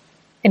already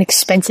an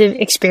expensive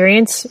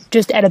experience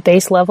just at a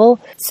base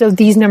level, so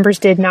these numbers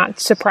did not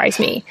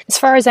surprise me. As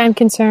far as I'm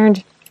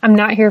concerned, I'm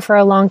not here for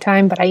a long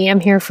time, but I am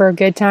here for a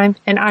good time,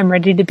 and I'm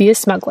ready to be a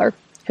smuggler.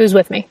 Who's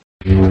with me?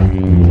 Born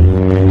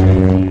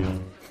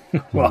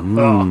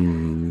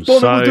with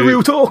the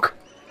real talk.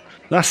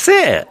 That's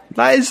it.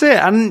 That is it.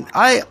 And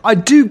I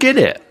do get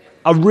it.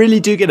 I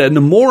really do get it. And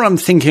the more I'm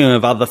thinking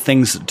of other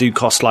things that do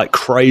cost like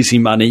crazy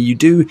money, you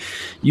do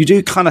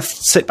kind of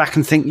sit back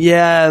and think,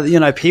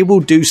 yeah,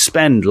 people do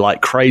spend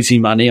like crazy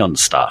money on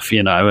stuff,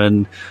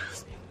 and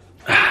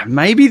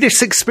maybe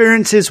this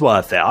experience is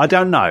worth it. I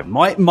don't know.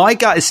 My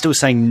gut is still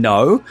saying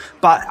no,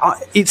 but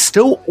it's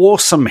still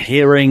awesome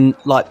hearing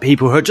like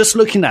people who are just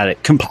looking at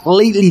it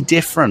completely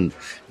different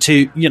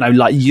to,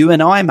 like you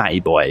and I, Matty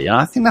boy.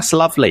 I think that's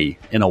lovely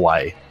in a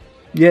way.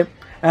 Yep.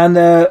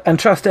 And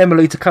trust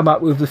Emily to come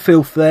up with the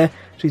filth there.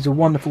 She's a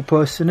wonderful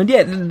person. And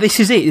yeah, this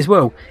is it as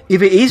well.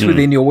 If it is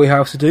within your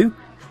wheelhouse to do,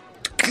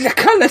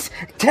 tell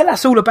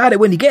us all about it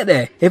when you get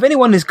there. If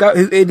anyone who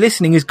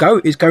listening is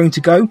going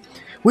to go,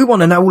 we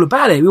want to know all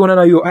about it. We want to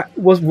know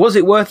was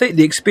it worth it?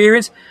 The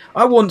experience.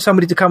 I want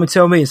somebody to come and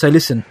tell me and say,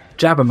 listen,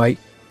 Jabba mate,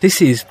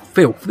 this is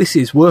filth. This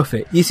is worth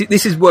it.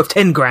 This is worth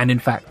 10 grand. In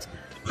fact,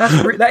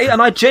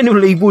 and I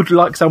genuinely would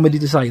like somebody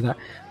to say that.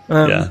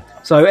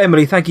 So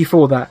Emily, thank you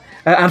for that.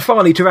 And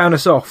finally, to round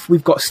us off,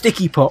 we've got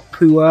Sticky Pop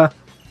who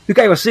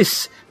gave us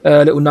this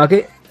little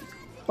nugget.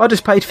 I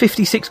just paid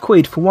 56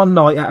 quid for one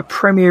night at a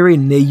Premier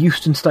Inn near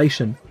Euston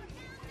Station.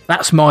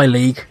 That's my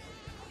league.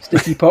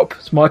 Sticky Pop,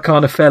 it's my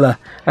kind of fella.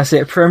 That's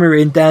it, Premier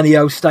Inn down the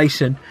old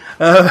station.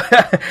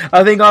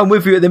 I think I'm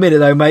with you at the minute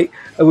though, mate,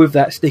 with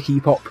that Sticky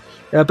Pop.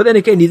 But then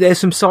again, there's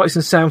some sights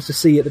and sounds to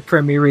see at the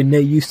Premier Inn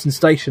near Euston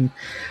Station,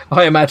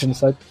 I imagine.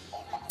 So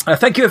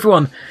thank you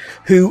everyone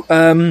who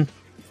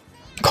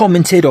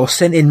commented or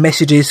sent in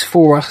messages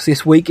for us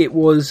this week. It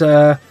was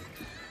there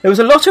was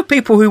a lot of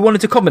people who wanted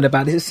to comment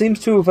about this. It seems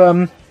to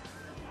have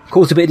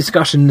caused a bit of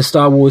discussion in the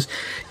Star Wars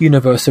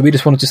universe, so we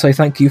just wanted to say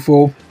thank you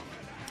for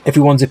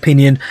everyone's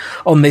opinion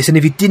on this. And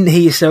if you didn't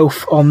hear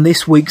yourself on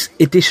this week's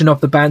edition of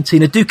the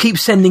Bantina, do keep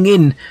sending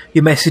in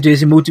your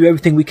messages and we'll do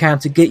everything we can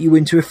to get you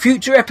into a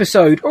future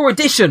episode or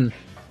edition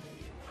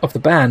of the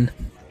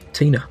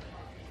Bantina.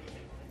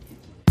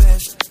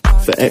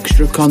 For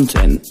extra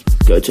content,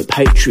 go to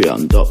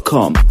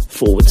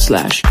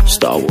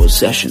patreon.com/Star Wars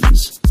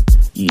Sessions.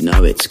 You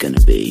know it's going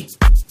to be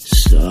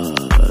so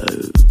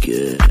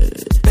good.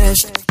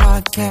 Best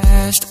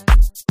podcast.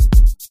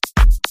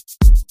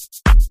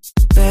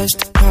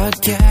 Best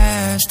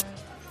podcast.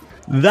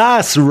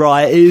 That's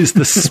right. It is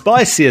the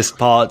spiciest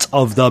part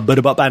of the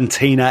Buddha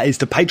Bantina is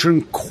the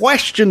patron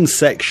question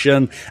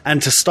section.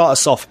 And to start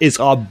us off is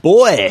our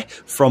boy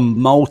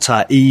from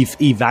Malta, Eve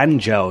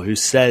Evangel, who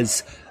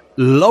says,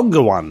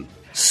 longer one,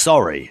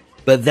 sorry,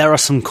 but there are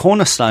some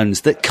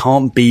cornerstones that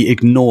can't be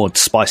ignored.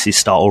 Spicy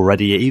start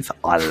already, Eve.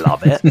 I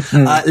love it.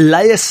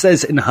 Leia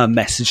says in her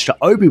message to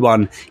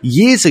Obi-Wan,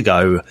 years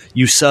ago,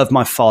 you served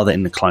my father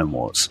in the Clone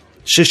Wars.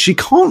 So she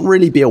can't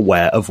really be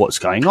aware of what's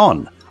going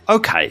on.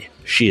 Okay,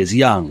 she is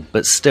young,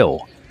 but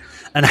still.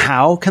 And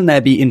how can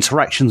there be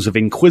interactions with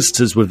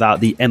Inquisitors without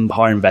the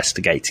Empire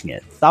investigating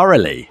it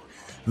thoroughly?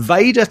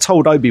 Vader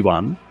told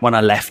Obi-Wan, when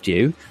I left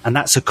you, and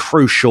that's a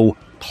crucial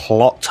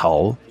plot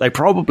hole they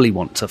probably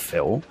want to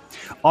fill.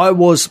 I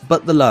was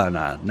but the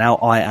learner, now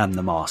I am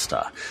the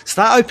master.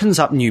 So that opens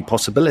up new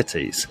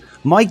possibilities.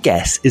 My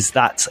guess is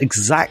that's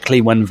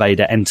exactly when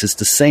Vader enters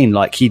the scene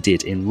like he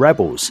did in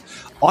Rebels.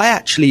 I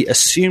actually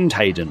assumed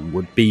Hayden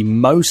would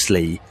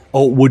mostly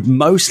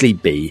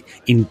be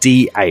in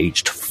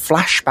de-aged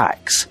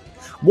flashbacks.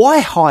 Why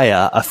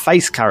hire a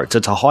face character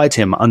to hide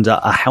him under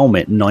a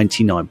helmet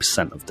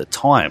 99% of the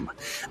time?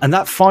 And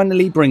that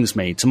finally brings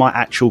me to my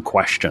actual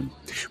question.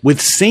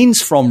 With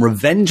scenes from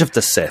Revenge of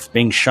the Sith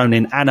being shown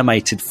in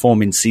animated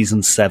form in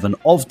Season 7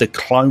 of The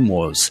Clone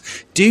Wars,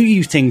 do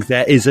you think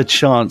there is a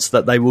chance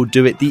that they will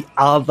do it the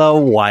other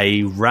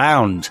way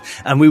round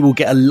and we will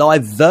get a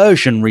live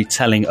version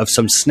retelling of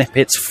some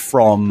snippets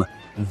from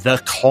The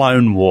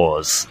Clone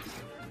Wars?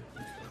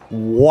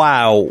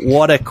 Wow,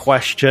 what a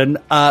question.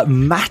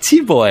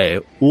 Matty boy,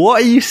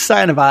 what are you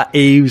saying about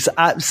Eve's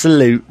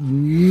absolute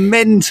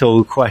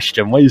mental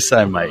question? What are you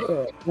saying, mate?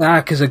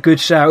 Because a good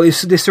shout.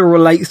 This all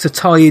relates to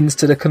tie-ins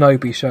to the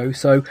Kenobi show.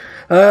 So,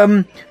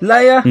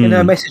 Leia, in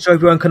her message to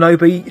Obi-Wan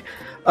Kenobi,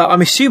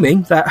 I'm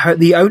assuming that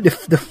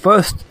the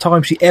first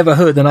time she ever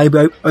heard the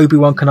name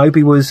Obi-Wan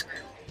Kenobi was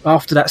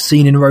after that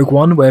scene in Rogue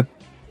One where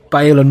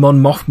Bail and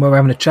Mon Mothma were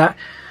having a chat,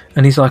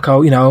 and he's like,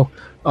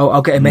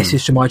 I'll get a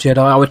message to my Jedi.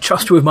 I would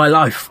trust you with my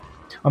life.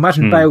 I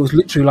imagine Bail was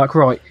literally like,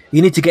 right,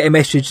 you need to get a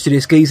message to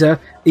this geezer.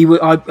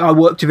 I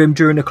worked with him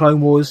during the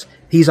Clone Wars.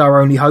 He's our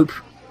only hope.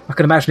 I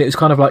can imagine it was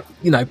kind of like,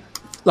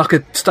 like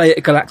a stay at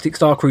a galactic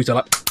star cruiser,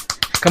 like,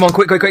 come on,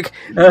 quick. I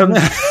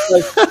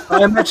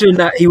imagine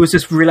that he was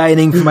just relaying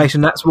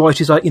information. That's why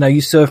she's like,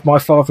 you served my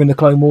father in the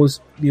Clone Wars.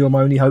 You're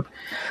my only hope.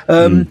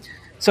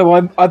 So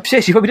I'm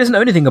sure she probably doesn't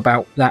know anything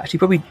about that. She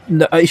probably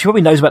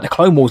knows about the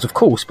Clone Wars, of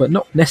course, but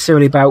not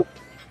necessarily about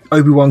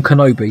Obi-Wan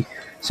Kenobi.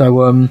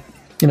 So,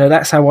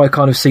 that's how I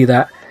kind of see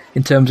that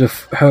in terms of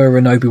her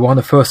and Obi-Wan.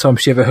 The first time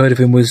she ever heard of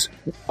him was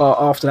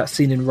after that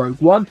scene in Rogue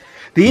One.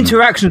 The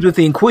interactions with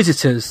the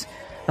Inquisitors.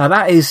 Now,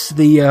 that is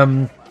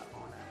the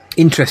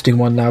interesting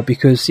one now,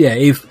 because,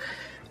 if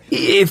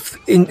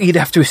you'd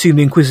have to assume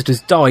the Inquisitors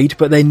died,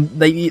 but then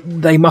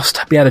they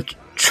must be able to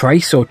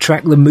trace or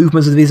track the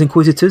movements of these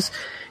Inquisitors.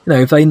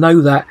 If they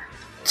know that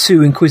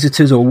 2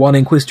 Inquisitors or 1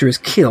 Inquisitor is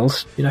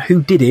killed,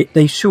 who did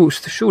it?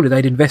 Surely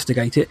they'd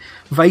investigate it.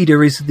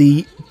 Vader is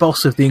the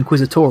boss of the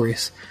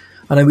Inquisitorius.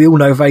 I know we all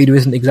know Vader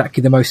isn't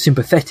exactly the most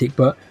sympathetic,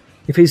 but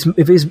if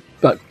his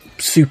like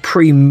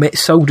supreme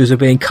soldiers are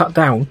being cut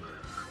down,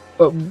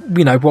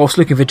 whilst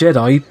looking for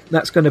Jedi,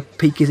 that's going to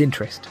pique his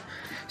interest.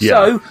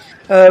 Yeah.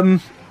 So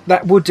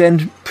that would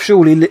then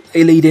surely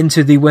lead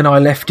into the "when I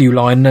left you"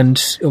 line, and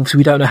obviously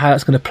we don't know how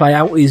that's going to play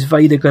out. Is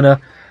Vader going to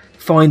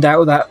find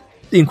out that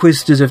the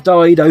Inquisitors have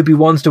died?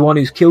 Obi-Wan's the one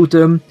who's killed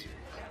them.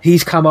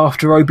 He's come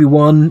after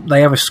Obi-Wan.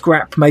 They have a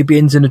scrap, maybe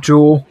ends in a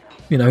draw.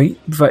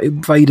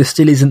 Vader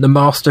still isn't the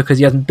master because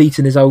he hasn't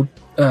beaten his old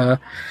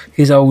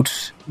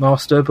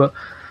master. But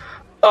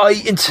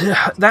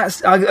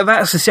that's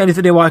the only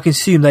thing I can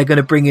assume they're going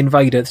to bring in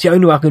Vader. It's the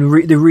only way I can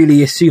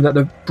really assume that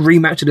the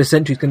rematch of the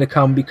century is going to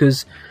come,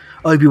 because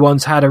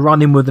Obi-Wan's had a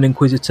run-in with an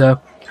Inquisitor,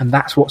 and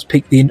that's what's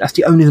piqued the. That's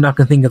the only thing I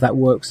can think of that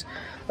works.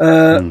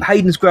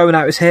 Hayden's growing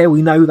out his hair.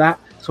 We know that.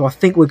 So I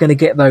think we're going to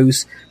get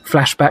those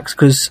flashbacks,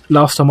 because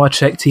last time I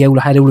checked, he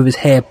had all of his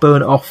hair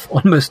burnt off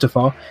on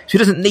Mustafar. So he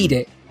doesn't need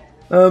it.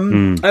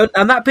 And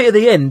that bit at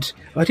the end,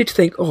 I did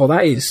think,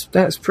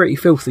 that's pretty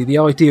filthy. The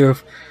idea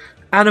of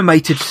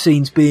animated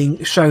scenes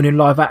being shown in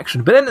live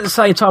action. But then at the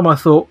same time, I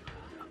thought,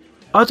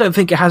 I don't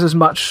think it has as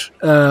much.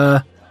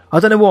 I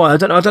don't know why. I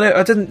don't know.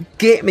 It didn't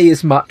get me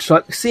as much.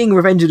 Like seeing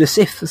Revenge of the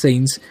Sith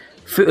scenes,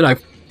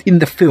 in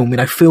the film.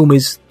 Film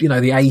is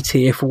the A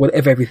tier for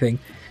whatever everything.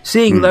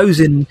 Seeing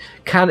those in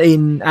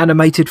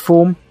animated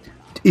form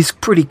is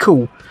pretty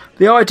cool.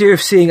 The idea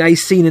of seeing a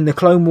scene in the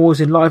Clone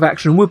Wars in live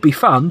action would be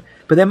fun,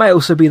 but there may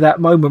also be that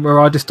moment where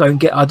I just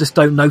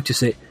don't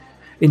notice it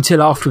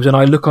until afterwards, and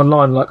I look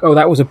online like,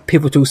 that was a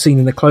pivotal scene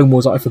in the Clone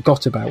Wars that I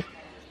forgot about.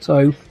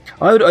 So,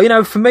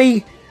 for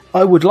me,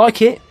 I would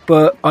like it,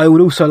 but I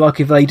would also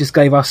like if they just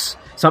gave us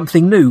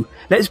something new.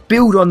 Let's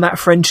build on that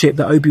friendship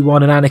that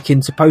Obi-Wan and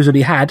Anakin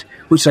supposedly had,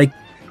 which they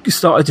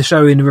started to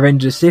show in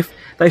Revenge of the Sith.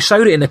 They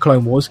showed it in the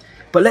Clone Wars,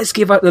 but let's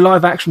give the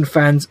live action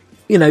fans,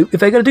 if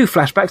they're going to do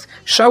flashbacks,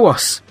 show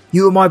us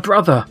you were my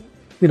brother.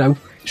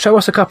 Show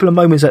us a couple of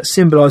moments that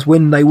symbolise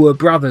when they were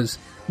brothers,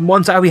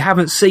 ones that we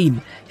haven't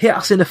seen. Hit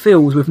us in the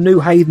fields with new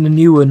Hayden and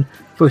Ewan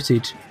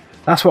footage.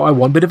 That's what I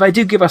want. But if they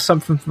do give us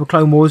something from the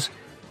Clone Wars,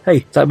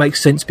 hey, that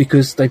makes sense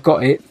because they've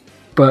got it.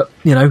 But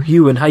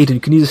you and Hayden,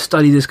 can you just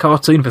study this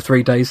cartoon for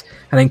 3 days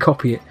and then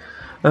copy it?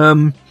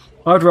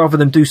 I'd rather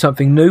them do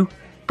something new,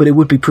 but it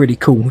would be pretty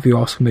cool if you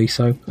ask me.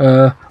 So,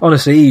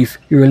 honestly, Eve,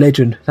 you're a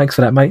legend. Thanks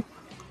for that, mate.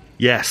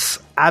 Yes,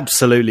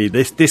 absolutely.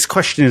 This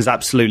question is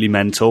absolutely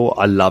mental.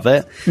 I love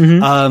it.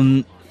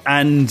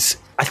 And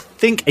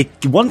think,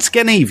 once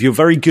again, Eve, you're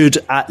very good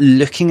at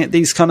looking at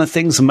these kind of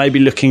things and maybe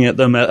looking at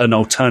them at an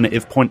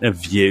alternative point of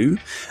view.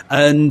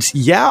 And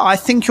yeah, I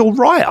think you're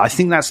right. I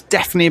think that's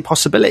definitely a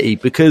possibility,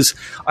 because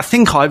I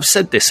think I've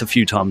said this a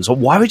few times.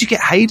 Why would you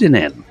get Hayden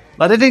in?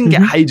 Like, they didn't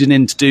get Hayden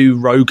in to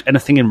do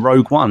anything in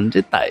Rogue One,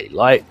 did they?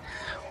 Like,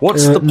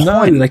 what's the point?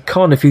 No, they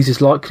can't have used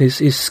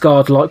his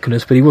scarred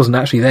likeness, but he wasn't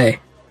actually there.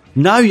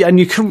 No, and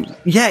you can...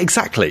 Yeah,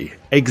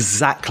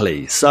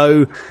 exactly.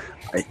 So...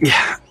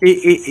 Yeah,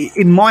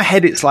 in my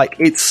head, it's like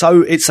it's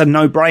a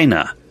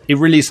no-brainer. It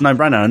really is a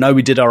no-brainer. I know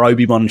we did our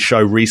Obi-Wan show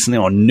recently,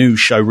 or new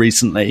show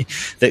recently,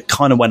 that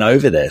kind of went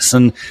over this,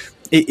 and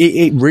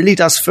it really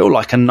does feel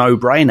like a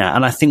no-brainer.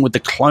 And I think with the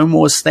Clone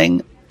Wars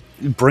thing,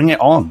 bring it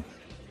on.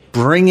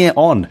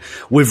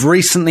 We've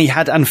recently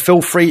had, and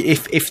feel free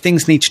if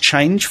things need to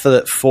change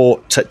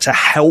to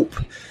help,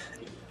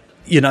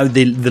 you know,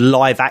 the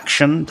live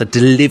action, the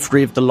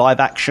delivery of the live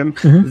action,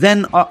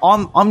 then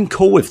I'm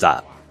cool with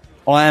that.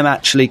 I am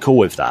actually cool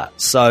with that.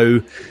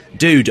 So,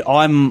 dude,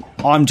 I'm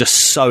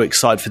just so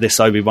excited for this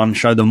Obi-Wan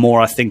show. The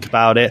more I think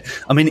about it,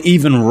 I mean,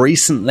 even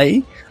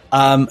recently,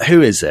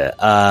 who is it?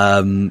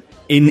 Indira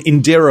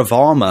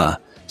Varma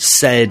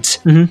said,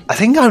 I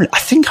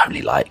think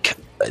only like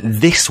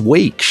this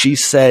week, she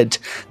said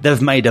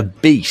they've made a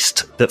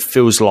Beast that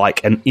feels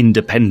like an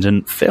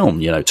independent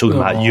film. You know, talking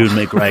about Ewan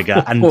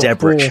McGregor and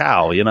Deborah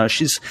Chow. You know,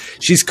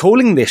 she's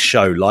calling this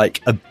show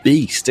like a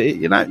Beast.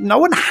 You know, no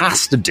one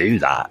has to do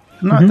that.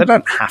 No, they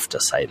don't have to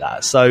say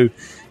that. So,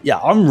 yeah,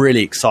 I'm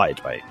really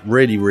excited, mate.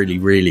 Really, really,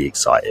 really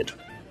excited.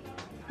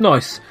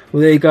 Nice.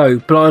 Well, there you go.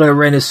 Blino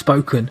Wren has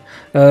spoken.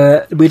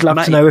 We'd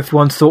love to know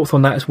everyone's thoughts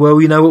on that as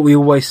well. You know what we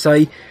always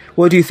say.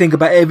 What do you think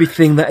about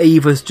everything that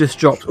Eva's just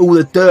dropped? All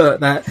the dirt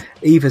that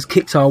Eva's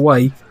kicked our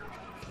way.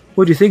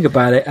 What do you think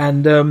about it?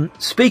 And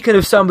speaking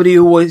of somebody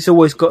who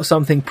always got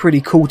something pretty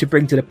cool to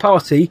bring to the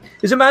party,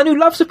 is a man who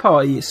loves a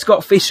party. It's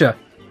Scott Fisher,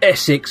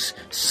 Essex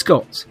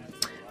Scott.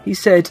 He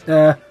said,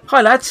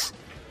 "Hi lads,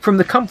 from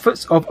the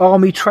comforts of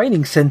Army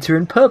Training Centre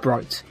in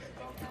Pirbright.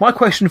 My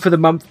question for the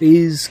month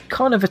is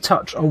kind of a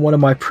touch on one of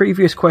my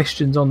previous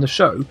questions on the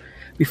show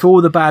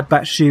before the Bad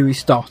Batch series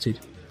started.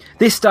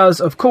 This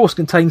does, of course,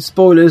 contain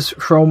spoilers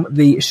from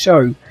the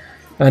show.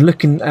 And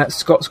looking at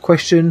Scott's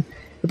question,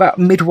 about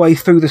midway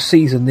through the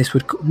season,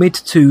 mid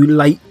to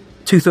late,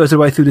 2/3 of the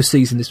way through the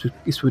season,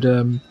 this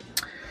would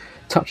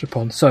touch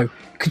upon. So,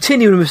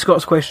 continuing with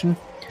Scott's question."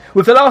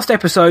 With the last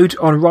episode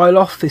on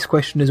Ryloth, this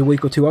question is a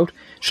week or two old,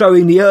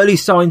 showing the early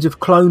signs of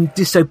clone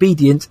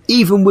disobedience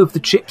even with the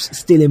chips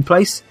still in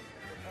place,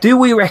 do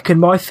we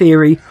reckon my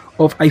theory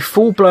of a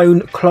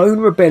full-blown clone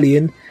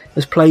rebellion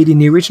as played in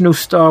the original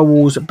Star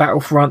Wars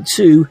Battlefront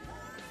 2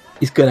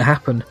 is going to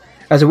happen?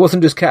 As it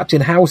wasn't just Captain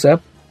Hauser,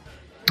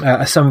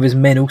 as some of his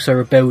men also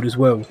rebelled as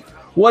well.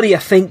 What do you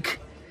think?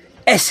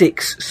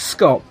 Essex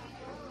Scott.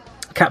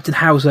 Captain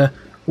Hauser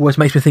always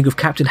makes me think of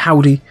Captain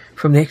Howdy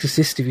from The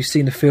Exorcist, if you've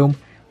seen the film.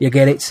 You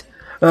get it.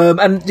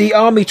 And the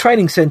Army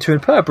Training Centre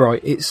in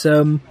Pirbright, it's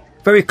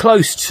very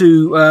close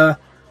to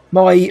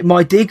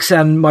my digs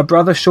and my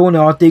brother Sean,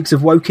 our digs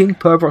of Woking.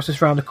 Pirbright's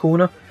just round the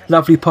corner.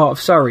 Lovely part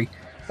of Surrey.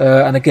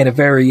 And again, a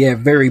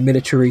very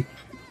military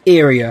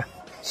area.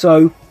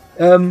 So,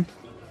 the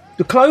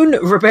Clone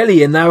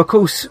Rebellion, now of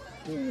course,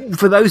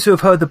 for those who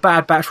have heard the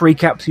Bad Batch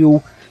recaps,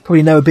 you'll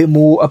probably know a bit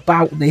more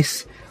about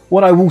this.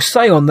 What I will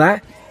say on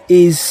that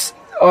is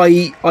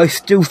I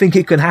still think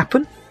it can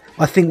happen.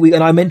 I think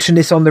and I mentioned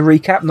this on the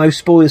recap, no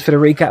spoilers for the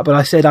recap, but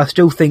I said I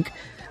still think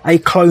a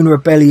clone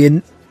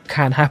rebellion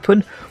can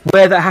happen.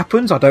 Where that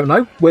happens, I don't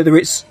know. Whether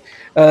it's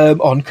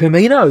on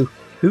Kamino,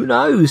 who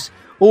knows?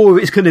 Or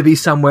it's going to be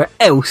somewhere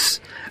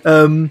else.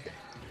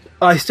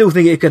 I still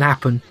think it can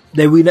happen.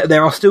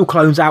 There are still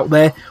clones out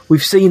there.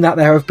 We've seen that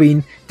there have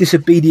been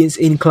disobedience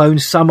in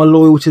clones. Some are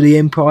loyal to the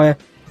Empire,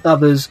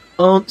 others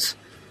aren't.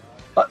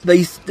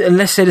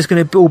 Unless they're just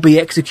going to all be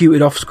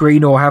executed off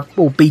screen or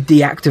be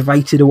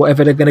deactivated or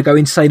whatever, they're going to go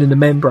insane in the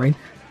membrane.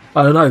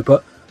 I don't know,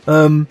 but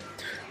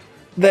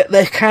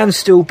there can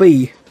still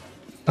be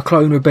a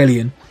clone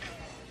rebellion.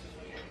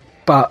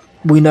 But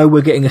we know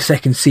we're getting a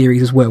second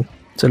series as well,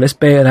 so let's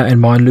bear that in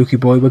mind, Lukey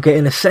boy. We're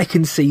getting a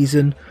second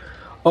season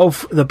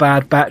of the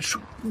Bad Batch.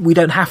 We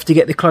don't have to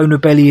get the clone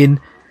rebellion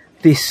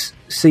this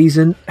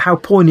season. How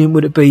poignant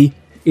would it be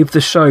if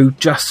the show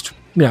just,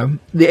 you know,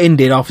 it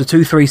ended after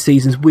 2-3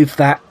 seasons with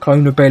that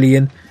clone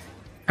rebellion,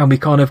 and we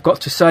kind of got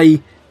to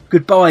say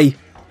goodbye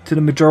to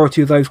the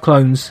majority of those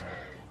clones,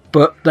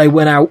 but they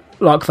went out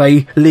like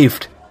they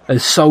lived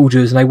as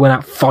soldiers and they went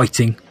out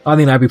fighting. I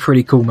think that'd be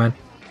pretty cool, man.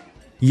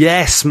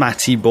 Yes,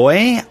 Matty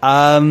boy.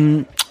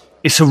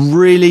 It's a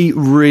really,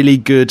 really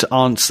good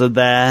answer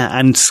there.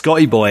 And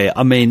Scotty boy,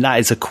 I mean, that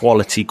is a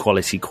quality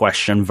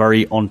question,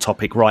 very on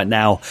topic right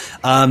now.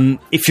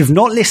 If you've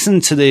not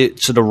listened to the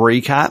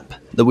recap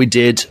that we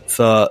did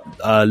for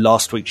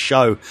last week's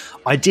show,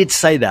 I did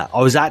say that.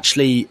 I was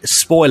actually,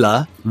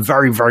 spoiler,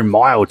 very, very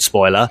mild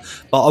spoiler,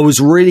 but I was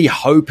really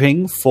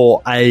hoping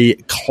for a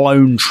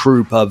Clone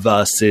Trooper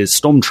versus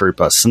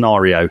Stormtrooper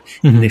scenario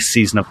in this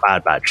season of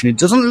Bad Batch. And it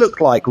doesn't look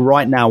like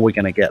right now we're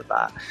going to get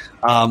that.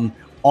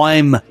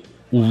 I'm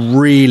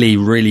really,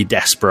 really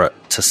desperate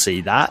to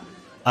see that.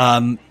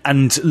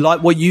 And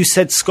like what you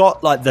said,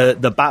 Scott, like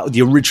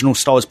the original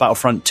Star Wars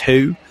Battlefront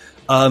 2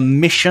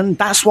 mission,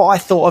 that's what I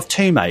thought of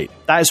too, mate.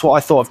 That is what I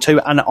thought of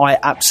too, and I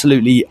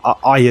absolutely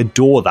I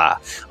adore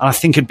that. And I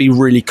think it'd be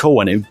really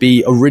cool, and it would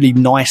be a really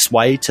nice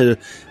way to,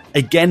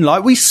 again,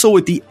 like we saw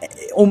with the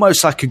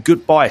almost like a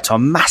goodbye to a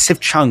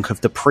massive chunk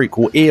of the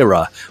prequel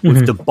era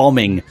with the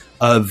bombing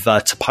of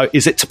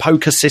is it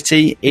Tapoka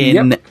City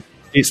in? Yep.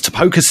 It's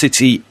Tapoka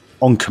City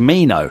on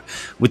Camino.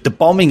 With the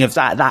bombing of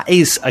that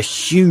is a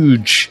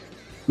huge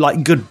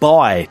like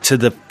goodbye to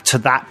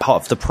that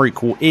part of the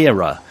prequel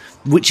era,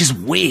 which is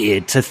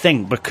weird to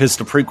think because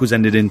the prequels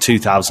ended in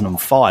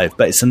 2005,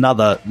 but it's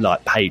another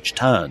like page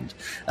turned.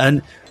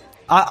 And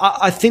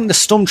I think the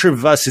Stormtrooper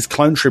versus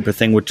Clone Trooper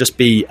thing would just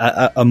be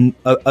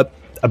a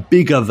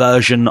bigger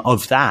version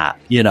of that,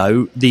 you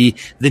know, the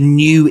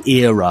new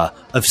era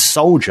of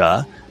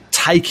Soldier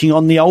taking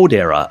on the old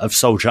era of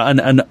Soldier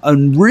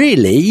and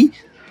really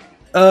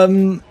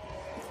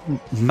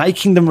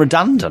making them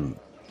redundant,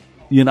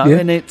 you know.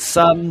 And it's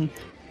I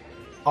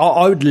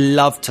would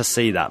love to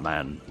see that,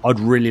 man. I'd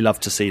really love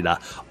to see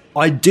that.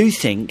 I do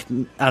think,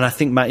 and I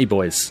think Matty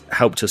Boys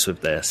helped us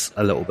with this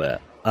a little bit,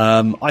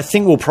 I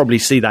think we'll probably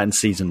see that in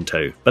season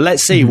 2, but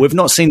let's see. We've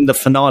not seen the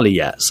finale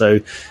yet, so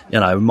you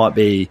know, it might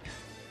be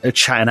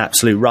chatting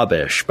absolute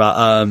rubbish,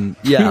 but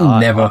yeah,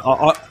 never.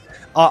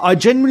 I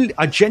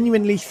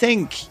genuinely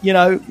think, you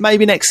know,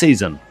 maybe next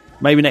season.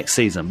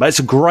 But it's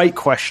a great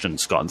question,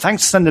 Scott, and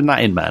thanks for sending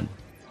that in, man.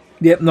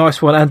 Yep,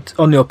 nice one. And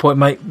on your point,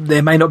 mate,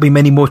 there may not be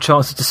many more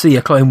chances to see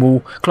a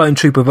Clone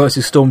Trooper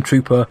versus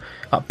Stormtrooper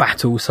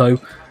battle. So,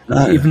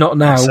 if not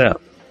now,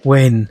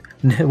 when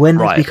does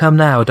it become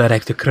now,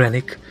 Director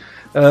Krennic?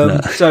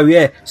 So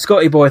yeah,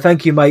 Scotty boy,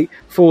 thank you, mate,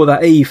 for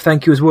that. Eve,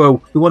 thank you as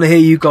well. We want to hear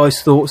you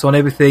guys' thoughts on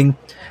everything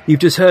you've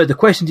just heard, the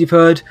questions you've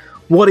heard.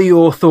 What are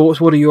your thoughts?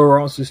 What are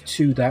your answers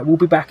to that? We'll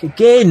be back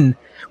again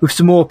with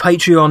some more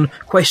Patreon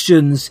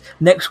questions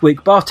next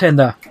week.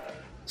 Bartender,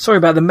 sorry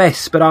about the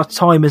mess, but our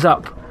time is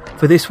up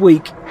for this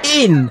week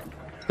in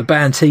the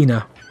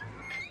Bantina.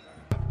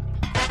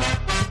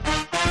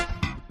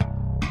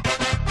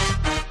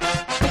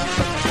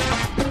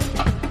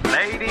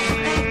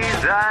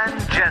 Ladies and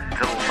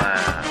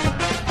gentlemen,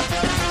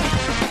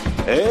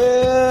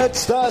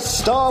 it's the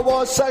Star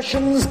Wars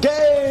Sessions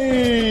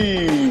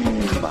game!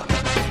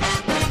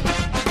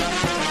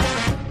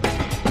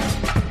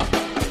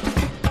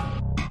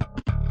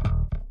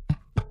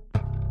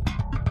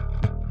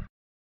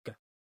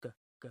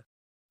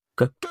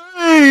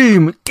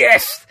 Boom!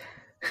 Guest!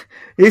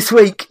 This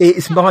week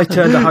it's my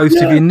turn to host.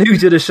 If you're new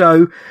to the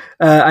show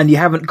and you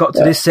haven't got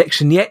to this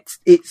section yet,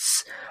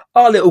 it's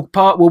our little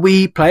part where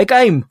we play a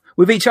game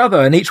with each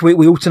other, and each week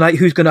we alternate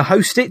who's going to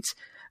host it,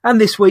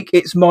 and this week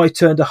it's my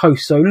turn to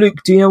host. So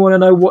Luke, do you want to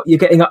know what you're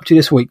getting up to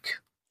this week?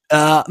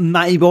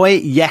 Matty boy,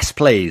 yes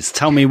please.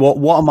 Tell me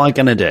what am I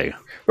going to do?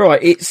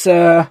 Right, it's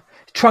a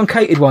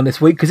truncated one this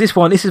week, because this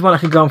is one I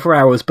can go on for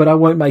hours, but I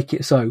won't make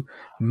it so.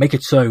 Make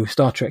it so,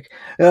 Star Trek.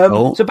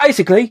 So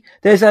basically,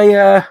 there's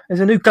a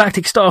new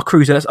Galactic Star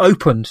Cruiser that's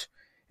opened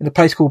in a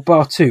place called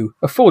Batuu.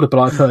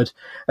 Affordable, I've heard.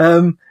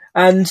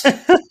 And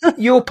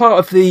you're part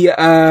of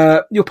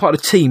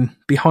the team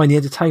behind the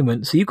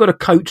entertainment. So you've got to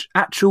coach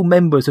actual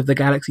members of the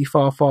galaxy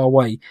far, far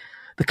away.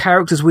 The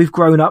characters we've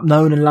grown up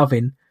knowing and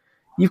loving.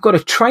 You've got to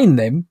train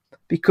them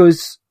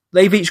because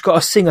they've each got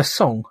to sing a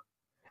song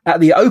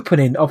at the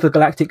opening of the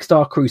Galactic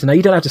Star Cruiser. Now,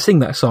 you don't have to sing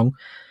that song.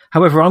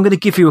 However, I'm going to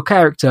give you a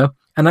character,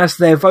 and as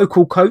their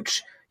vocal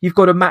coach, you've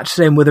got to match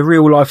them with a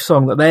real-life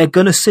song that they're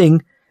going to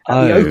sing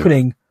at the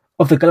opening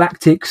of the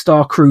Galactic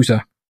Star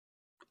Cruiser.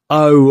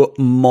 Oh,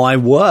 my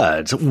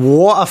word.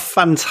 What a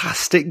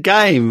fantastic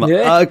game.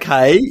 Yeah.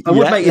 Okay. I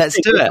would make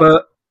let's do it.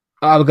 But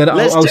I'll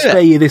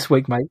spare you this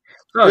week, mate.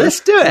 So,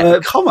 let's do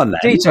it. Come on, then.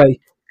 DJ,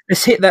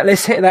 let's hit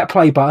that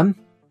play button.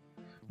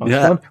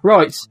 Yeah.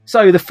 Right.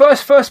 So the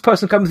first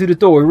person coming through the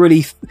door who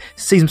really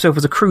sees himself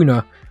as a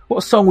crooner,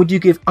 what song would you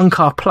give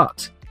Unkar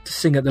Plutt to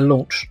sing at the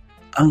launch?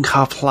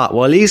 Unkar Plutt.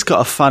 Well, he's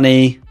got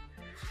a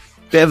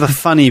bit of a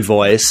funny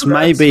voice.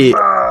 Maybe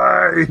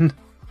fine.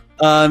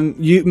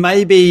 You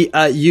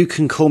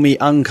Can Call Me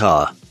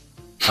Unkar.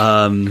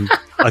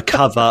 A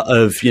cover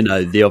of,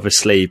 the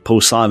obviously Paul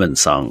Simon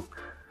song.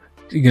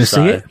 You gonna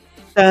sing it?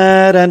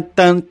 Dun,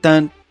 dun, dun,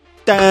 dun.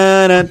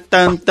 Yeah,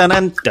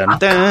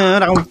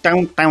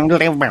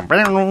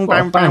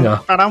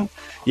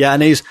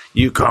 and he's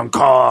You Can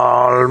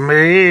Call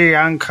Me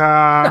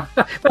Unkar.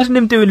 Imagine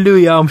him doing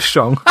Louis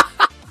Armstrong.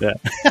 Yeah.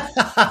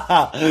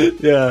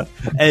 Yeah.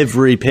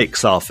 Every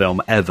Pixar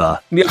film ever.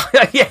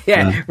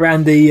 Yeah.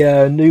 Randy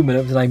Newman,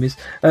 whatever his name is.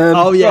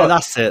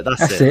 That's it.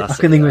 That's it. I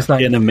can think of his name.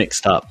 Getting them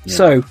mixed up. Yeah.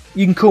 So,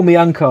 you can call me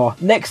Unkar.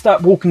 Next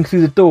up, walking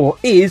through the door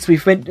is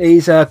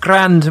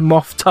Grand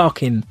Moff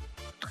Tarkin.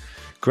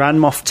 Grand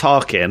Moff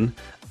Tarkin,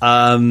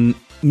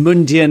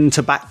 Mundian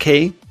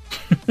Tabaki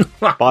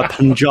by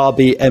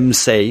Punjabi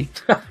MC.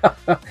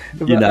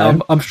 You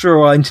know, I'm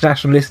sure our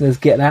international listeners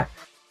get that.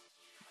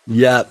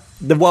 Yeah,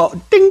 the what?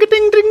 Ding a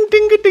ding ding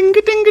ding a ding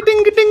a ding a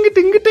ding a ding a ding a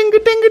ding a ding a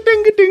ding a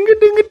ding a ding a ding a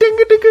ding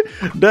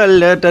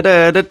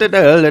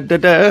a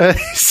ding a.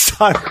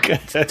 So good.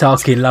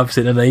 Tarkin loves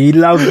it, doesn't he? He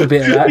loves a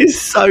bit of that. It's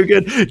so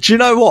good. Do you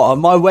know what? At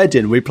my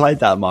wedding, we played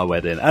that at my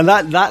wedding, and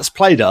that's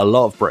played at a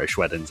lot of British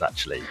weddings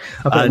actually.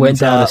 I bet it went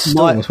down a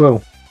storm as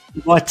well.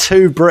 My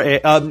two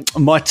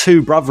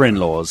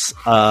brother-in-laws,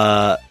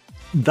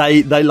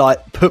 they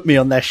like put me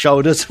on their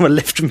shoulders and were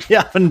lifting me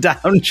up and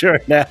down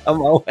during my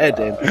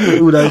wedding.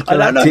 All those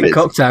galactic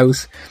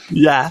cocktails.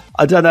 Yeah,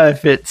 I don't know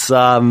if it's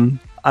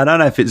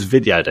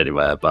videoed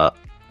anywhere, but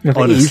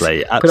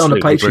honestly,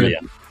 absolutely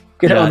brilliant.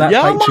 Get it on that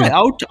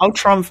Patreon. I'll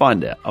try and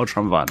find it.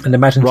 And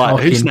imagine right,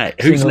 Tarkin who's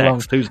next? Who's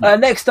next?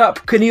 Next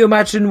up, can you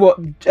imagine what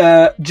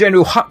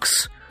General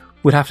Hux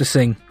would have to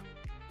sing?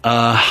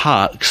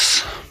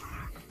 Hux.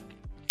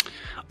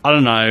 I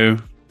don't know.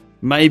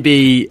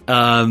 Maybe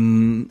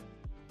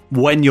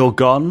When You're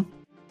Gone,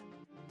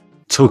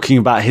 talking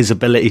about his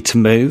ability to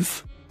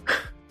move.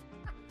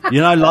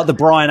 You know, like the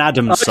Bryan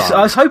Adams song.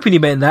 I was hoping you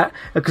meant that,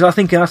 because I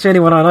think that's the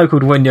only one I know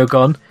called When You're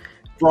Gone.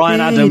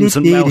 Bryan Adams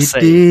and Mel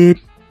C.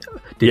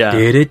 Yeah.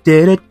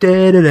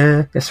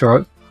 That's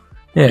right.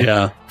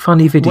 Yeah.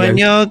 Funny video. When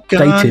You're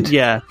Gone. Dated.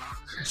 Yeah.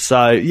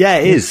 So, yeah,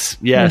 it is.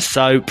 Yeah,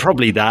 so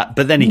probably that.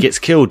 But then he gets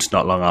killed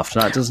not long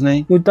after that, doesn't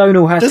he? Well,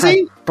 Donal has Does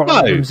he?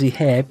 Brian Adamsy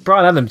hair.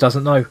 Bryan Adams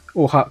doesn't know.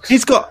 Or Hux.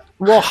 He's got...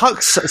 Well,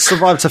 Hux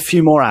survived a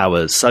few more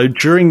hours. So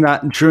during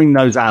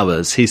those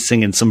hours, he's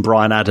singing some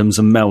Bryan Adams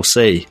and Mel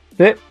C.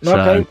 Yeah,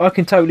 okay, I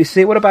can totally see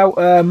it. What about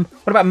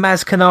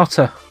Maz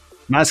Kanata?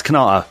 Maz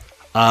Kanata.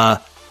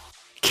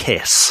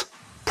 Kiss.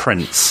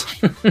 Prince.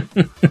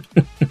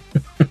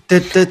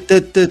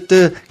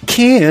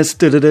 Kiss.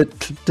 You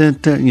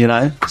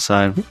know,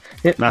 so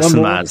that's the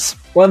Maz.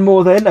 One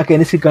more then. Again,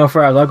 this is going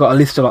for hours. I've got a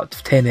list of like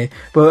 10 here,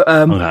 but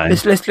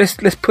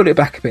let's pull it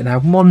back a bit now.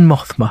 Mon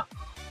Mothma.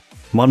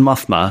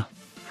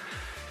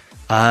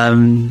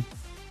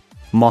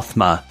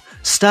 Mothma.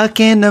 Stuck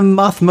in a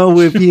Mothma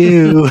with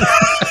you.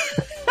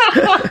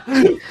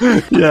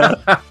 Yeah,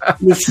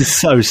 this is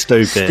so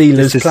stupid.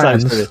 Steelers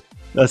plans. So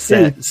that's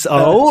it.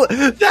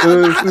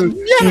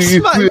 Yes,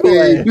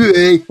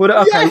 mate. Well,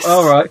 okay, yes.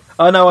 All right.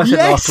 I know I said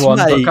last one,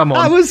 but come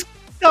on.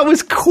 That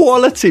was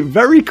quality.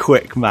 Very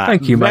quick, Matt.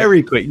 Thank you, mate.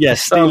 Very quick.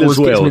 Yes, Steelers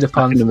will. In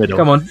the middle.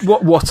 Come on,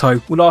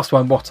 Watto. Well, last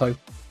one, Watto.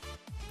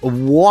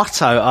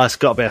 Watto, it's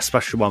got to be a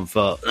special one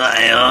for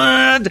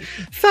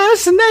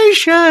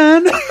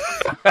fascination.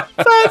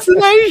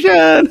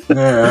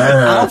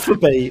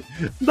 Alphabet.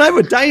 They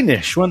were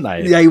Danish, weren't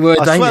they? They were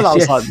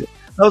Danish.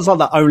 That was like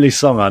the only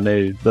song I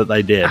knew that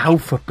they did.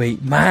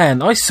 Alphabet,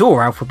 man, I saw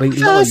Alphabet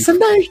live.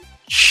 Fascination.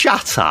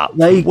 Shut up.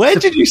 Where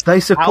did you? They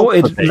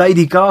supported Alphabet?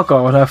 Lady Gaga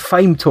on her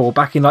Fame tour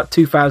back in like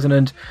 2000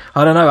 and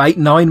I don't know 8,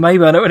 9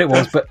 maybe. I don't know when it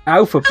was, but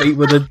Alphabet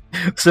were the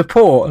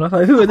support. And I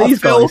thought, who are these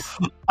guys?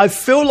 I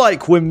feel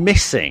like we're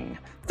missing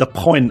the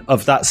point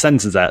of that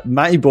sentence. That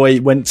Matty Boy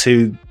went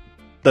to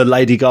the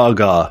Lady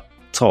Gaga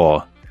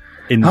tour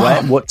in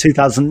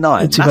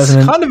 2009. That's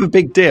kind of a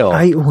big deal.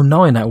 8 or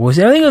 9 that was.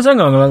 I think it was something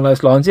along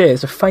those lines. Yeah,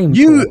 it's a Fame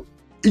tour.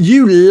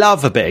 You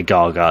love a bit of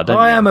Gaga, don't you?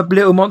 I am a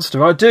little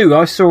monster. I do.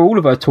 I saw all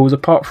of her tours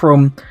apart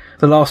from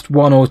the last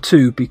 1 or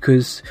 2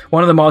 because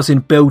one of them I was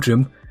in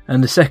Belgium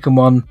and the second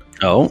one,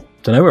 don't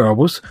know where I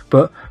was,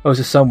 but I was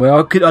just somewhere.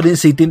 I didn't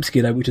see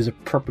Dymski though, which is a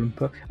problem.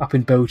 But up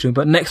in Belgium.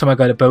 But next time I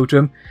go to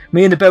Belgium,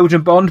 me and the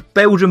Belgian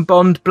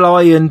Bond,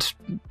 Bly and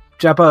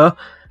Jabber,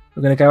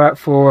 we're going to go out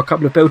for a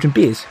couple of Belgian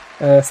beers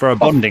for a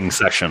bonding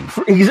session.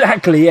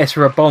 Exactly, yes,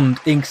 for a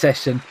bonding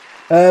session.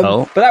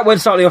 But that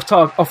went slightly off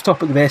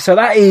topic there. So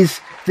that is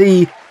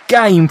the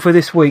game for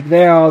this week.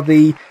 They are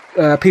the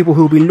people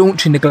who will be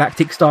launching the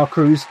Galactic Star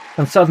Cruise,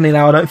 and suddenly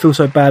now I don't feel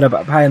so bad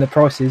about paying the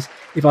prices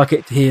if I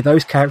get to hear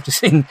those characters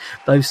sing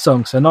those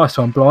songs. So nice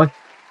one, Bly.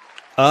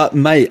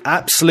 Mate,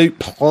 absolute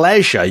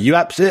pleasure.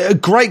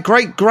 Great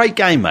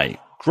game, mate.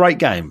 Great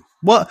game.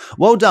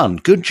 Well done.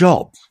 Good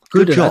job.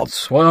 Good job.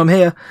 That's why I'm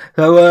here.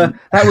 So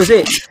that was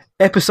it.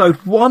 Episode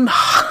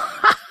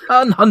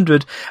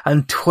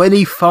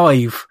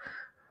 125.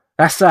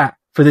 That's that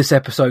for this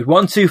episode.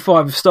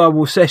 125 of Star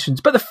Wars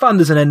Sessions. But the fun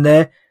doesn't end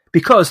there,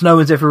 because no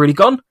one's ever really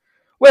gone.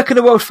 Where can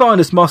the world find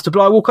us, Master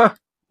Blywalker?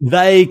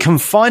 They can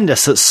find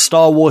us at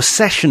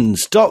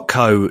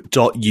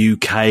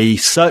starwarsessions.co.uk.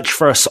 Search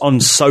for us on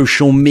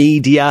social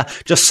media.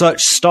 Just search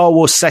Star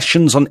Wars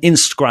Sessions on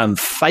Instagram,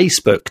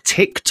 Facebook,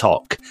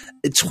 TikTok,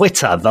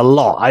 Twitter, the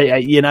lot.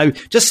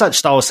 Just search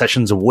Star Wars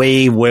Sessions.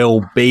 We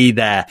will be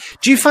there.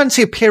 Do you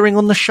fancy appearing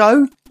on the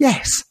show?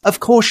 Yes, of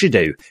course you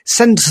do.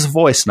 Send us a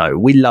voice note.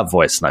 We love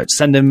voice notes.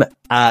 Send them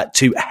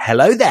to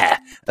hello there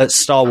at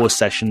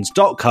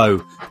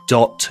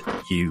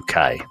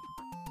starwarsessions.co.uk.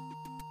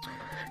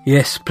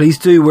 Yes, please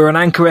do. We're on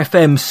Anchor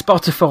FM,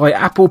 Spotify,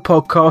 Apple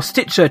Podcasts,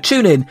 Stitcher,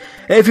 TuneIn.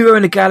 Everywhere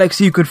in the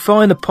galaxy you can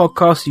find a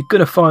podcast, you're going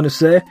to find us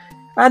there.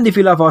 And if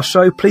you love our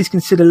show, please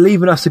consider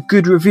leaving us a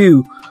good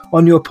review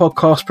on your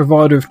podcast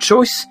provider of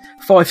choice.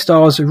 5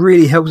 stars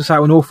really helps us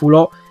out an awful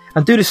lot.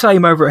 And do the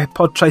same over at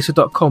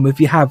podchaser.com if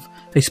you have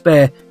a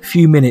spare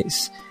few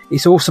minutes.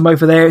 It's awesome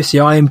over there. It's the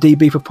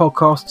IMDb for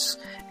podcasts.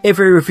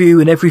 Every review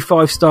and every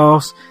 5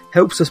 stars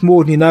helps us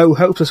more than you know,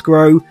 helps us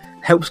grow,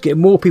 helps get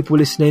more people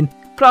listening.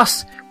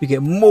 Plus, we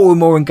get more and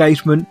more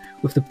engagement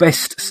with the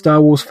best Star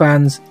Wars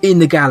fans in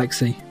the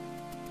galaxy.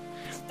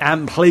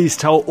 And please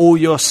tell all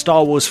your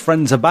Star Wars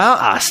friends about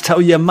us.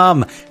 Tell your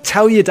mum,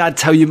 tell your dad,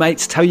 tell your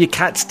mates, tell your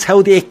cats,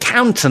 tell the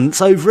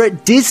accountants over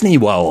at Disney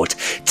World.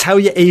 Tell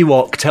your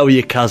Ewok, tell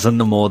your cousin,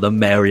 the more the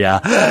merrier.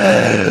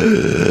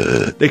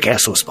 The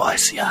Kessel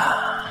spicier.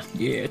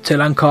 Yeah, tell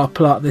Ankar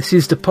Plutt this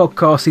is the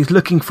podcast he's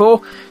looking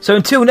for. So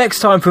until next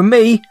time, from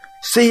me,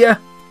 see ya,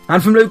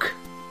 and from Luke,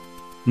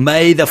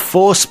 may the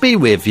Force be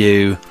with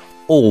you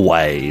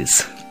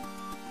always.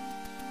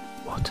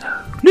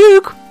 Watto.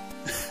 Luke!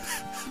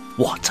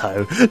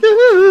 Watto.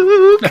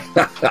 Luke!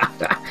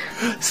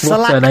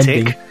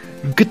 Galactic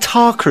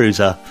Guitar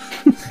Cruiser.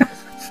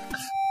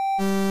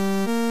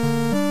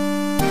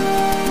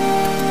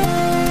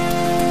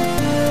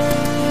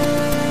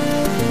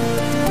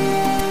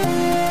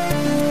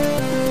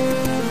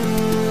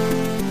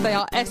 They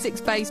are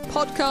Essex-based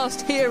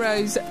podcast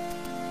heroes.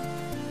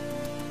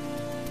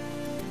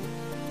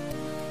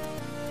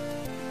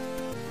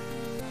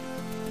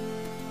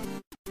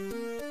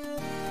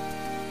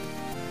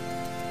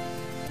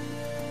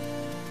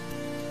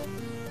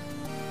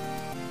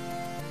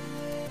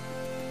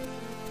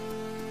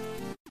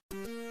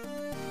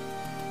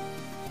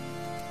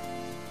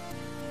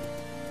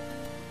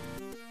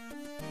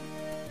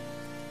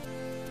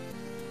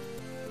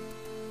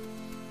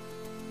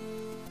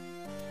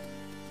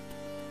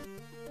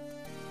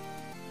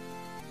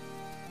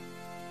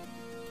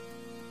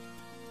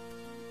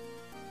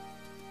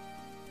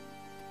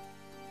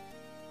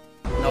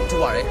 Not to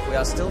worry, we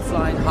are still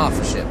flying half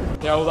a ship.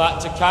 Tell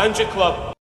that to Kanja Club.